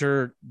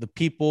culture, the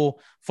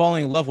people,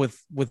 falling in love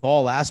with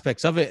all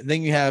aspects of it. And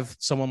then you have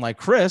someone like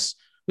Chris,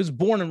 who's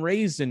born and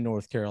raised in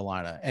North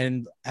Carolina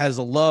and has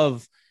a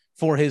love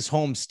for his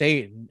home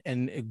state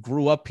and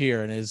grew up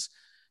here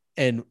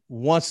and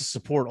wants to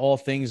support all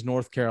things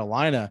North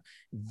Carolina.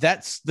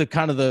 That's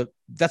part of the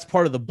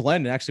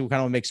blend. And actually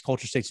what makes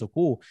Culture State so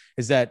cool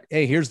is that,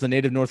 hey, here's the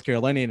native North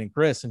Carolinian and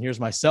Chris, and here's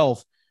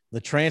myself, the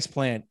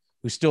transplant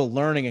who's still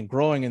learning and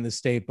growing in the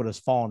state, but has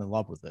fallen in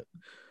love with it.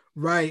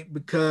 Right.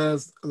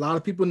 Because a lot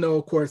of people know,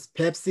 of course,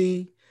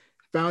 Pepsi,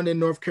 founded in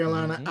North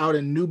Carolina, out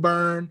in New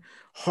Bern.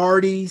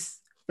 Hardee's,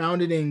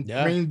 founded in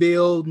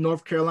Greenville,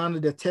 North Carolina.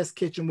 The test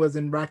kitchen was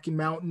in Rocky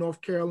Mount,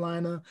 North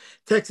Carolina.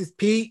 Texas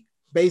Pete,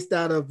 based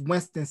out of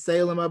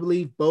Winston-Salem, I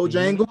believe.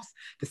 Bojangles,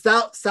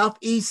 the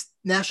Southeast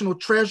National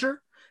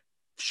Treasure,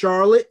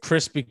 Charlotte.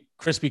 Krispy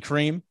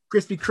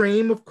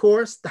Kreme, of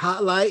course. The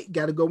Hot Light,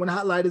 got to go when the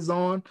Hot Light is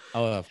on.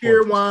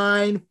 Pure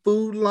Wine,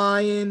 Food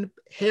Lion,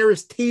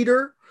 Harris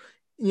Teeter.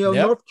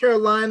 North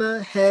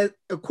Carolina had,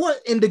 of course,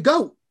 and the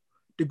GOAT,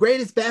 the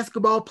greatest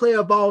basketball player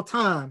of all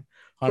time,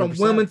 100%. From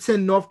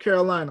Wilmington, North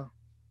Carolina.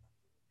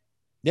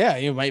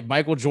 Yeah,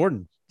 Michael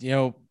Jordan. You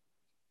want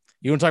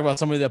to talk about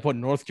somebody that put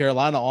North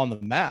Carolina on the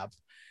map,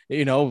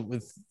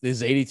 with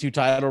his 82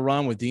 title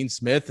run with Dean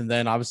Smith, and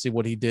then obviously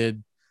what he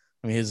did.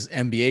 His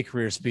NBA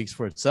career speaks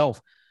for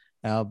itself.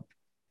 Talk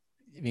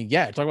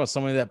about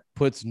somebody that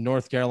puts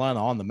North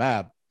Carolina on the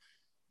map.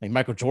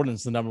 Michael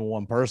Jordan's the number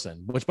one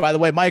person, which, by the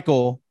way,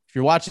 Michael, if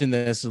you're watching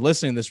this or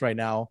listening to this right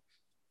now,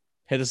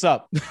 hit us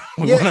up.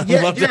 We would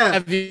love to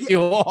have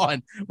you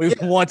on. We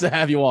want to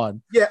have you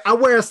on. Yeah, I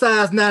wear a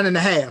size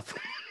 9.5.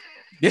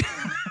 Yeah.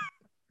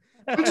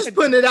 I'm just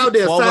putting it out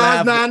there.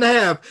 Size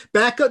 9.5.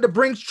 Back up the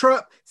Brinks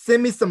truck.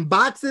 Send me some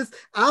boxes.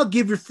 I'll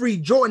give you free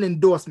Jordan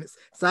endorsements.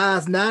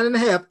 Size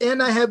 9.5.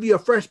 And I have you a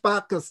fresh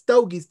box of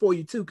Stogies for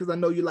you too, because I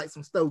know you like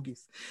some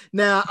Stogies.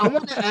 Now, I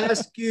want to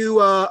ask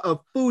you a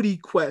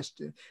foodie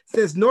question.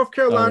 Since North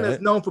Carolina is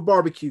known for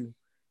barbecue,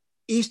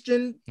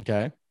 Eastern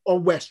or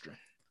Western?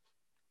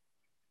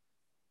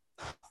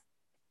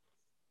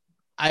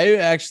 I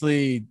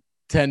actually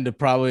tend to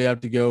probably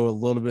have to go a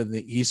little bit in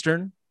the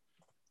Eastern,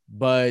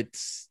 but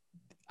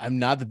I'm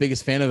not the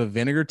biggest fan of a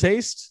vinegar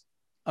taste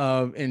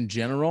in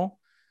general.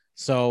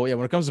 So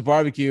when it comes to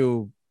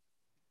barbecue,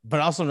 but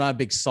also not a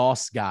big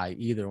sauce guy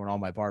either on all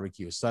my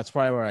barbecues. So that's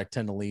probably where I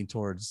tend to lean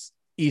towards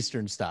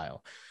Eastern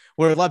style.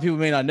 Where a lot of people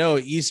may not know,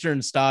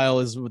 Eastern style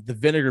is with the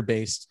vinegar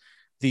based.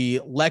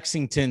 The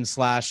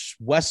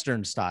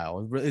Lexington/Western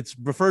style, it's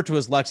referred to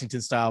as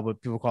Lexington style,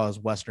 but people call it as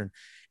Western,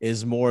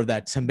 is more of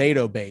that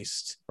tomato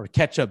based or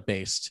ketchup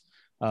based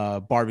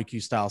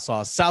barbecue style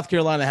sauce. South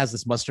Carolina has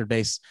this mustard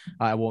base.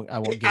 I won't. I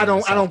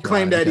don't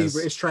claim that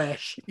either. It's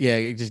trash.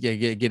 Yeah, just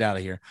get out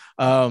of here.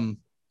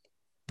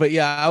 But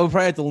yeah, I would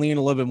probably have to lean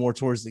a little bit more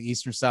towards the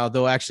Eastern style,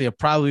 though. Actually, I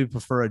probably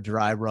prefer a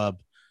dry rub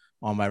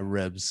on my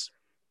ribs.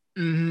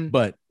 Mm-hmm.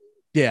 But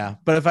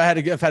if I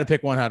had to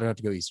pick one, I'd have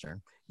to go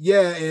Eastern.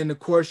 Yeah, and of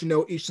course,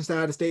 eastern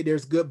side of the state,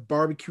 there's good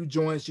barbecue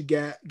joints. You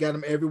got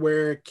them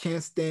everywhere.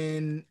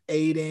 Kinston,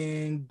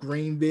 Aden,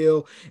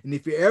 Greenville. And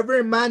if you're ever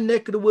in my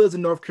neck of the woods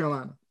in North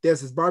Carolina,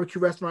 there's this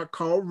barbecue restaurant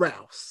called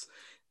Rouse.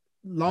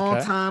 Long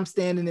Okay. time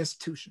standing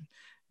institution.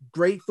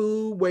 Great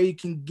food where you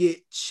can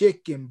get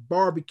chicken,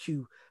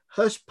 barbecue,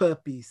 hush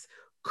puppies,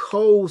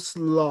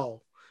 coleslaw,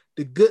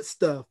 the good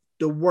stuff,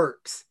 the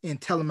works, and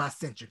tell them I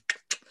sent you.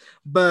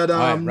 But All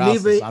right,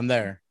 neither, Rouse's. I'm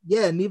there.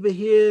 yeah, neither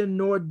here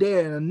nor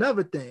there. And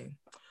another thing,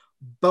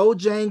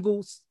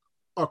 Bojangles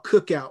or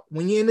Cookout.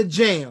 When you're in the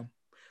jam,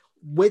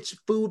 which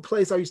food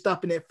place are you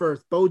stopping at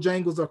first?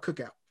 Bojangles or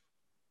Cookout?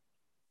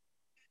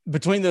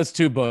 Between those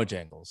two,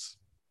 Bojangles.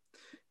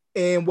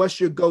 And what's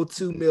your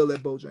go-to meal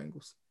at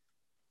Bojangles?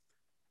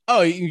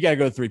 Oh, you gotta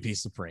go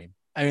 3-piece supreme.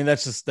 I mean,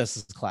 that's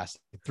just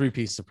classic.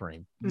 3-piece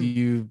supreme.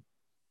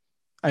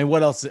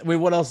 What else?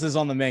 What else is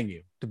on the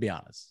menu? To be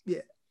honest,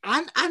 Yeah,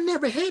 I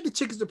never had the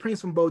chicken supremes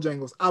from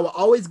Bojangles. I will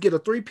always get a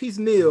 3-piece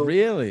meal,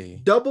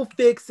 really, double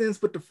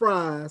fixings with the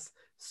fries,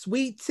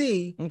 sweet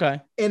tea,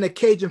 okay, and a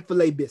Cajun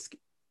filet biscuit.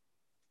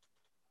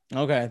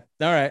 okay,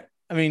 all right.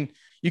 I mean,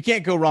 you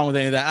can't go wrong with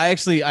any of that.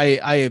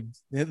 I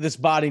this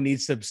body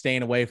needs to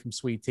abstain away from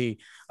sweet tea.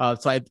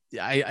 So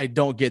I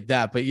don't get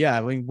that. But yeah,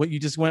 I mean, what you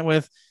just went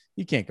with,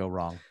 you can't go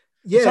wrong.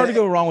 Yeah, it's hard to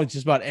go wrong with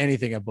just about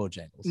anything at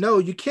Bojangles. No,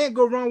 you can't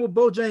go wrong with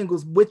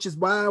Bojangles, which is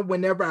why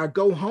whenever I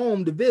go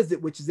home to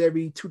visit, which is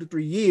every 2 to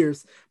 3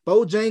 years,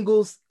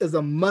 Bojangles is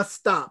a must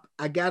stop.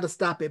 I gotta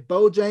stop at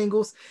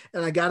Bojangles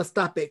and I gotta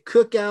stop at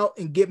Cookout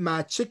and get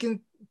my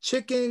chicken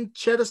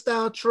cheddar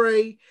style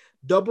tray,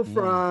 double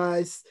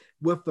fries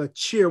with a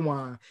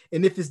Cheerwine.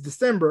 And if it's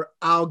December,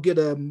 I'll get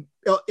a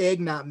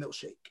eggnog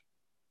milkshake.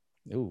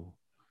 Ooh,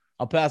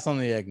 I'll pass on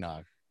the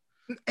eggnog.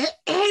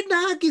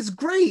 Eggnog is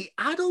great.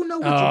 I don't know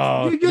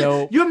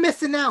what you're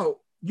missing out.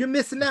 You're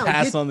missing out.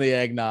 Pass on the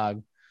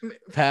eggnog.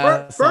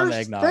 Pass on the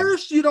eggnog.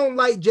 First, you don't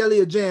like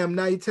jelly or jam.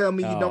 Now you tell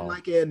me you don't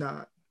like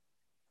eggnog.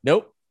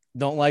 Nope.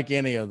 Don't like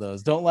any of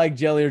those. Don't like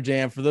jelly or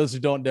jam. For those who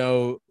don't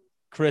know,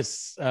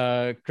 Chris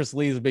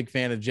Lee is a big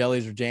fan of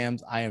jellies or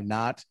jams. I am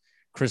not.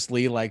 Chris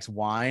Lee likes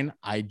wine.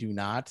 I do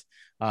not.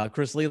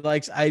 Chris Lee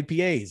likes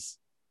IPAs.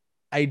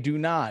 I do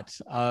not.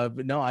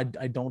 But no, I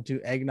don't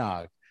do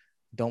eggnog.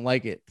 Don't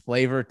like it.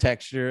 Flavor,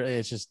 texture.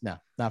 It's just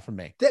not for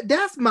me.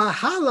 That's my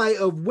highlight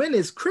of when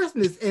it's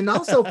Christmas. And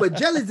also for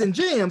jellies and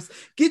jams,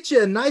 get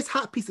you a nice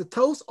hot piece of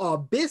toast or a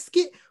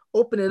biscuit,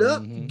 open it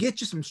up, get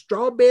you some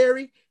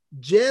strawberry,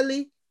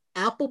 jelly,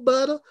 apple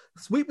butter,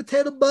 sweet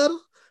potato butter,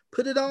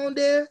 put it on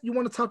there. You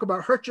want to talk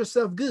about hurt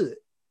yourself good.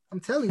 I'm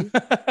telling you.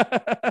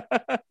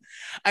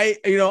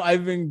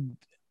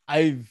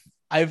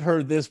 I've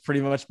heard this pretty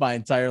much my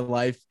entire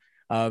life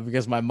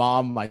because my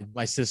mom,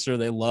 my sister,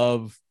 they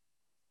love.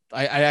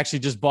 I actually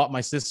just bought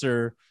my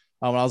sister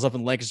when I was up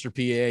in Lancaster,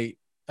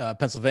 PA,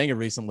 Pennsylvania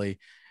recently.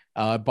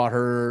 I bought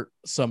her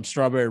some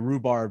strawberry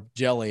rhubarb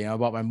jelly, and I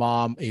bought my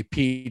mom a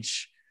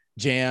peach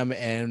jam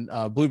and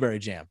blueberry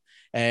jam.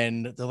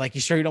 And they're like,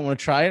 "You sure you don't want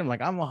to try it?" I'm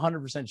like, "I'm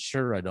 100%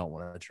 sure I don't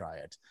want to try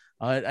it."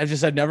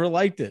 I've never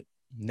liked it.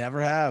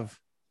 Never have.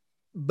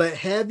 But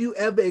have you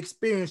ever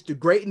experienced the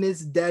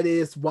greatness that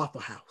is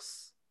Waffle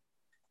House?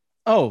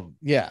 Oh,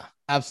 yeah,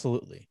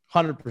 absolutely.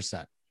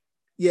 100%.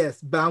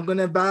 Yes, but I'm going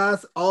to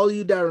advise all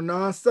you that are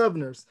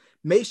non-Southerners,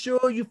 make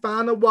sure you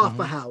find a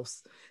Waffle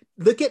House.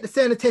 Look at the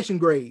sanitation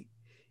grade.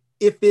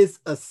 If it's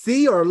a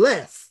C or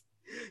less,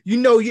 you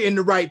know you're in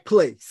the right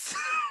place.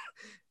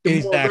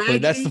 Exactly.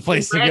 That's the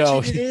place to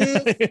go.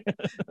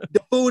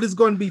 The food is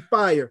going to be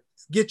fire.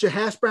 Get your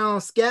hash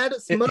browns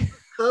scattered, smothered,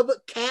 covered,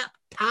 capped,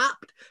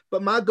 topped.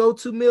 But my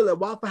go-to meal at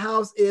Waffle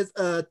House is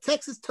a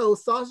Texas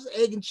toast, sausage,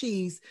 egg, and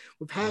cheese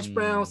with hash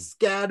browns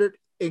scattered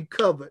and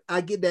covered.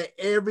 I get that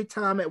every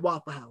time at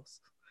Waffle House.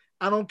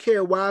 I don't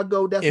care where I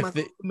go. That's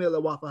my meal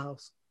at Waffle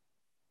House.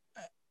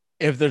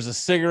 If there's a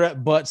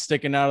cigarette butt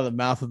sticking out of the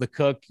mouth of the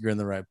cook, you're in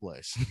the right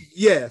place.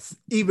 Yes,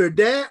 either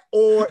that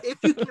or if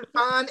you can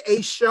find a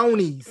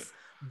Shoney's,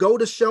 go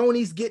to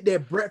Shoney's, get their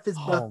breakfast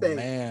buffet. Oh,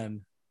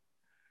 man.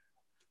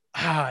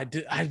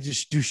 Do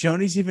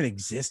Shoney's even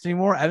exist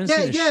anymore? I haven't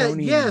seen a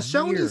Shoney. Yeah,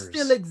 Shoney's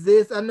still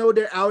exists. I know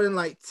they're out in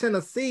like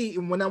Tennessee.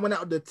 And when I went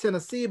out to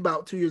Tennessee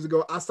about 2 years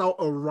ago, I saw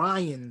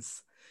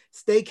Orion's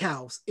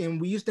Steakhouse, and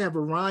we used to have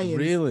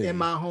Orion's in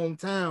my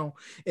hometown.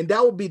 And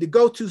that would be the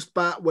go-to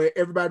spot where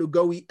everybody would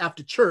go eat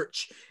after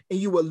church, and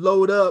you would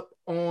load up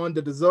on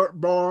the dessert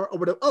bar or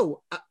whatever.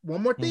 Oh,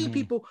 one more thing,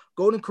 people.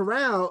 Golden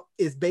Corral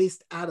is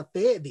based out of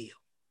Fayetteville.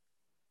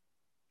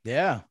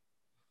 Yeah.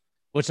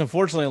 Which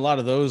unfortunately, a lot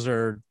of those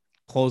are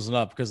closing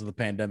up because of the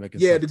pandemic.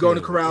 Yeah, the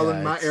Golden Corral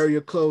in my area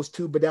closed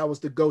too, but that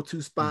was the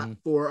go-to spot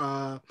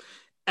for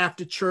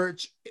after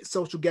church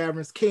social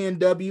gatherings.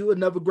 K&W,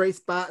 another great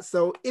spot.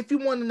 So if you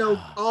want to know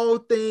all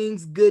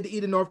things good to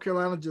eat in North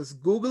Carolina,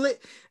 just Google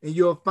it and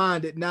you'll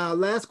find it. Now,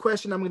 last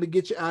question, I'm going to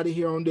get you out of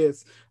here on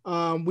this.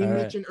 We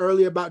mentioned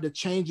earlier about the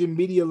changing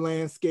media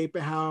landscape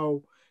and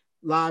how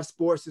live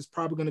sports is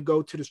probably going to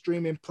go to the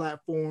streaming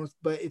platforms,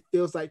 but it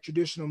feels like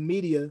traditional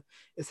media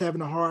is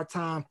having a hard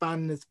time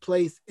finding its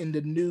place in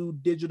the new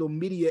digital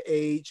media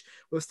age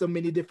with so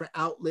many different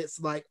outlets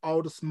like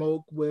All the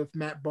Smoke with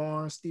Matt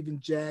Barnes, Steven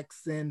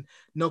Jackson,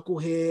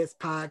 Knuckleheads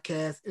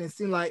podcast. And it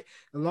seems like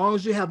as long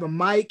as you have a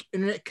mic,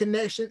 internet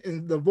connection,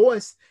 and the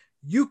voice,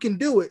 you can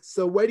do it.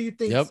 So where do you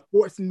think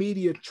sports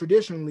media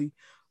traditionally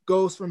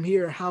goes from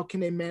here? How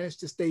can they manage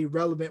to stay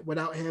relevant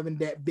without having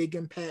that big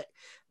impact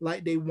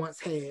like they once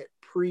had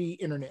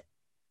pre-internet?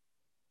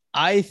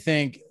 I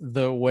think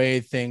the way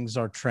things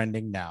are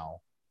trending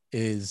now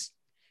is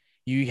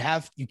you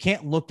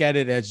can't look at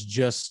it as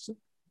just,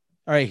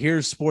 all right,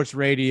 here's sports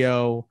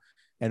radio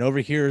and over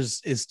here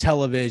is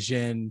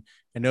television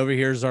and over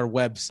here's our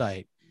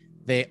website.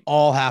 They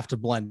all have to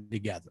blend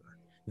together.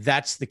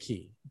 That's the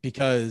key,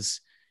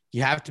 because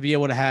you have to be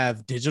able to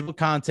have digital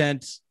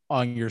content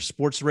on your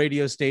sports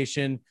radio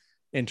station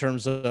in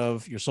terms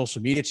of your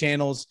social media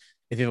channels.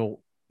 If you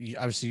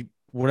obviously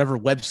whatever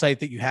website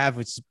that you have,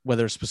 it's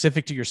whether it's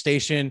specific to your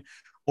station,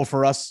 or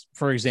for us,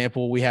 for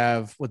example, we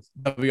have with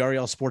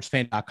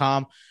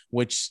WRALsportsfan.com,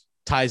 which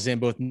ties in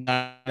both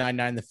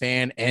 999 The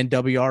Fan and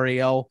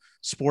WRAL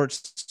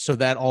Sports. So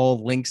that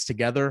all links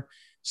together.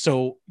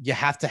 So you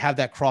have to have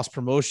that cross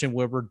promotion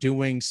where we're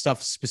doing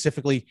stuff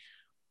specifically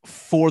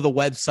for the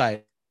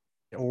website,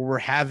 or we're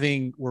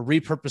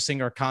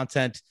repurposing our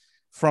content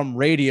from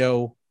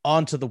radio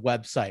onto the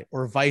website,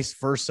 or vice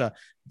versa.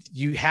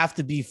 You have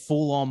to be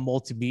full on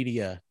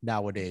multimedia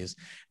nowadays.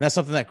 And that's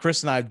something that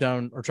Chris and I have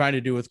done or trying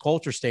to do with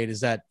Culture State,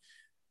 is that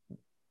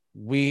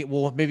we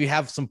will maybe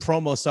have some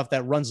promo stuff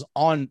that runs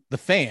on the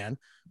Fan,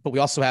 but we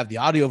also have the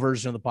audio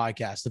version of the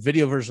podcast, the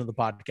video version of the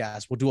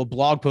podcast. We'll do a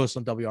blog post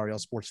on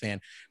WRAL Sports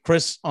Fan.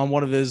 Chris on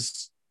one of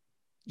his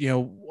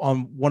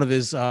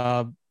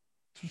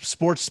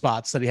sports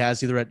spots that he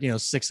has either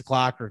at 6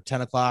 o'clock or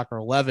 10 o'clock or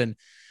 11,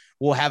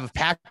 we'll have a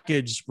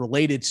package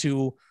related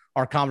to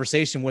our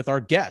conversation with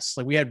our guests.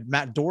 Like we had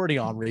Matt Doherty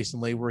on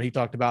recently, where he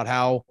talked about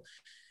how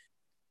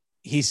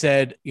he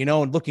said,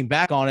 and looking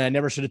back on it, I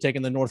never should have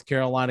taken the North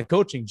Carolina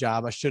coaching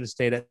job. I should have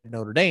stayed at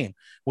Notre Dame,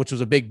 which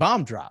was a big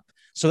bomb drop.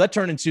 So that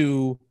turned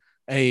into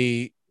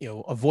a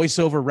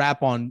voiceover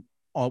rap on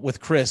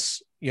with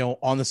Chris,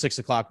 on the 6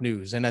 o'clock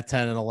news and at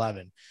 10 and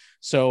 11.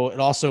 So it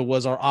also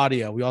was our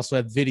audio. We also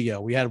had video.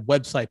 We had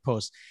website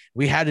posts.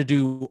 We had to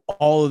do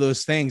all of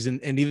those things.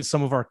 And even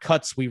some of our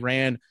cuts, we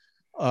ran,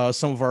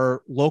 some of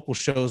our local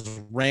shows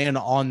ran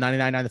on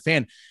 99.9 The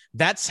Fan.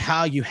 That's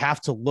how you have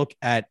to look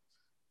at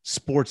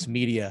sports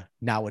media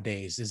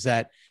nowadays, is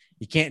that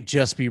you can't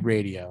just be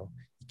radio.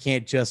 You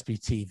can't just be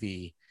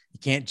TV. You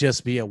can't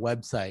just be a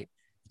website.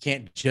 You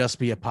can't just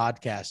be a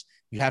podcast.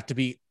 You have to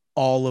be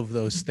all of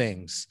those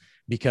things,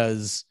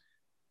 because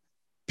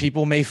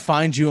people may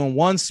find you in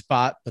one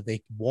spot, but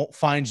they won't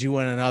find you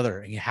in another.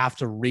 And you have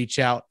to reach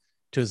out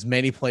to as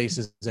many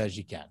places as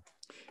you can.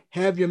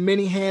 Have your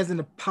many hands in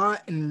the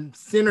pot, and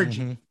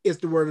synergy is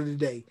the word of the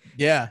day.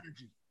 Yeah.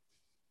 Synergy.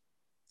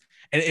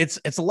 And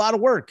it's a lot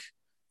of work.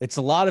 It's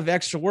a lot of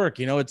extra work.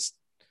 It's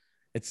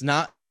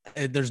not,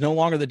 there's no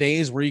longer the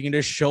days where you can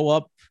just show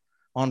up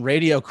on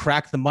radio,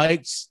 crack the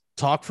mics,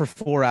 talk for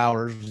 4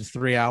 hours,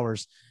 3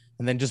 hours,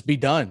 and then just be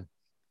done.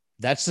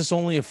 That's just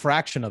only a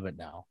fraction of it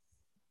now.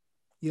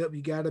 Yep,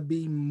 you got to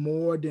be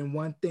more than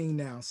one thing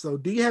now. So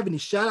do you have any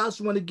shout outs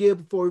you want to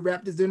give before we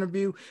wrap this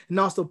interview, and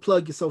also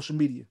plug your social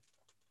media?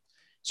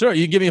 Sure.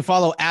 You give me a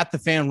follow at The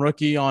Fan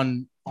Rookie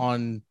on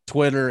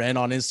Twitter and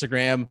on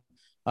Instagram.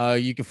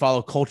 You can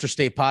follow Culture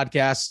State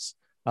Podcasts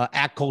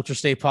at Culture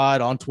State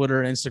Pod on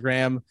Twitter and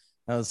Instagram.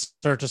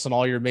 Search us on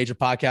all your major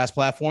podcast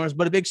platforms.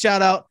 But a big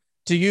shout out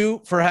to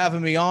you for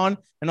having me on,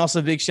 and also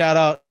a big shout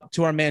out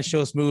to our man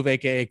Show Smooth,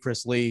 aka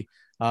Chris Lee.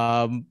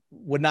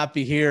 Would not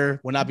be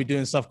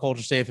doing stuff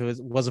Culture State if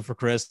it wasn't for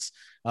Chris.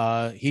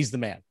 He's the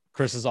man.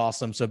 Chris is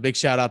awesome. So big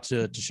shout out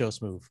to Show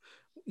Smooth.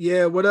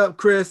 Yeah, what up,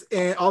 Chris?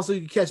 And also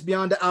you can catch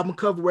Beyond the Album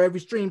Cover wherever you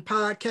stream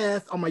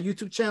podcasts, on my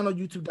YouTube channel,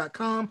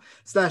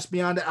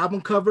 youtube.com/Beyond the Album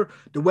Cover,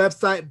 the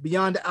website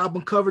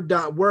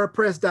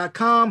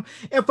beyondthealbumcover.wordpress.com.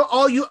 And for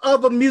all you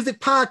other music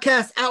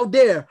podcasts out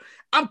there,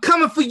 I'm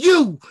coming for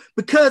you,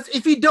 because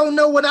if you don't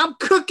know what I'm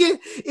cooking,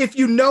 if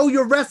you know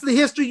your wrestling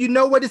history, you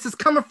know where this is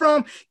coming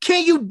from.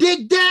 Can you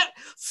dig that,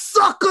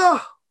 sucker?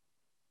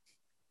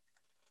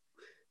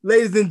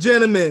 Ladies and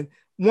gentlemen,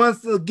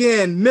 once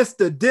again,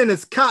 Mr.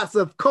 Dennis Cox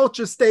of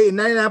Culture State and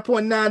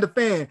 99.9 The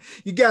Fan.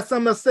 You got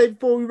something else to say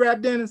before we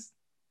wrap, Dennis?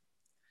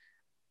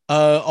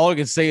 All I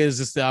can say is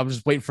just that I'm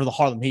just waiting for the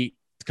Harlem Heat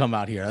to come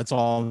out here. That's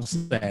all I'm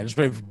saying. Just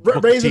ready for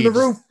raising the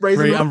roof.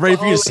 I'm ready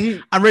for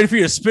you. I'm ready for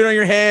you to spit on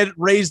your head,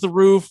 raise the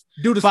roof,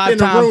 do the five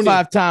time.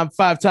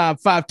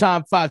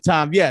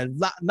 Yeah,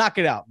 knock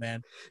it out,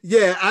 man.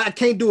 Yeah, I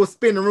can't do a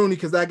spin Rooney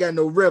because I got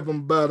no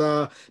rhythm,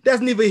 but that's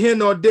neither here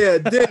nor there.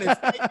 Dennis,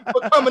 thank you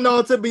for coming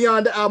on to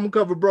Beyond the Album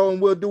Cover, bro,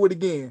 and we'll do it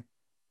again.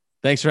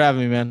 Thanks for having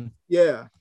me, man. Yeah.